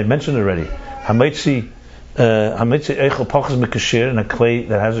 I mentioned already. Hametzi eichel pachas mikashir, in a clay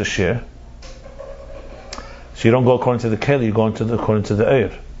that has a shear. So you don't go according to the keli, you go according to the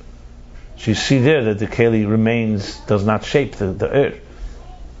eir. So you see there that the keli does not shape the eir.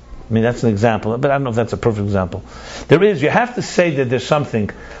 I mean, that's an example, but I don't know if that's a perfect example. You have to say that there's something.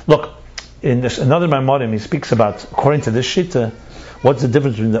 Look, in this another Maimorim, he speaks about, according to this Shita, what's the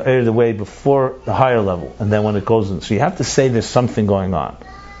difference between the air the way before the higher level and then when it goes in. So you have to say there's something going on.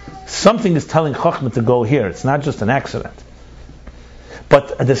 Something is telling Chachma to go here. It's not just an accident.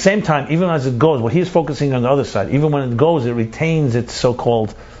 But at the same time, even as it goes, what he's focusing on the other side, even when it goes, it retains its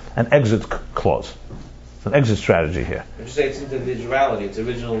so-called an exit clause. It's an exit strategy here. Would you say it's individuality, it's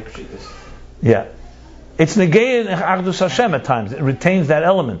original shittas? Yeah. It's negei in Achdus Hashem at times. It retains that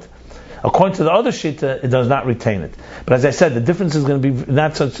element. According to the other shita, it does not retain it. But as I said, the difference is going to be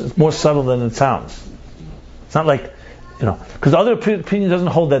not such, it's more subtle than it sounds. It's not like, because the other opinion doesn't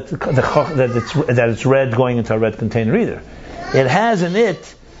hold that it's red going into a red container either. It has in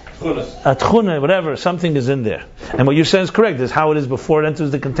it a tchuna, whatever, something is in there. And what you're saying is correct. This is how it is before it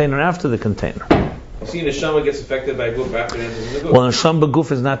enters the container and after the container. You see, neshama gets affected by guf after it enters in the guf. Well, neshama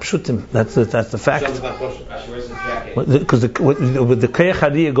b'guf is not pshutim. That's the fact. Neshama's not pshutim. Because with the kayach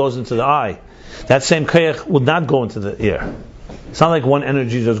hadiyah goes into the eye, that same kayach would not go into the ear. It's not like one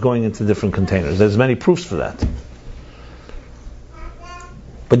energy just going into different containers. There's many proofs for that.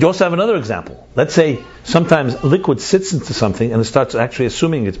 But you also have another example. Let's say sometimes liquid sits into something and it starts actually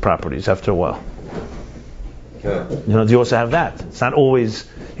assuming its properties after a while. Yeah. You also have that. It's not always,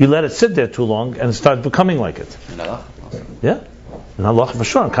 you let it sit there too long and it starts becoming like it. Yeah. And Allah for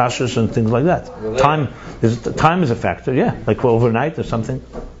sure, and kashrus and things like that. Time is a factor, yeah. Like overnight or something.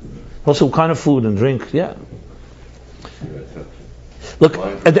 Also kind of food and drink, yeah. Look,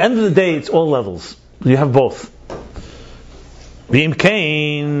 at the end of the day, it's all levels. You have both. V'im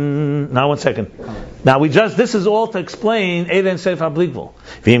kain. Now 1 second. Now this is all to explain Eidin Seif HaBligvul.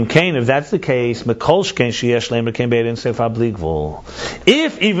 V'im kain, if that's the case, Mekol shkein sheyesh leim rekein be'Eidin Seif HaBligvul.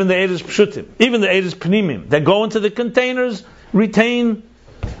 If even the Eidis Pshutim, even the Eidis Pnimim, that go into the containers, retain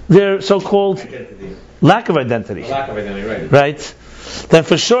their so-called lack of identity. Right? Then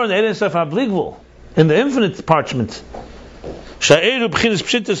for sure in the Eidin Seif HaBligvul, in the infinite parchment, Sha'eru b'chinas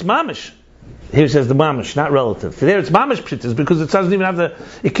pshitis mamish. Here it says the mamish, not relative. There it's mamish pshitis because it doesn't even have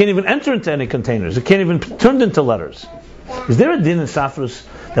it can't even enter into any containers. It can't even turn into letters. Is there a din in Safrus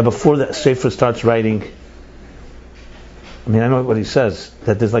that before the Sefer starts writing, I mean, I know what he says,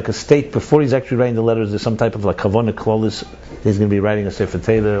 that there's like a state before he's actually writing the letters, there's some type of like Kavona Klolis, he's going to be writing a Sefer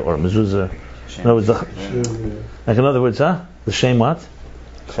Taylor or a Mezuzah. In other words, the shame what?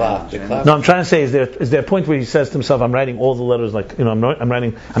 No, I'm trying to say, is there a point where he says to himself, I'm writing all the letters, like, I'm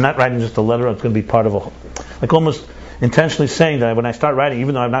not writing just a letter, it's going to be part of like almost intentionally saying that when I start writing,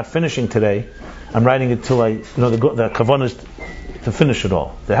 even though I'm not finishing today, I'm writing it till the kavanah is to finish it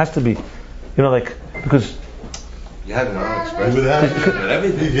all. There has to be, because you have an expression.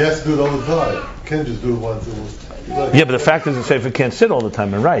 He has to do it all the time. You can't just do it once. Yeah, but the fact is, if it can't sit all the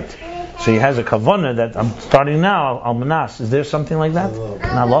time and write. So he has a kavanah that I'm starting now, al manas. Is there something like that?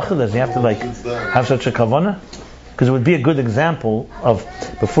 Does he have to have such a kavanah? Because it would be a good example of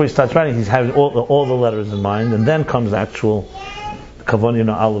before he starts writing, he's having all the letters in mind, and then comes the actual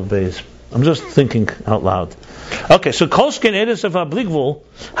kavanah, aleph beis. I'm just thinking out loud. Okay, so kolshken edus of habligvul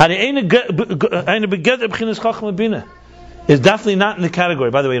had eine beged b'chinas chachma bina is definitely not in the category.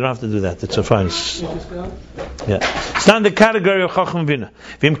 By the way, you don't have to do that. It's a fine. Yeah, it's not in the category of chachma bina.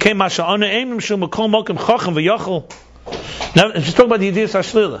 V'im came masha ana eimim shum kol mokem chacham v'yachol. Now, just talk about the idea of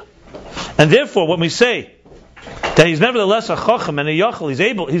shlila, and therefore, when we say that he's nevertheless a chacham and a yachol,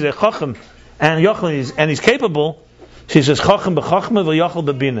 he's a chacham and yachol, and he's capable. She says chacham b'chachma v'yachol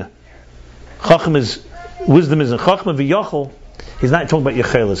b'bina. Chacham is wisdom is in chachma v'yachol. He's not talking about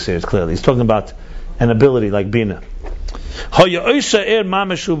yechelis here. It's clearly he's talking about an ability like bina. So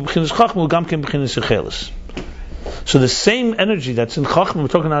the same energy that's in chachma, we're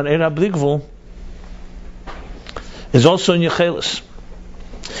talking about Eir HaBligvul, is also in yechelis.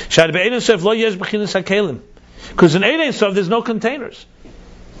 Because in Eir Sof there's no containers.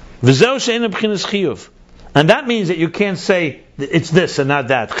 And that means that you can't say it's this and not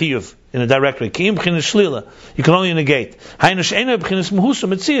that, chiyuv, in a directory. You can only negate.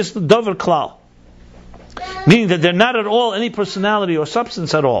 Meaning that they're not at all any personality or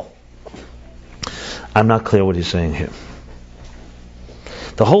substance at all. I'm not clear what he's saying here.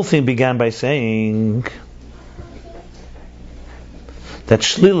 The whole thing began by saying that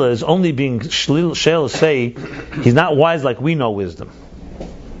Shlila is only being Shel say he's not wise like we know wisdom.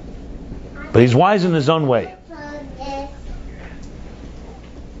 But he's wise in his own way.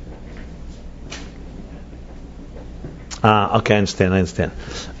 Okay, I understand.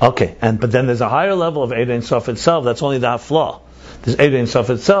 Okay, but then there's a higher level of Eid Ein Sof itself. That's only the hafla. There's Eid Ein Sof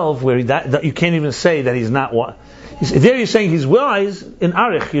itself, where that you can't even say that he's not wise. There you're saying he's wise. In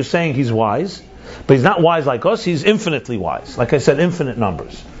Arich, you're saying he's wise, but he's not wise like us. He's infinitely wise. Like I said, infinite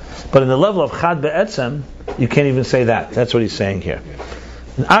numbers. But in the level of Chad Be'etzem, you can't even say that. That's what he's saying here.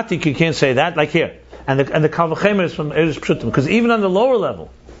 In Atik, you can't say that. Like here, and the Kal V'chemer is from Eresh Pshutim, because even on the lower level,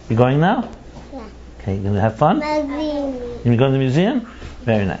 you going now? Okay, you going to have fun? You going to go to the museum?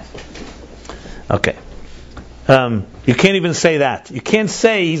 Very nice. Okay. You can't even say that. You can't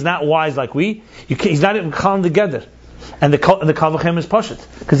say he's not wise like we. He's not even calm together. And the Kal V'Chem is Pashut.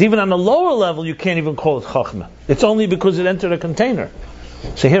 Because even on the lower level, you can't even call it Chachma. It's only because it entered a container.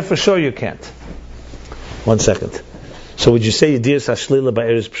 So here for sure you can't. 1 second. So would you say Yediyas HaShlila by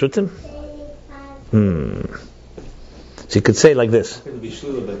Eretz Pshutim? So you could say it like this.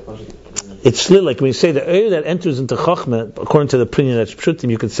 It's Shlila. Like when you say the air that enters into Chachma, according to the opinion that's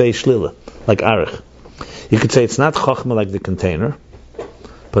Pshutim, you could say Shlila, like Arich. You could say it's not Chachma like the container,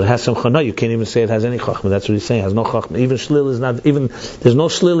 but it has some Chana. You can't even say it has any Chachma. That's what he's saying. It has no Chachma. Even Shlila is not, even, there's no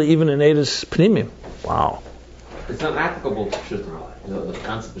Shlila even in Eretz Pnimim. Wow. It's not applicable to Pshutim, the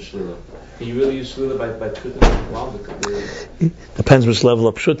concept of Shlila. Can you really use Shlila by Pshutim? Wow, depends which level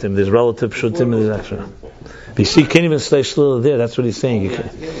of Pshutim. There's relative Pshutim and there's extra. You see, you can't even say Shlila there. That's what he's saying. You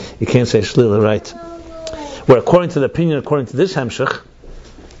can't say Shlila, right? Where according to the opinion, according to this Hemshech,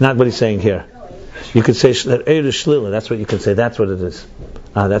 not what he's saying here. You could say that Eir is Shlila. That's what you could say. That's what it is.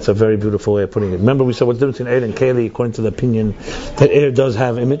 That's a very beautiful way of putting it. Remember we said what's the difference between Eir and Keli according to the opinion that Eir does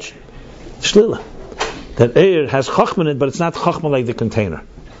have image? Shlila. That Eir has Chachma in it, but it's not Chachma like the container.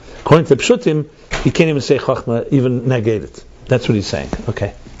 According to the Pshutim, you can't even say Chachma, even negate it. That's what he's saying.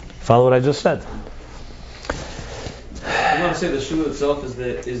 Okay. Follow what I just said. You want to say the Shlila itself is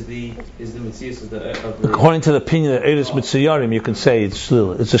the Metzias of the according to the opinion of Eretz Mitziyarim, you can say it's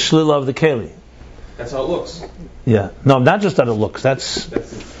Shlila. It's a Shlila of the Keli. That's how it looks. Yeah. No, not just that it looks. That's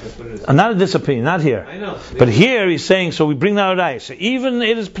what it is. Not in this opinion, not here. I know. But here he's saying, so we bring that out. So even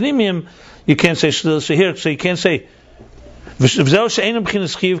Eretz Pnimim, you can't say Shlila. So here, so you can't say V'zeu she'enim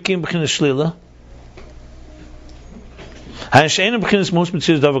b'chinas chiv kim b'chinas Shlila. So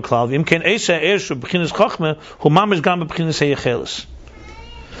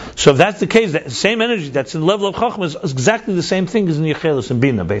if that's the case, the same energy that's in the level of Chachma is exactly the same thing as in Yechelis and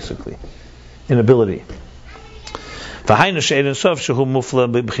Bina, basically, in ability.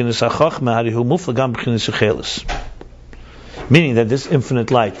 Meaning that this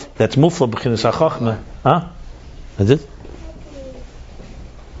infinite light, that's Mufla b'chinas HaChachma, That's it?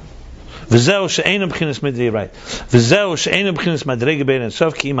 V'zeu she'einu b'chinas midri, right. V'zeu she'einu b'chinas madrege bein and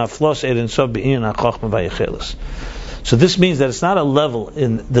sof ki im haflos ein sof be'in ha'chochma v'yechelis. So this means that it's not a level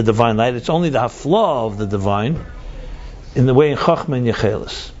in the divine light, it's only the haflah of the divine in the way in chochma and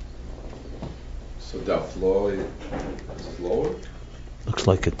yechelis. So the haflah is lower? Looks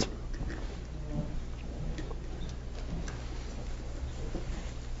like it.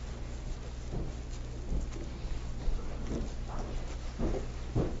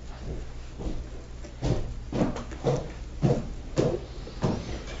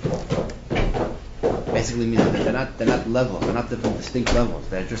 Basically means that they're not level, they're not different distinct levels.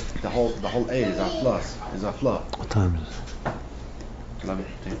 They're just the whole A is our plus, is our flow. What time is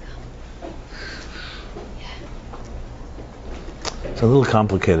it? It's a little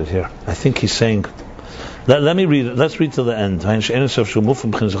complicated here. I think he's saying. Let me read it. Let's read till the end. And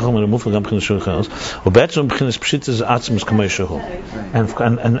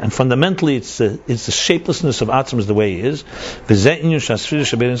fundamentally, it's the shapelessness of Atzim the way he is.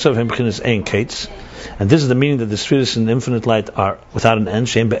 And this is the meaning that the spheres in the infinite light are without an end.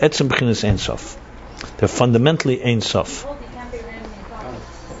 They're fundamentally Ein Sof.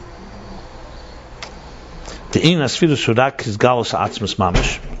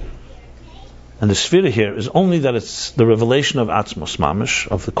 And the sphere here is only that it's the revelation of Atzmos Mamish,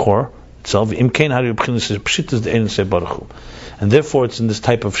 of the core itself. And therefore it's in this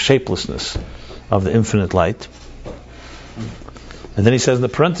type of shapelessness of the infinite light. And then he says in the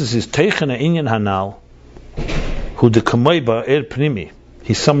parentheses, Teichena inyan hanal, hu de kamoiba er pnimi.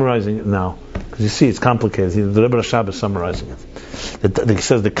 He's summarizing it now. Because you see, it's complicated. The Rebbe Rashab is summarizing it. He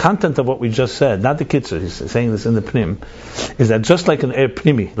says the content of what we just said, not the Kitzur, he's saying this in the Pnim, is that just like an air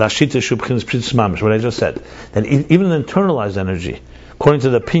Pnimi, Lashita Shu B'chinas Pshittus Mamish, what I just said, that even an internalized energy, according to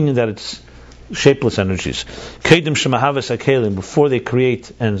the opinion that it's shapeless energies, Kedim Shemahavas HaKelim, before they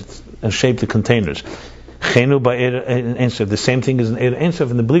create and shape the containers, Chenu Ba'er Ein Sof, the same thing as an Eir Ein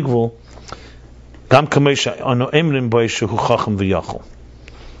Sof in the Bligvul, Gam Kamesha Ano Emrim Ba'eshu Hu Chacham V'Yachol.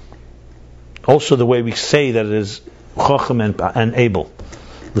 Also the way we say that it is Chacham and able.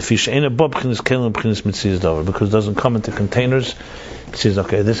 Because it doesn't come into containers. He says,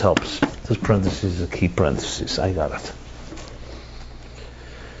 okay, this helps. This parenthesis is a key parenthesis. I got it.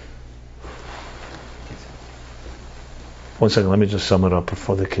 One second, let me just sum it up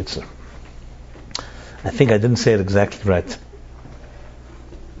before the Kitzur. I think I didn't say it exactly right.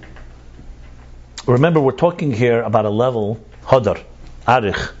 Remember, we're talking here about a level, Hadar,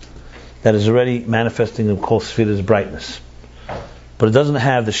 Arich, that is already manifesting in Kol Sfiras brightness. But it doesn't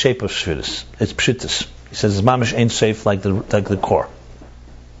have the shape of Sfiras. It's Pshittas. He says it's Mamish ain't safe like the core.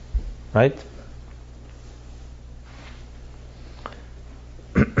 Right?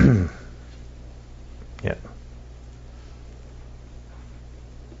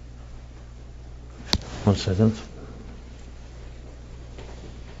 1 second.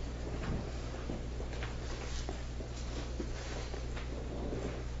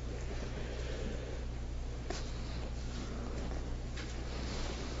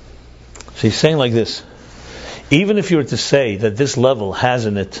 So he's saying like this: even if you were to say that this level has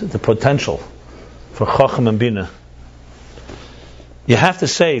in it the potential for Chacham and Bina, you have to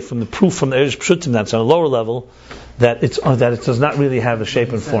say from the proof from the Eresh Pshutim that's on a lower level that it does not really have a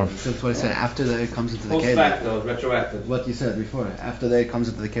shape and form. That's what I said. After the it comes into the Post Keli. facto, retroactive. What you said before. After the it comes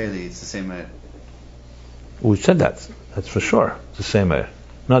into the Keli, it's the same way. We said that. That's for sure. It's the same way.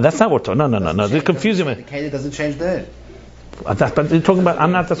 No, that's not what. No. They're confusing me. The Keli doesn't change the But you're talking about.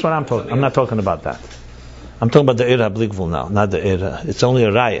 I'm not. That's what I'm talking. I'm not talking about that. I'm talking about the Eira Blikvul now, not the Eira. It's only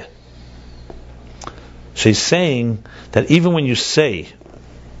a Raya. So he's saying that even when you say,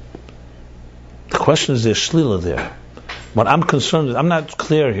 the question is there shlila there. What I'm concerned with, I'm not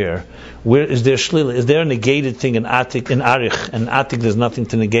clear here. Where is there shlila? Is there a negated thing in Atik, in Arich? And Atik there's nothing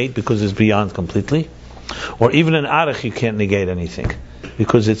to negate because it's beyond completely. Or even in Arich you can't negate anything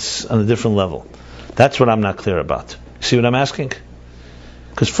because it's on a different level. That's what I'm not clear about. See what I'm asking?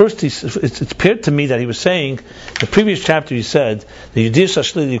 Because first it's appeared to me that he was saying, the previous chapter he said, the Yudis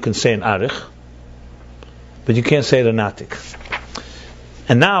HaShlili you can say in Arich, but you can't say it in Atik.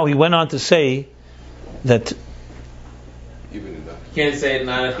 And now he went on to say that Even in that. You can't say it in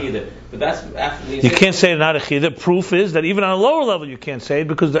Arich either. But that's after you can't say it in Arich either. Proof is that even on a lower level you can't say it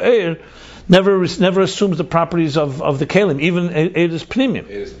because the Eir never assumes the properties of the Kalim, even Eir is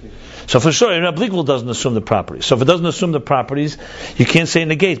Pnimim. So for sure, Eir Blikvul doesn't assume the properties. So if it doesn't assume the properties, you can't say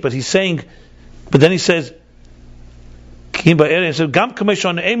negate. But he's saying, but then he says, when we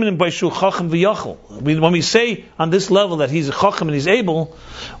say on this level that he's a chacham and he's able,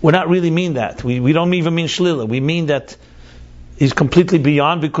 we're not really mean that. We don't even mean shlila. We mean that he's completely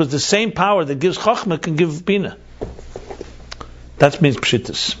beyond because the same power that gives chachma can give bina. That means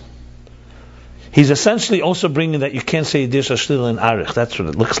pshitas. He's essentially also bringing that you can't say Yidish HaShlila in Arich. That's what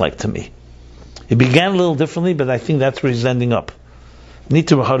it looks like to me. It began a little differently, but I think that's where he's ending up. Need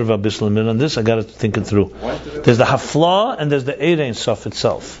to rehearse about Bislam on this. I got to think it through. There's the Hafla and there's the Erein Sof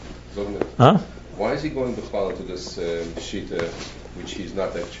itself. Huh? Why is he going to follow to this shita, which he's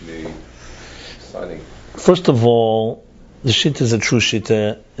not actually signing? First of all, the shita is a true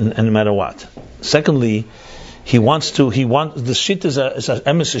shita, and no matter what. Secondly, the shita is a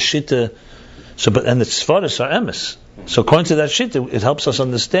emes shita. So, and the tzvaris are emes. So, according to that shita, it helps us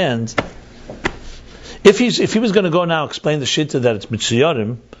understand. If he was going to go now explain the shita that it's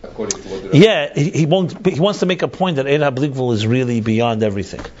mitziyarim, he won't. He wants to make a point that Eir HaBlikvul is really beyond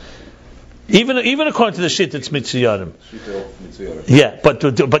everything. Even according to the shita, it's mitziyarim. Yeah,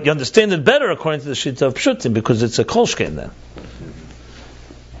 but you understand it better according to the shita of pshutim because it's a kolshkein then.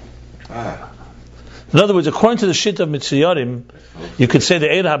 In other words, according to the shita of mitziyarim, you could say the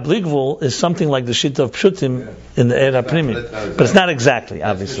Eir HaBlikvul is something like the shita of pshutim in the Eir HaPnimim, but it's not exactly,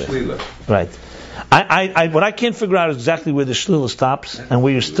 obviously. Right. What I can't figure out is exactly where the shlila stops and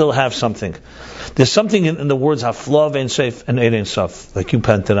where you still have something. There's something in the words haflav and seif and erein sof, like you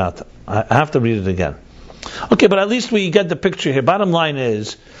pointed out. I have to read it again. Okay, but at least we get the picture here. Bottom line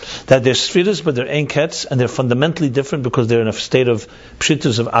is that they're spheres, but they're einkets, and they're fundamentally different because they're in a state of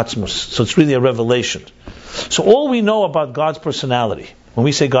pshitas of atzmus. So it's really a revelation. So all we know about God's personality, when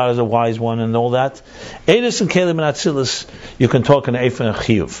we say God is a wise one and all that, Eidus and Kelim and Atzilus, you can talk in Eif and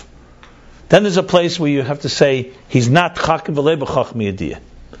Chiyuv. Then there's a place where you have to say he's not Chakim v'lei b'chachmi yediyah.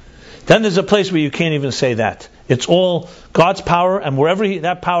 Then there's a place where you can't even say that. It's all God's power, and wherever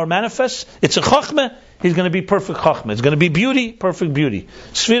that power manifests, it's a Chachma, he's going to be perfect Chachma. It's going to be beauty, perfect beauty.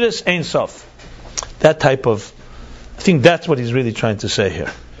 Sfiras Ein Sof. That type of, I think that's what he's really trying to say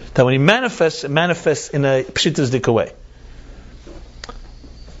here. That when he manifests, it manifests in a pshitazdik way.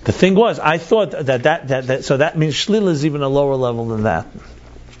 The thing was, I thought that so that means Shlila is even a lower level than that.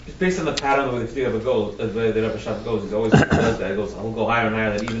 It's based on the pattern of the Rebbe goes, the Rebbe Shach goes. He always does that. He goes, I'll go higher and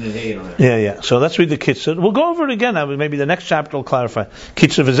higher than even in Hay and higher. Yeah. So let's read the Kitzur. We'll go over it again. Maybe the next chapter will clarify.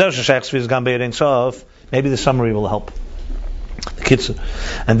 Kitzur v'zer sheshach sfiras gam be'erein sof. Maybe the summary will help. The Kitzur.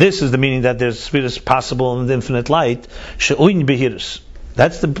 And this is the meaning that there's sfiras possible in the infinite light. She'uin behirus.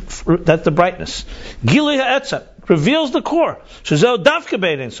 That's the brightness. Gilui ha'etzem reveals the core. Shezeo davke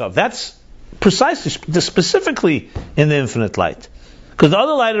be'erein sof. That's precisely, specifically in the infinite light. Because the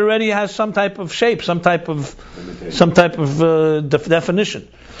other light already has some type of shape, some type of definition.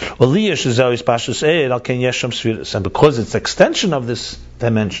 And because it's the extension of this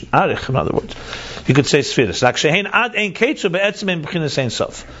dimension, arich, in other words, you could say spheres. Except they're ad ein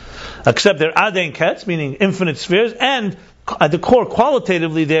ketz, meaning infinite spheres, and at the core,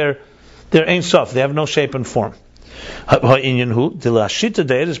 qualitatively, they're They're Ein Sof. They have no shape and form. According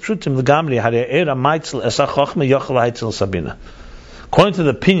to the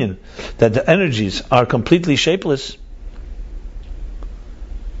opinion that the energies are completely shapeless,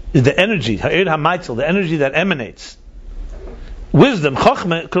 the energy that emanates wisdom,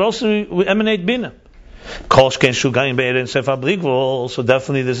 Chochmah, could also emanate Bina. So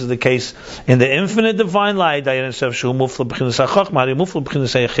definitely this is the case in the infinite divine light that Ein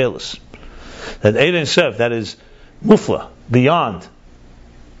Sof, that is Mufla, beyond.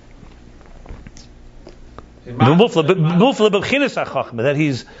 That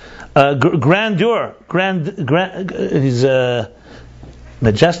he's grandeur, he's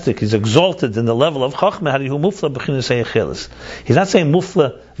majestic, he's exalted in the level of Chachma. He's not saying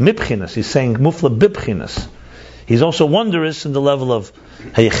Mufla Mibchinas, he's saying Mufla Bibchinas. He's also wondrous in the level of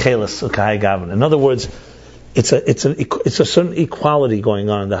Hayechelis. In other words, it's a certain equality going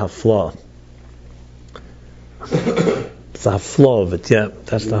on in the Haflah. It's the Haflah of it, yeah.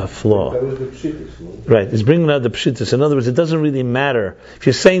 That's the Haflah. Right, he's bringing out the Pshitis. In other words, it doesn't really matter. If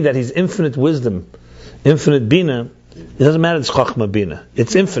you're saying that he's infinite wisdom, infinite Bina, it doesn't matter it's Chachma Bina.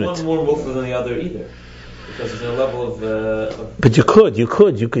 It's infinite. One more Mufla than the other either. Because it's in a level of... But you could,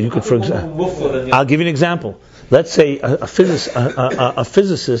 for example... I'll give you an example. Let's say a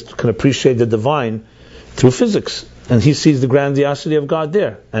physicist can appreciate the divine through physics. And he sees the grandiosity of God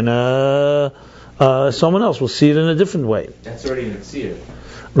there. And someone else will see it in a different way. That's already in the tziyur.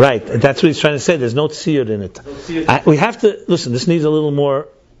 Right, that's what he's trying to say. There's no tziyur in it. We have to listen. This needs a little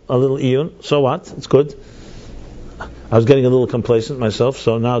iyun. So what? It's good. I was getting a little complacent myself,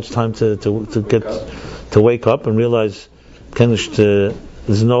 so now it's time to wake up and realize,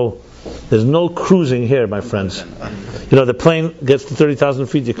 there's no cruising here, my friends. The plane gets to 30,000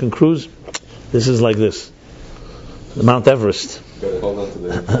 feet. You can cruise. This is like this, Mount Everest.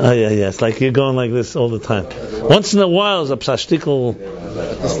 Yeah. It's like you're going like this all the time. Once in a while, is a psashtikal.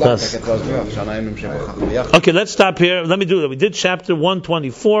 Okay, let's stop here. Let me do that. We did chapter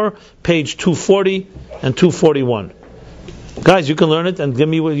 124, page 240 and 241. Guys, you can learn it and give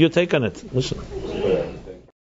me your take on it. Listen.